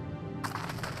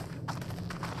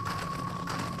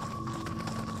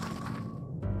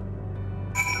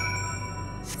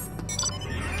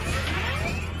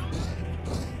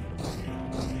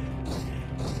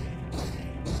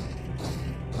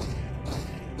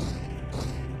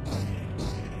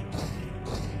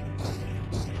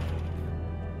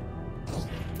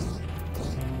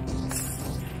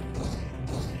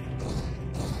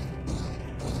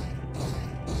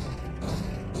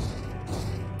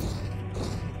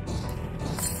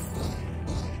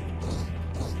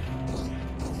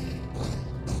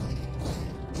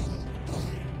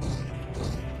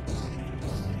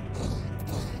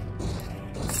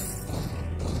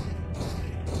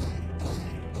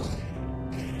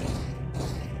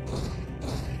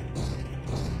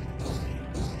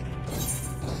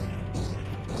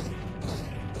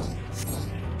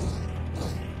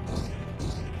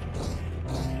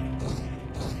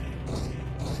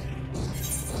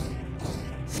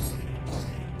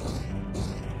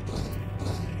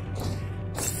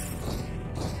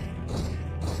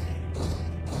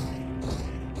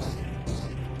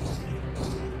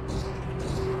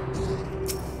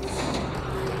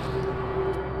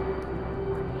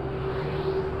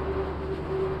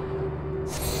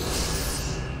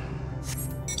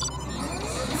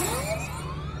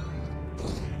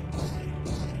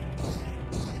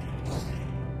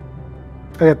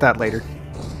 I'll get that later.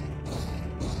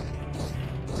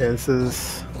 This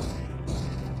is...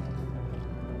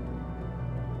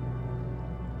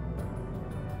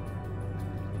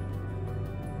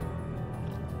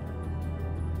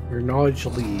 Your knowledge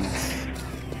leads.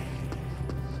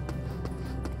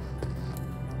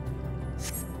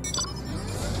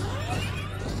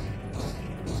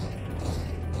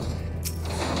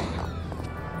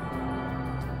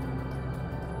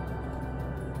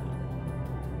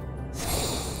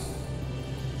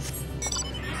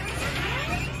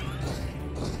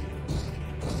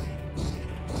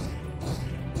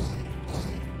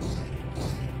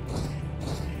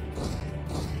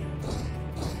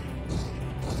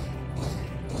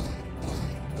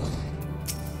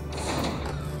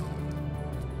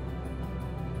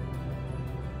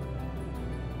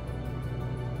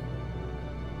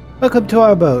 Welcome to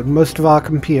our abode. Most of our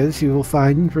compeers you will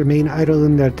find remain idle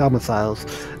in their domiciles,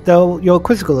 though your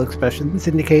quizzical expressions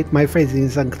indicate my phrasing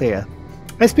is unclear.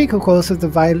 I speak, of course, of the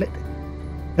violet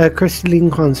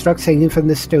crystalline constructs hanging from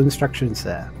the stone structures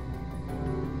there.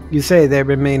 You say they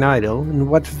remain idle, and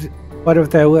what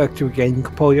of their work to regain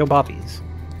corporeal bodies?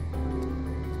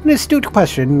 An astute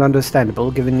question, understandable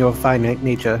given your finite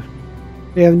nature.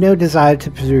 We have no desire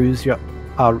to pursue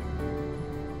our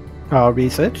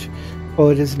research,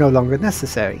 for it is no longer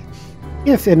necessary.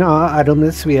 If in our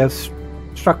idleness we have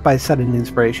struck by sudden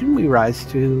inspiration, we rise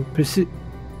to pursue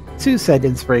said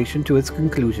inspiration to its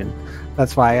conclusion.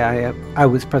 That's why I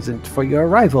was present for your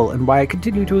arrival, and why I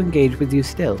continue to engage with you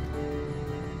still.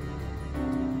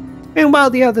 And while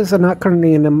the others are not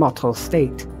currently in a modal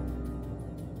state,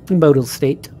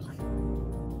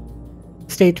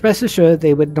 rest assured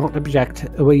they would not object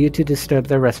were you to disturb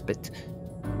their respite.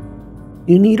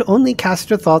 You need only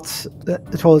cast your thoughts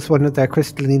towards one of their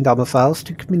crystalline domiciles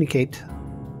to communicate.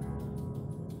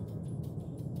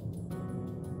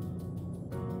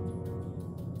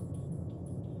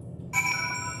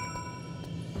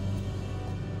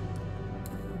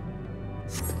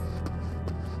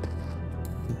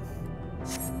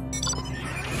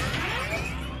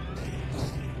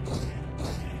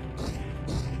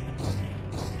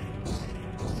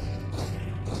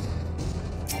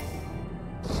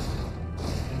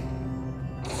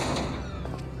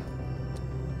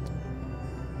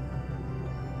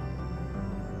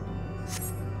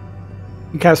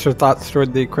 You cast your thoughts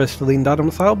toward the crystalline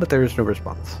domicile, but there is no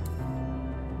response.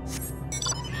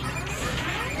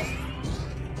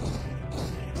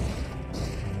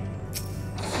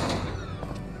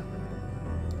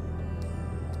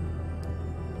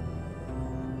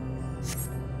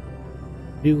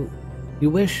 You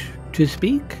wish to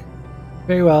speak?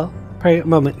 Very well. Pray a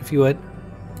moment, if you would.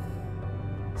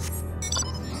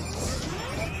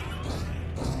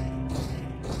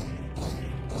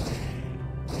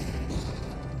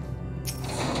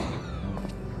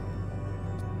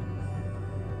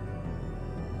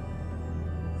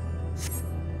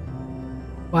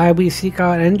 Why we seek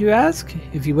our end, you ask?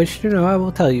 If you wish to know, I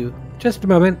will tell you. Just a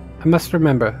moment, I must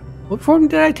remember. What form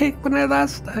did I take when I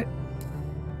last...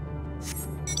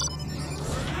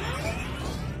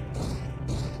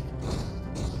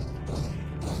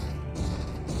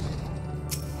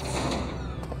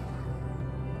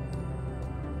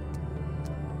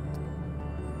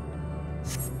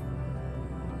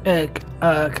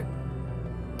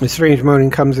 A strange moaning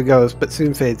comes and goes, but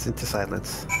soon fades into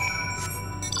silence.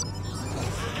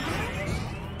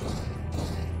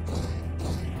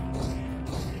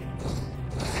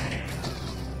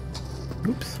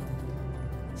 Oops.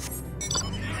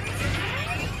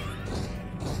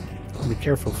 Be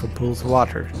careful for pools of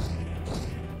water.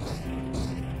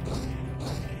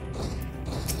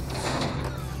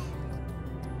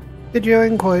 Did your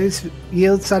inquiries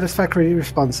yield satisfactory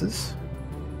responses?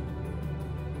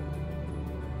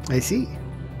 I see.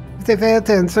 If they fail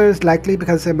to answer, it's likely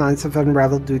because their minds have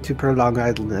unraveled due to prolonged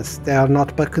idleness. They are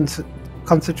not but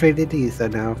concentrated ether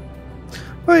now.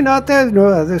 Why not? There is no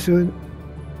others who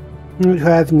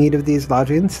have need of these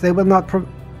lodgings. They will not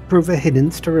prove a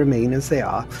hindrance to remain as they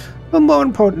are. But more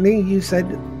importantly, you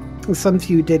said some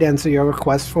few did answer your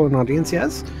request for an audience,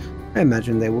 yes? I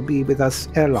imagine they will be with us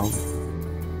ere long.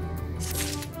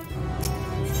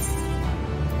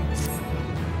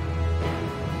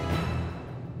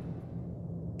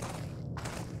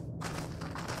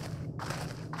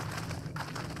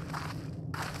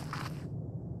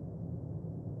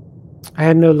 I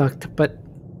had no luck, but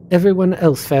everyone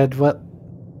else fared well.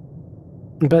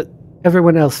 But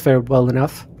everyone else fared well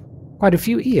enough. Quite a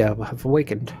few here have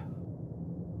awakened.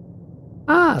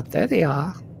 Ah, there they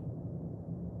are.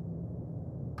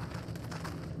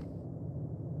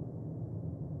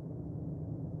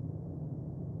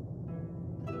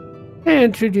 I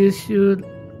introduce you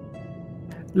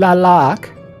Lalak,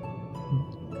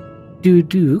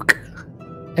 Duduk,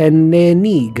 and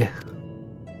Nenig.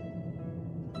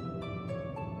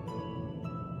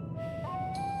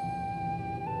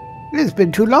 It has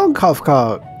been too long,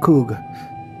 Koog.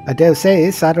 I dare say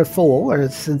Saturn 4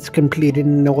 has since completed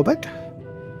an orbit.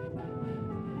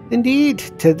 Indeed,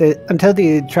 until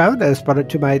the travelers brought it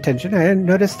to my attention, I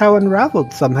noticed how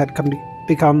unraveled some had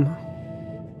become.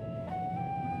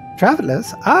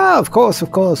 Travelers? Ah, of course,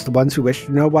 the ones who wish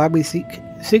to know why we seek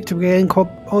to regain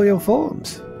corporeal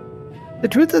forms. The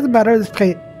truth of the matter is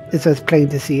as plain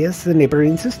to see as the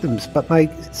neighboring systems, but my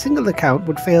single account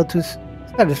would fail to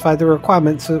satisfy the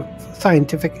requirements of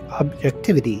scientific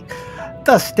objectivity.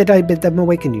 Thus did I bid them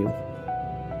awaken you.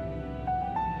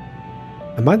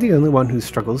 Am I the only one who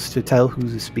struggles to tell who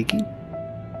is speaking?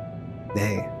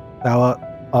 Nay, thou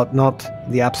art not,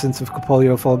 in the absence of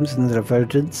corporeal forms and the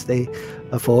divergence they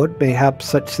afford, mayhap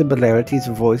such similarities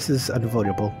of voice is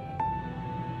unavoidable.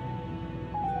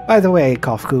 By the way,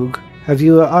 Kofkug, have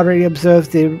you already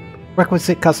observed the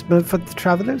requisite custom for the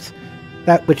travelers?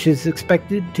 That which is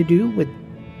expected to do with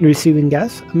receiving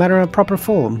guests? A matter of proper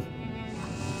form.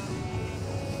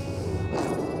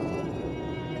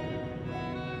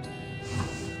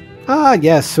 Ah,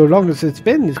 yes, so long as it's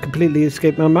completely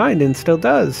escaped my mind and still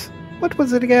does. What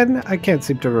was it again? I can't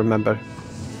seem to remember.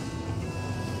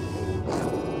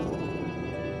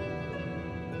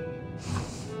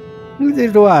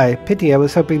 Neither do I. Pity, I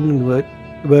was hoping you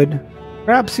would.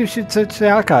 Perhaps you should search the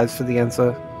archives for the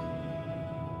answer.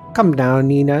 Come now,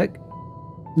 Nina.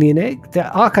 The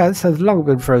archives have long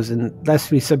been frozen, lest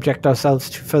we subject ourselves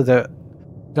to further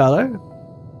dollar.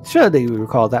 Surely you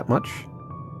recall that much.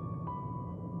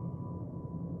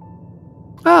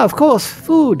 Ah, of course,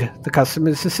 food. The custom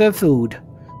is to serve food.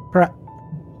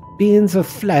 Beings of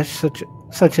flesh,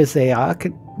 such as they are,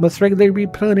 must regularly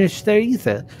replenish their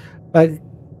ether. By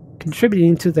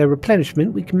contributing to their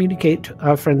replenishment, we communicate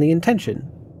our friendly intention.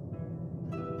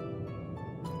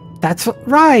 That's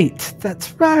right!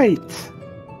 That's right!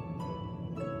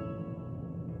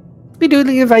 We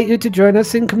duly invite you to join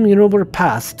us in communal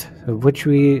repast, of which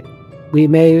we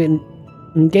may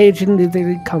engage in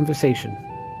leisurely conversation.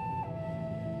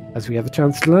 As we have a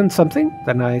chance to learn something,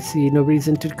 then I see no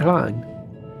reason to decline.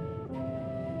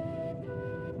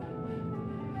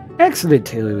 Excellent.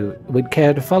 If you would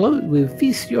care to follow, we'll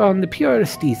feast you on the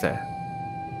purest ether.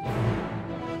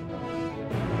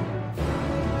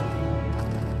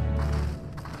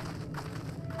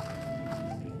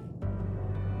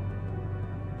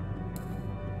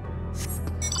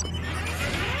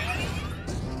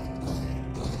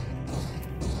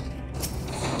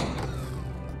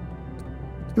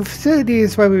 The facility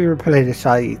is where we replenish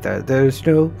our ether. There's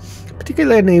no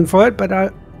particular name for it,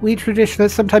 but we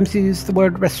traditionalists sometimes use the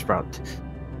word restaurant.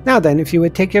 Now then, if you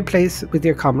would take your place with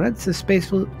your comrades, the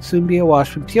space will soon be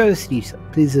awash with purest ether.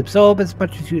 Please absorb as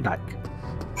much as you like.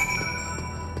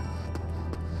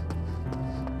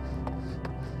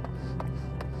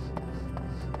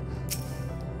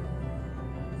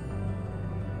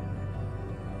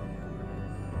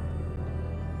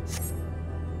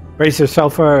 Brace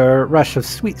yourself for a rush of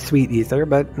sweet, sweet ether,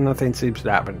 but nothing seems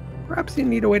to happen. Perhaps you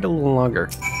need to wait a little longer.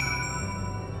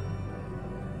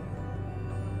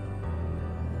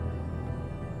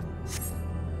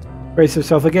 Brace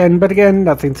yourself again, but again,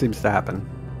 nothing seems to happen.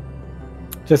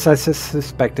 Just as I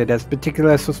suspected, as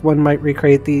particulars as one might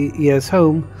recreate the EA's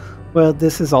home, well,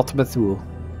 this is ultimate Thule.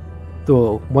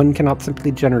 One cannot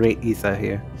simply generate ether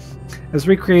here. As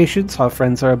recreations, our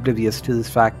friends are oblivious to this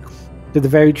fact, to the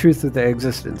very truth of their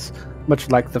existence, much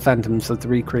like the phantoms of the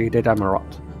recreated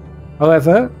Amarot.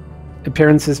 However,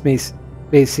 appearances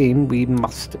may seem, we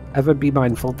must ever be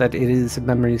mindful that it is the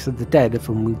memories of the dead of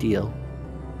whom we deal.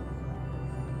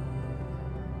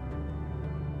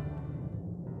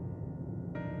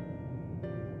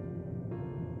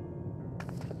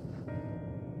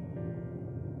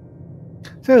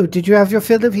 So, did you have your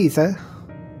fill of ether?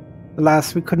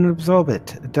 Alas, we couldn't absorb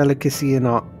it.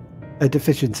 A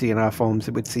deficiency in our forms,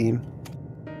 it would seem.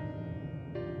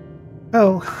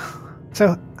 Oh,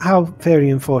 so how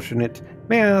very unfortunate.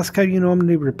 May I ask how you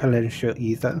normally replenish your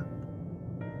ether?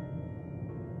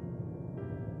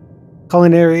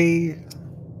 Culinary...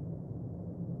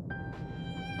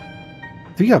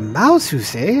 Through your mouse, you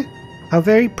say? How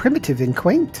very primitive and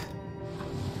quaint.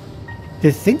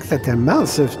 To think that their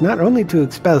mouths serve not only to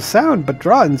expel sound, but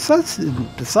draw in sustenance.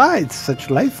 Besides,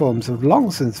 such life forms have long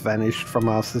since vanished from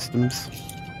our systems.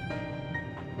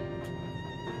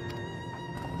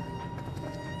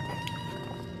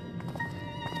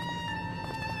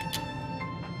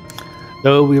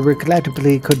 Though we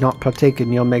regrettably could not partake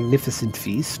in your magnificent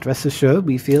feast, rest assured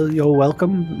we feel your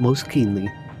welcome most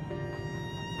keenly.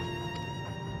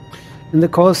 In the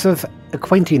course of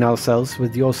acquainting ourselves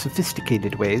with your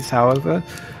sophisticated ways, however,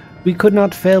 we could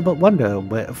not fail but wonder,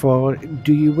 for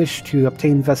do you wish to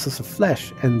obtain vessels of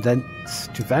flesh and thence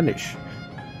to vanish?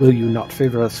 Will you not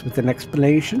favor us with an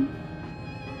explanation?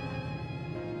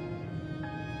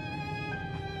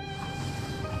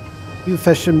 You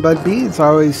fish and bud bees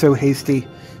are always so hasty.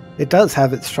 It does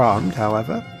have its charms,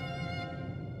 however.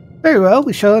 Very well,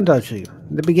 we shall indulge you.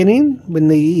 In the beginning, when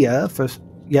the first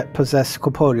yet possessed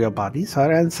corporeal bodies,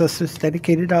 our ancestors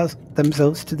dedicated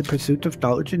themselves to the pursuit of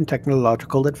knowledge and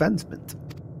technological advancement.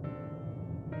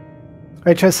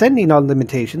 By transcending all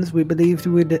limitations, we believed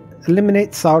we would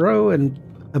eliminate sorrow and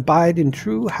abide in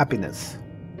true happiness.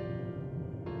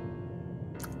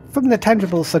 From the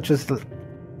tangible such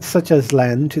as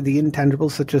land to the intangible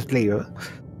such as labor,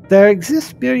 there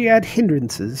exist myriad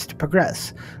hindrances to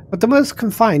progress, but the most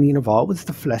confining of all was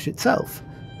the flesh itself.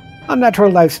 Our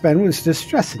natural lifespan was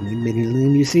distressingly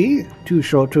middling, you see, too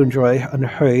short to enjoy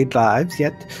unhurried lives,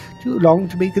 yet too long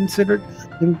to be considered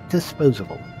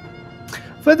indisposable.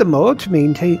 Furthermore,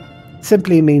 to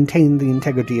simply maintain the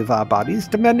integrity of our bodies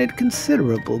demanded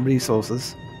considerable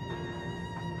resources.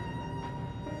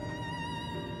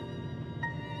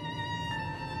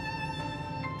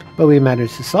 But we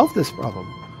managed to solve this problem.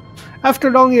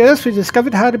 After long years, we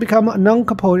discovered how to become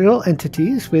non-corporeal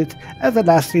entities with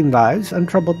everlasting lives,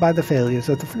 untroubled by the failures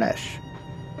of the flesh.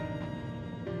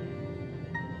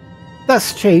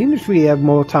 Thus changed, we have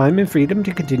more time and freedom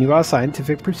to continue our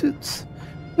scientific pursuits.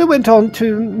 We went on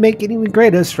to make even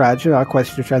greater strides in our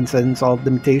quest to transcend all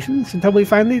limitations, until we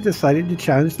finally decided to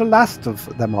challenge the last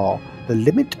of them all, the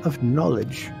limit of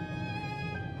knowledge.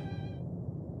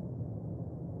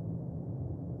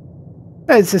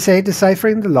 That is to say,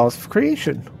 deciphering the laws of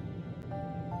creation.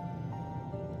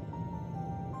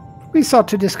 We sought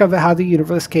to discover how the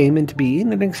universe came into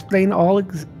being and explain all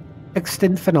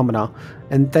extant phenomena,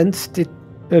 and thence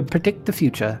predict the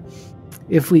future.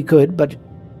 If we could but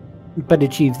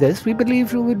achieve this, we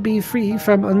believed we would be free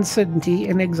from uncertainty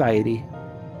and anxiety.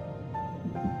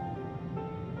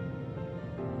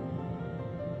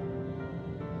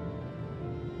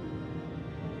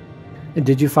 And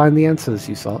did you find the answers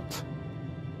you sought?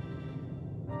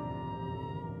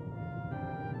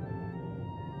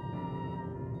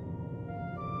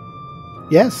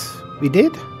 Yes, we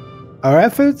did. Our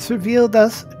efforts revealed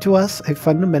to us a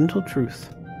fundamental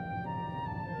truth.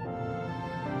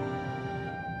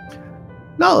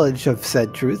 Knowledge of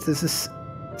said truth is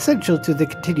essential to the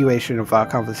continuation of our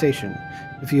conversation.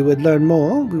 If you would learn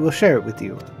more, we will share it with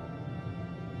you.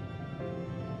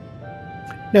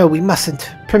 No, we mustn't.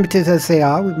 Primitive as they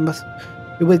are,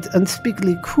 it would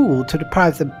unspeakably cruel to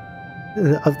deprive them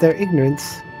of their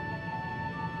ignorance.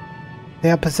 They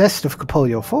are possessed of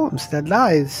corporeal forms, their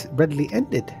lives readily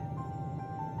ended.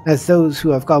 As those who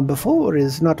have gone before, it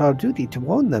is not our duty to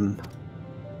warn them.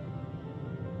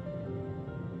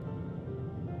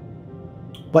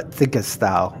 What thinkest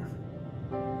thou?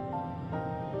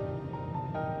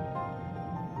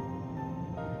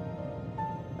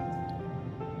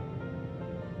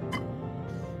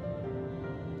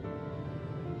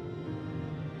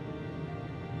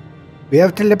 We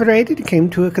have deliberated and came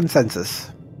to a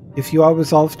consensus. If you are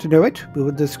resolved to know it, we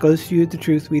will disclose to you the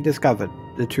truth we discovered,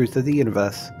 the truth of the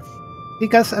universe.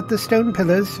 Seek us at the stone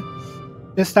pillars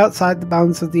just outside the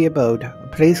bounds of the abode, a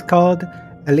place called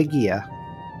Elegia.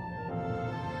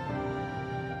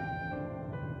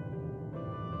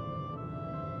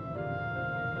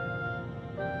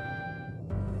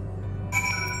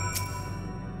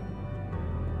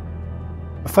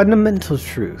 A fundamental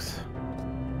truth.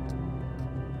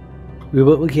 We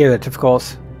will hear it, of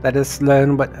course. Let us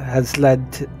learn what has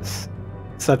led to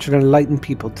such an enlightened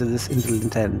people to this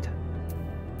indolent end.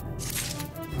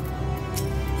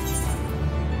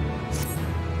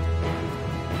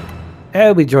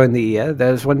 Ere we join the ear,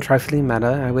 there is one trifling matter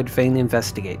I would fain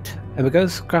investigate.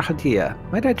 Amigos Grahatia,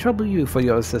 might I trouble you for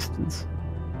your assistance?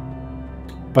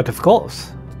 But of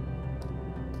course.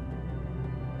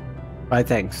 My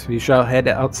thanks. We shall head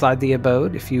outside the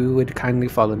abode if you would kindly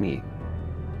follow me.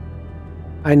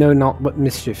 I know not what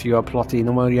mischief you are plotting,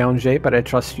 Omoriange, but I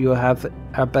trust you have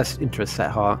our best interests at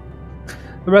heart.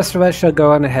 The rest of us shall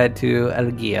go on ahead to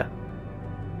Elegia.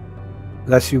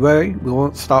 Lest you worry, we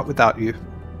won't start without you.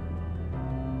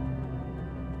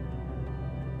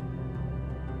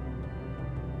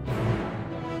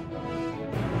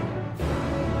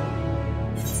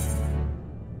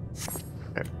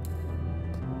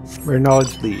 Where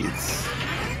knowledge leads.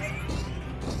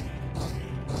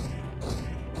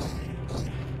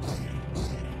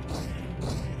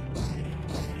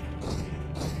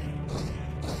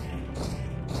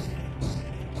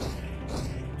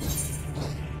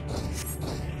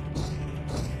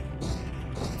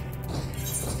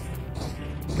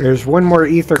 There's one more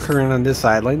ether current on this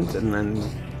island, and then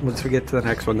once we get to the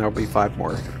next one, there'll be 5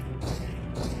 more.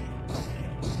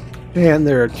 And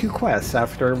there are 2 quests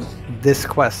after this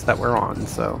quest that we're on,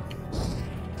 so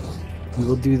we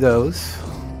will do those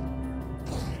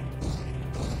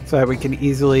so that we can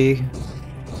easily,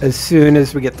 as soon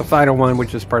as we get the final one,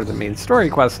 which is part of the main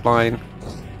story quest line.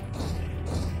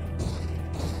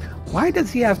 Why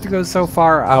does he have to go so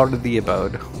far out of the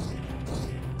abode?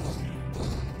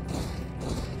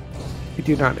 We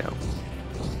do not know.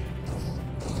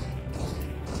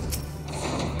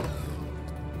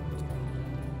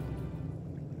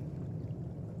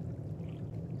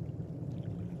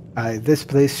 This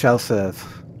place shall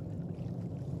serve.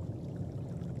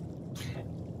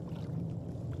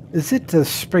 Is it the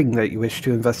spring that you wish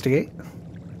to investigate?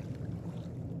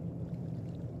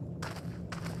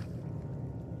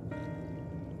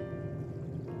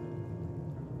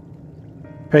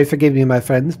 Pray forgive me, my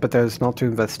friends, but there is naught to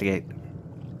investigate.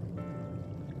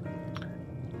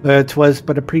 It was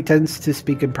but a pretense to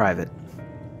speak in private.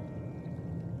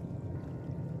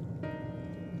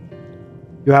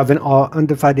 You have an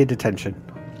undivided attention.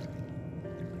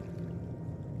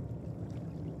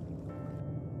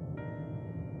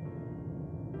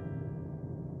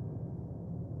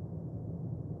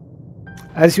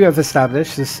 As you have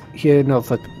established this here in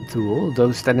Thule,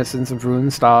 those denizens of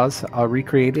ruined stars are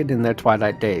recreated in their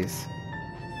twilight days.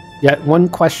 Yet one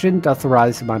question doth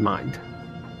arise in my mind.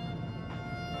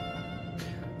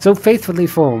 So faithfully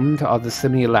formed are the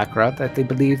simulacra that they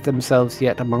believe themselves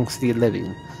yet amongst the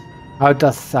living. How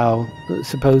dost thou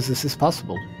suppose this is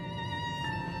possible?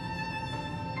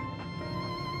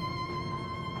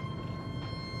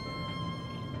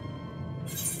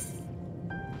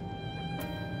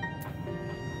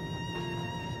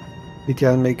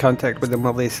 Etienne made contact with them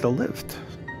while they still lived.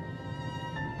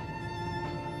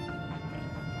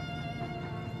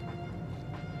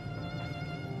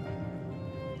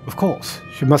 Of course,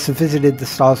 she must have visited the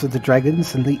stars of the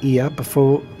dragons and the Ea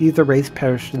before either race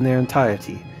perished in their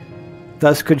entirety.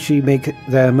 Thus could she make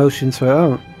their emotions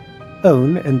her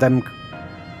own and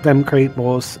them create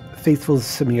more faithful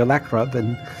simulacra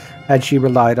than had she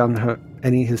relied on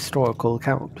any historical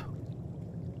account.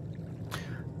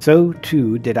 So,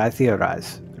 too, did I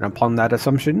theorize, and upon that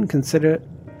assumption consider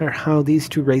how these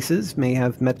 2 races may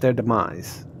have met their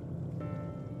demise.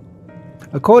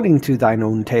 According to thine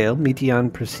own tale,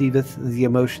 Mitian perceiveth the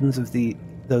emotions of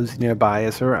those nearby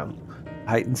as her own, a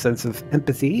heightened sense of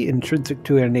empathy intrinsic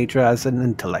to her nature as an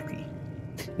intellectie.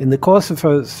 In the course of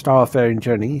her starfaring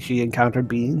journey, she encountered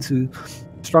beings who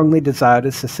strongly desired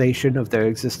a cessation of their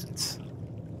existence.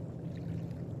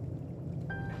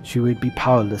 She would be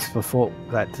powerless before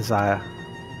that desire.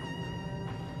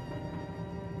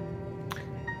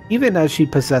 Even as she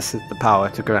possesseth the power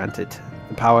to grant it,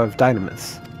 the power of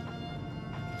Dynamis.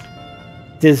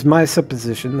 It is my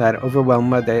supposition that,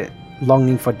 overwhelmed by the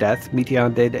longing for death,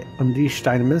 Mitian did unleash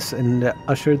Dynamis and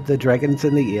ushered the dragons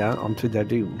in the Ea onto their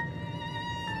doom.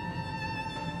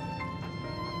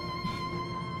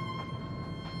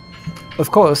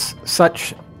 Of course,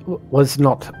 such was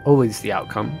not always the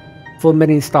outcome. Full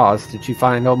many stars did she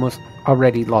find almost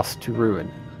already lost to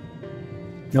ruin.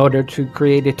 In order to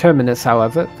create a terminus,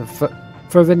 however, the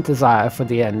fervent desire for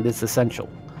the end is essential.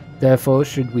 Therefore,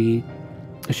 should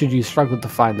you struggle to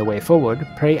find the way forward,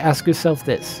 pray ask yourself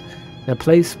this: the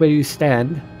place where you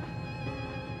stand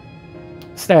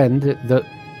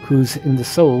who's in the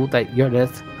soul that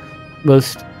yearneth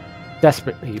most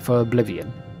desperately for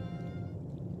oblivion.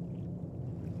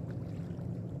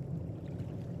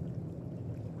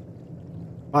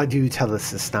 Why do you tell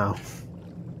us this now?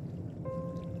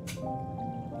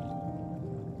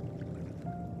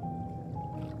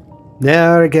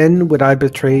 Ne'er again would I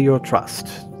betray your trust.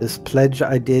 This pledge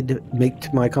I did make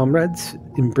to my comrades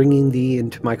in bringing thee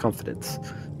into my confidence.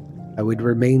 I would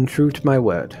remain true to my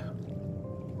word.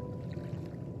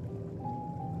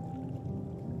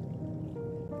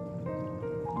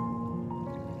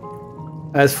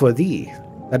 As for thee,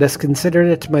 let us consider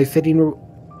it my fitting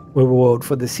reward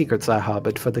for the secrets I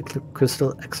harbored for the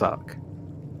Crystal Exarch.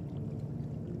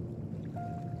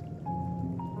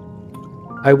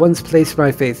 I once placed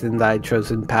my faith in thy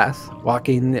chosen path,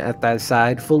 walking at thy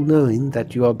side, full knowing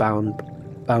that you are bound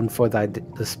for thy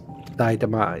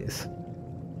demise.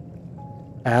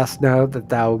 I ask now that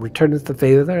thou returnest the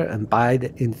favor and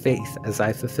bide in faith as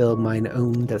I fulfill mine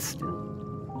own destiny.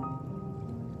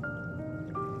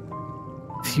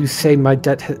 If you say my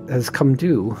debt has come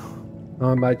due,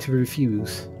 how am I to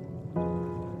refuse?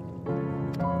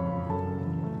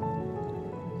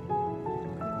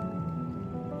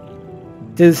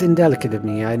 It is indelicate of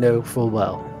me, I know full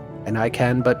well. and I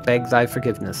can but beg thy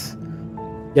forgiveness.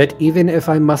 Yet even if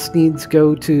I must needs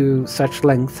go to such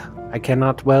length, I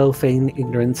cannot well feign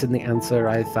ignorance in the answer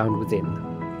I have found within.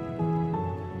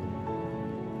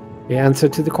 The answer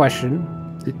to the question,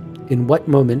 in what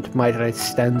moment might I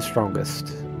stand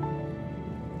strongest?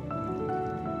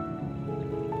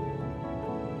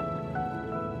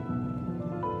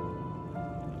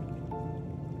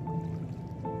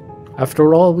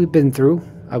 After all we've been through,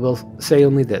 I will say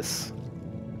only this.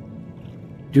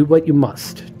 Do what you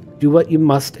must. Do what you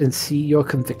must and see your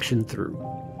conviction through.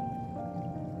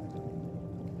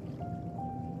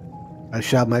 I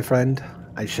shall, my friend.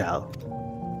 I shall.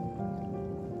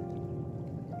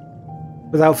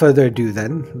 Without further ado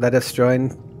then, let us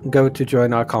go to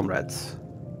join our comrades.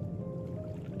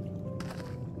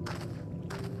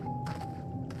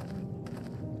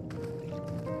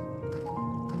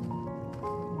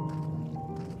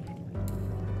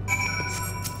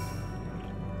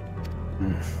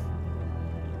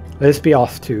 Let's be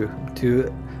off to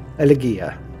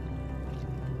Elegia.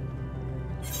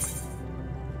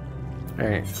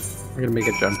 Alright, we're gonna make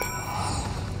a jump.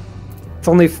 It's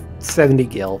only 70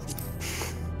 gil.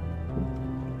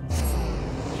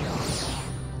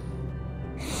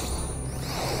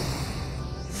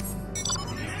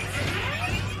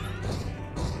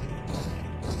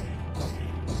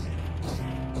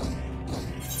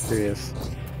 There he is.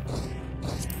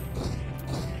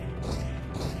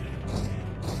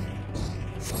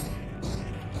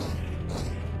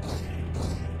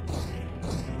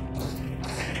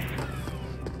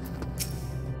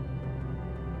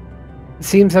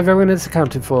 Seems everyone is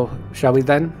accounted for, shall we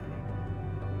then?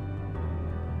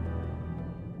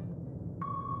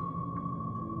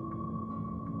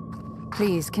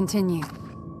 Please continue.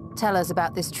 Tell us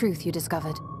about this truth you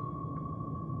discovered.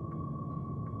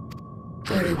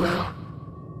 Very well.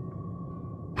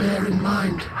 Bear in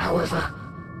mind, however,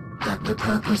 that the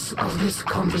purpose of this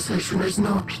conversation is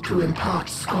not to impart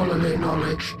scholarly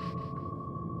knowledge,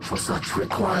 for such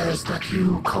requires that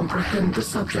you comprehend the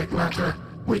subject matter,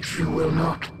 which you will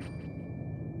not.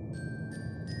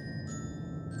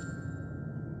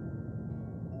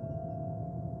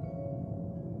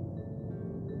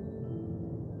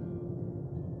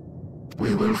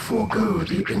 We will forego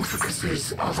the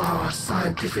intricacies of our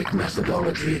scientific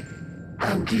methodology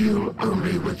and deal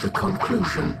only with the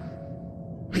conclusion,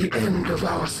 the end of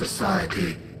our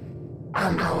society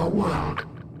and our world.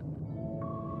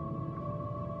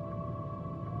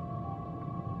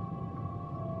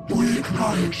 We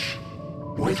acknowledge,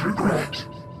 with regret,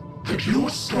 that your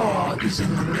star is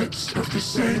in the midst of the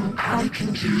same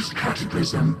panic-induced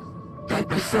cataclysm that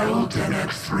befell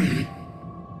Deneb 3.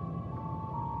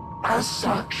 As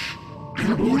such,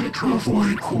 in order to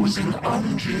avoid causing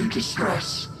undue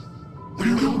distress,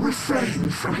 we will refrain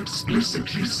from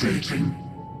explicitly stating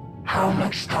how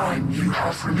much time you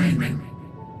have remaining.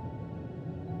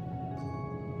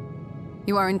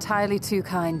 You are entirely too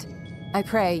kind. I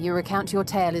pray you recount your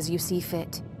tale as you see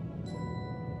fit.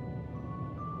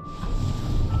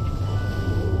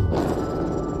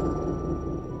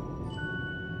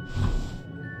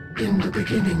 In the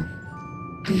beginning,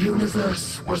 the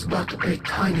universe was but a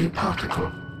tiny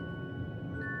particle.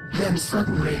 Then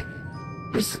suddenly,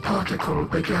 this particle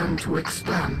began to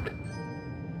expand.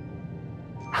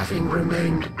 Having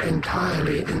remained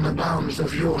entirely in the bounds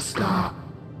of your star,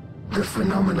 the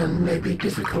phenomenon may be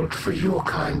difficult for your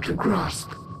kind to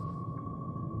grasp.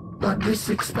 But this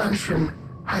expansion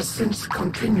has since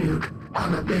continued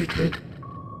unabated.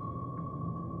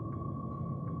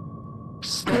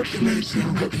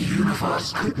 Speculating that the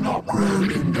universe could not grow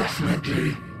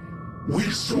indefinitely, we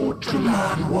sought to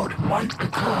learn what might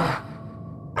occur,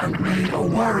 and made a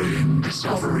worrying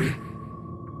discovery.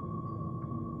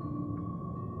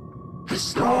 The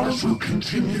stars will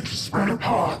continue to spread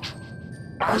apart,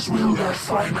 as will their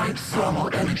finite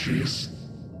thermal energies.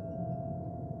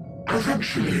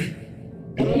 Eventually,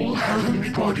 all heavenly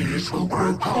bodies will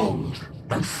grow cold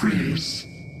and freeze.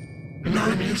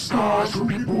 No new stars will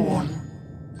be born,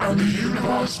 and the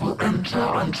universe will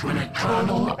enter into an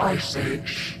eternal ice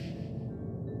age.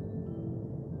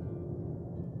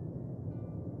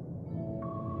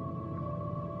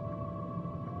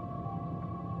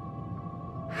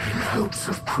 In hopes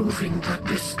of proving that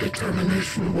this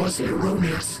determination was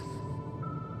erroneous,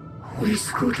 we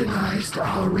scrutinized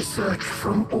our research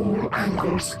from all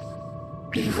angles,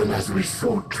 even as we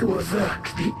sought to avert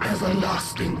the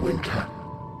everlasting winter.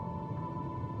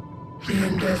 The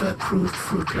endeavor proved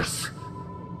fruitless.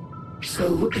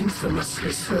 So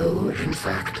infamously so, in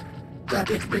fact,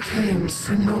 that it became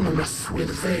synonymous with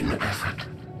vain effort.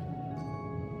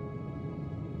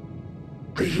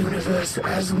 the universe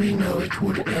as we know it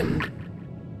would end.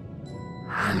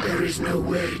 And there is no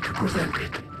way to prevent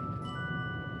it.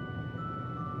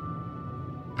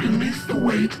 Beneath the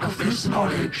weight of this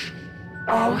knowledge,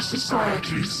 our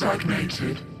society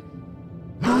stagnated.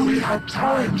 Though we had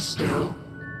time still,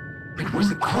 it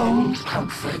was a cold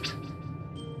comfort.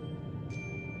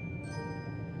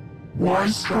 Why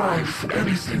strive for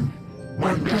anything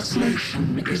when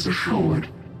desolation is assured?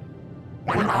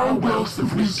 When our wealth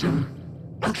of wisdom,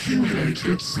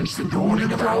 accumulated since the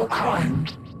dawning of our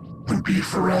kind, would be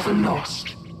forever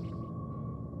lost.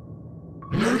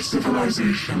 No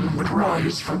civilization would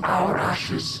rise from our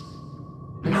ashes.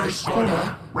 No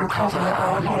scholar recover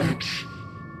our knowledge.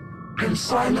 In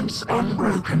silence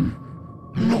unbroken,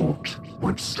 naught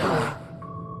would stir.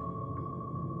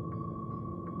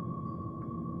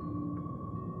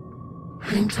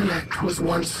 Intellect was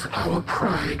once our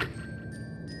pride.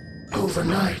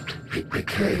 Overnight, it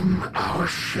became our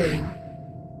shame.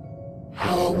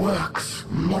 Our works,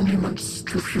 monuments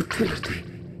to futility.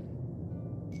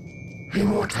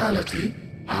 Immortality,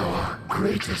 our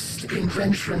greatest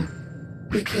invention,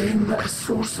 became a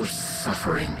source of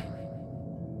suffering.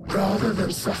 Rather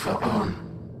than suffer on,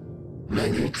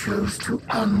 many chose to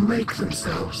unmake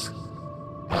themselves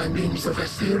by means of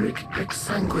etheric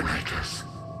exsanguinators.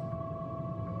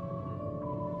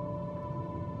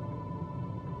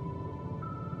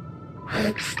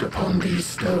 Etched upon these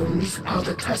stones are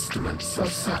the testaments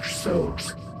of such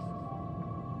souls.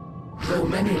 Though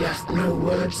many left no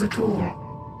words at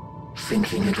all,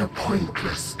 thinking it a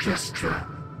pointless gesture.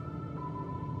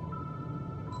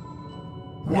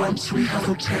 Once we have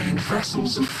obtained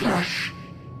vessels of flesh,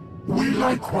 we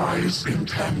likewise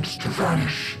intend to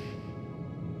vanish.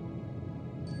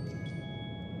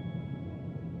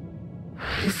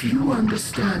 If you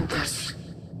understand this,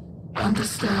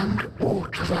 understand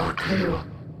aught of our tale,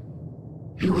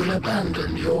 you will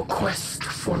abandon your quest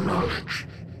for knowledge.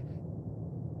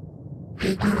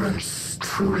 Ignorance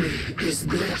truly is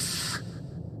bliss.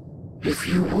 If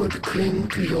you would cling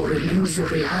to your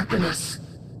illusory happiness,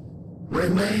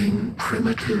 remain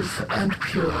primitive and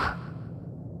pure.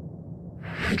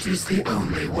 It is the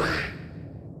only way.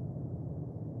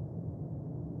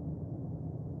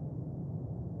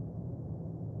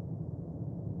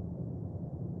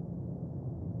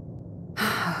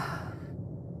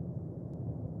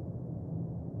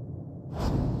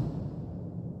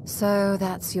 So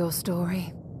that's your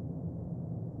story.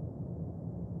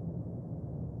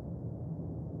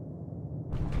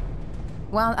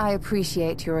 While I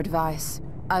appreciate your advice,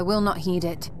 I will not heed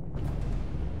it.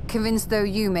 Convinced though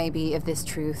you may be of this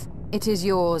truth, it is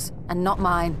yours and not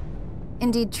mine.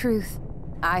 Indeed, truth,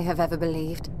 I have ever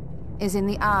believed, is in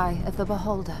the eye of the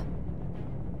beholder.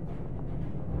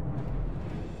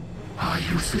 Are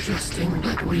you suggesting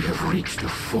that we have reached a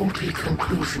faulty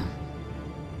conclusion?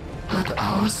 That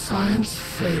our science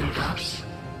failed us?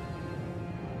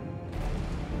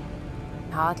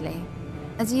 Hardly.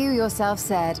 As you yourself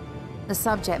said, the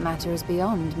subject matter is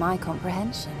beyond my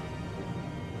comprehension.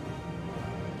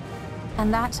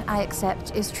 And that, I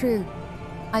accept, is true.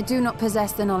 I do not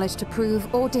possess the knowledge to prove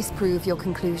or disprove your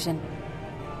conclusion.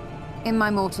 In my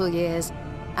mortal years,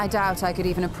 I doubt I could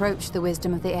even approach the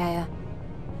wisdom of the air.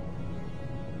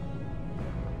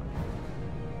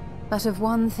 But of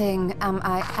one thing am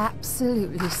I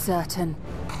absolutely certain.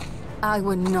 I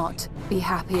would not be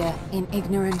happier in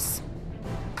ignorance.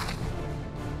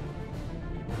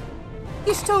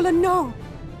 Y'shtola, no!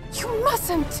 You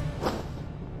mustn't!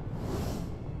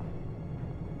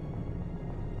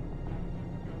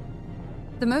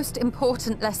 The most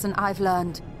important lesson I've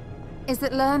learned is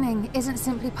that learning isn't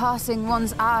simply passing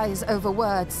one's eyes over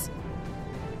words.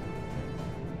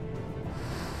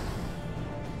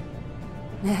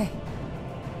 Nay,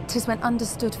 'tis when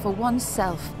understood for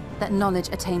oneself that knowledge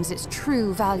attains its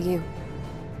true value.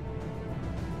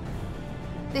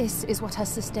 This is what has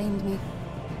sustained me,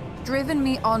 driven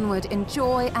me onward in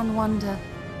joy and wonder,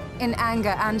 in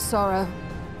anger and sorrow.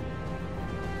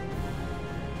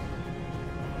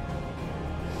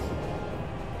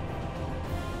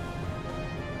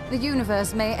 The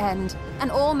universe may end,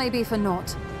 and all may be for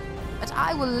naught, but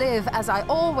I will live as I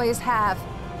always have.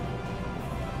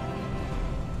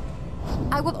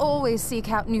 I will always seek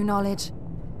out new knowledge,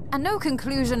 and no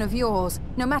conclusion of yours,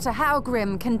 no matter how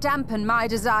grim, can dampen my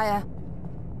desire.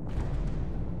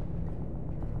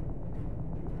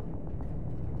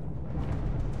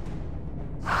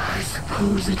 I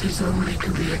suppose it is only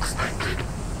to be expected.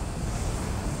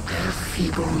 Their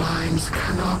feeble minds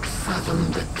cannot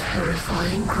fathom the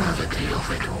terrifying gravity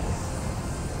of it all.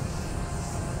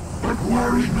 But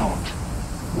worry not.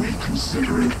 We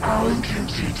consider it our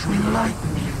duty to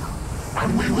enlighten you,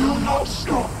 and we will not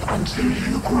stop until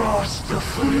you grasp the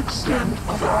full extent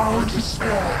of our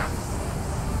despair.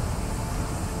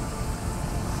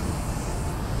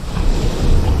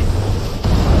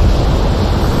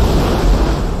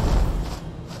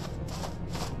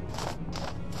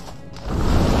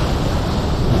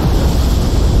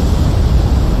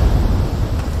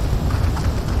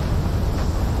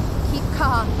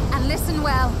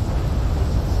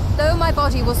 Though my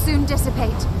body will soon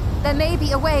dissipate, there may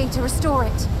be a way to restore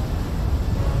it.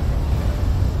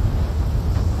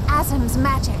 Azam's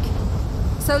magic.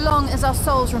 So long as our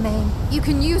souls remain, you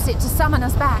can use it to summon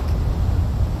us back.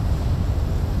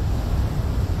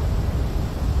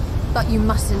 But you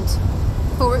mustn't,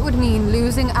 for it would mean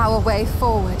losing our way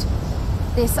forward.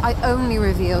 This I only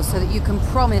reveal so that you can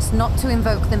promise not to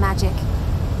invoke the magic.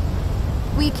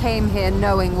 We came here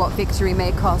knowing what victory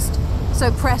may cost,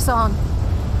 so press on.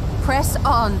 Press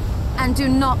on, and do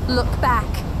not look back.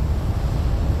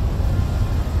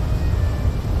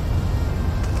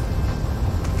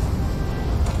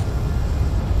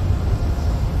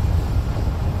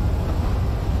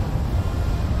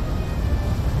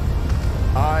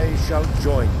 I shall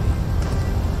join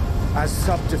thee. As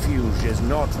subterfuge is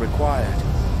not required,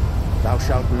 thou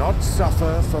shalt not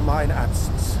suffer for mine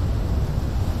absence.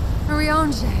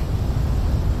 Urianger.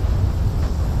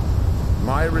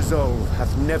 My resolve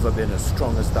hath never been as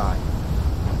strong as thine.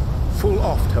 Full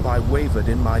oft have I wavered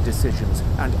in my decisions,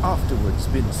 and afterwards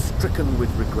been stricken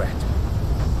with regret.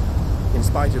 In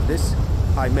spite of this,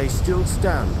 I may still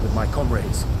stand with my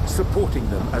comrades, supporting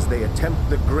them as they attempt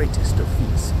the greatest of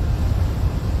feats.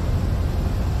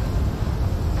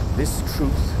 This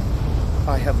truth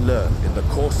I have learned in the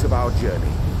course of our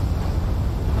journey.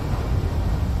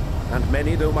 And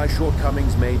many though my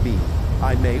shortcomings may be,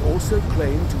 I may also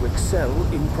claim to excel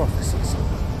in prophecies.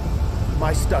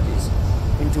 My studies,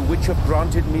 into which have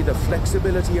granted me the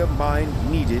flexibility of mind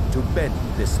needed to bend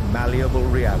this malleable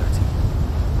reality.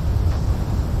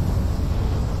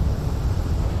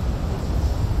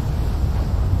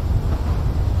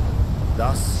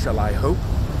 Thus shall I hope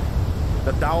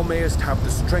that thou mayest have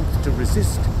the strength to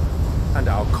resist, and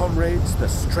our comrades the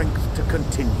strength to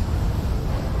continue.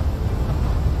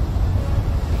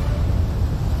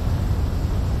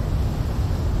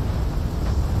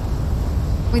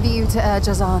 With you to urge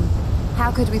us on, how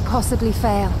could we possibly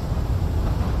fail?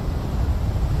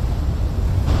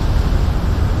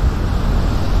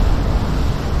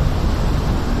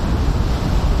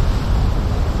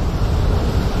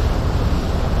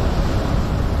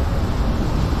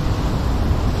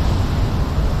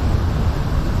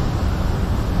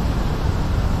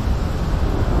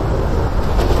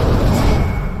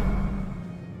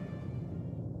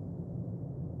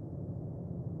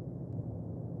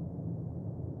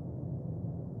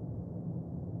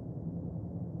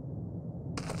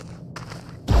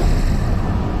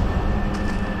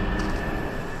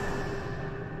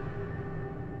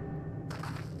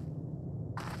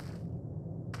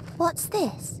 What's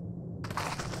this?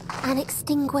 An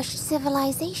extinguished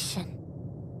civilization.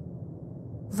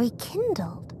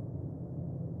 Rekindled.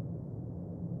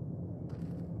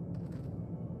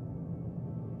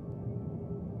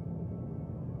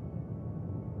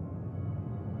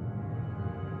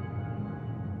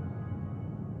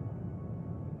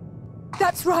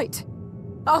 That's right.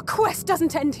 Our quest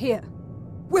doesn't end here.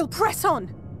 We'll press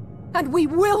on, and we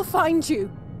will find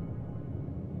you.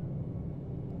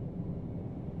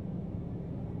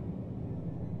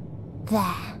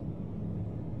 There.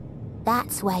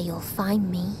 That's where you'll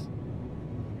find me.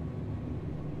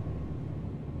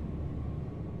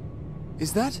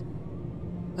 Is that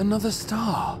another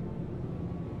star?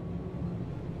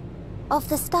 Of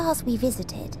the stars we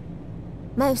visited,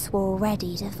 most were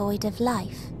already devoid of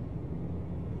life.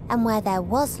 And where there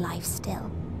was life still,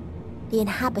 the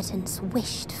inhabitants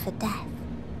wished for death.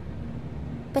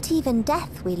 But even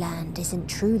death, we learned, isn't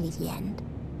truly the end.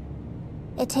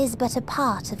 It is but a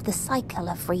part of the cycle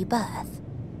of rebirth.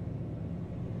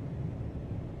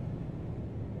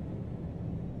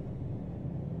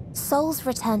 Souls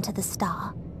return to the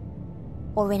star,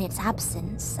 or in its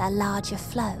absence, a larger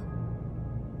flow.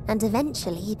 And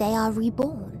eventually they are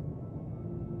reborn.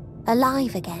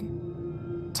 Alive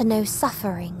again, to know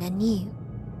suffering anew.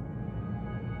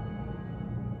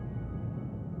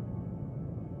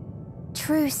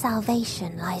 True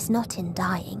salvation lies not in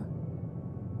dying.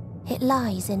 It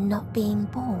lies in not being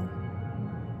born.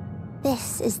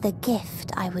 This is the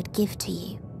gift I would give to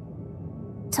you.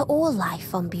 To all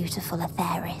life on beautiful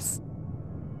Etheris.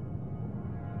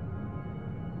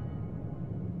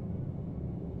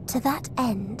 To that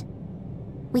end,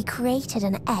 We created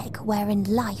an egg wherein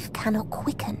life cannot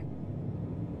quicken.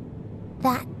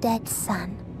 That dead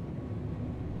sun.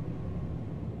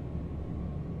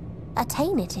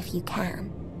 Attain it if you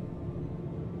can,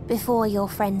 before your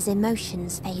friends'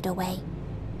 emotions fade away,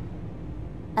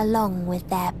 along with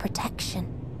their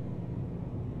protection.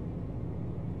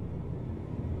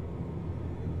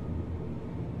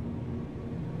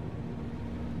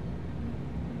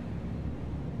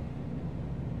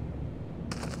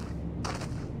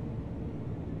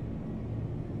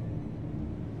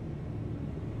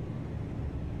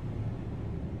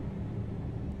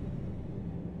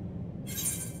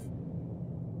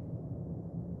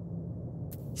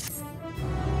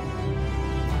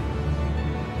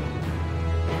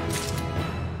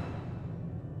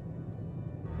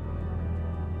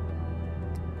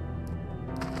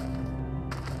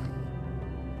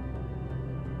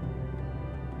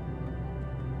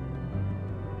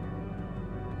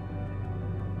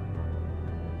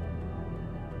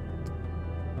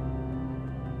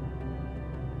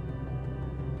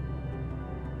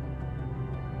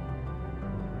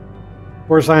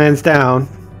 Force Lion's down.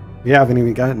 We haven't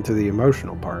even gotten to the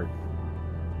emotional part.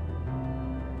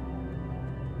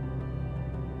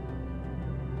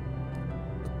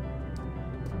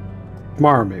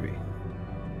 Tomorrow, maybe.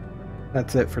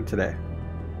 That's it for today.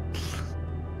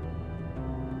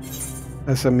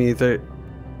 That's some either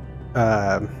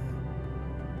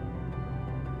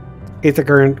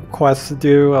Aether quests to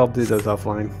do. I'll do those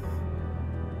offline,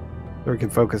 so we can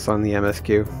focus on the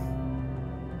MSQ.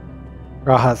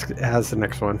 Raha has the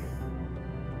next one.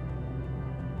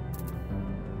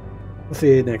 We'll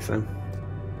see you next time.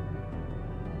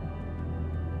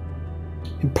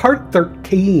 In part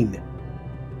 13. This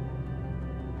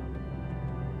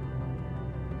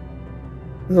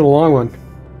is a long one.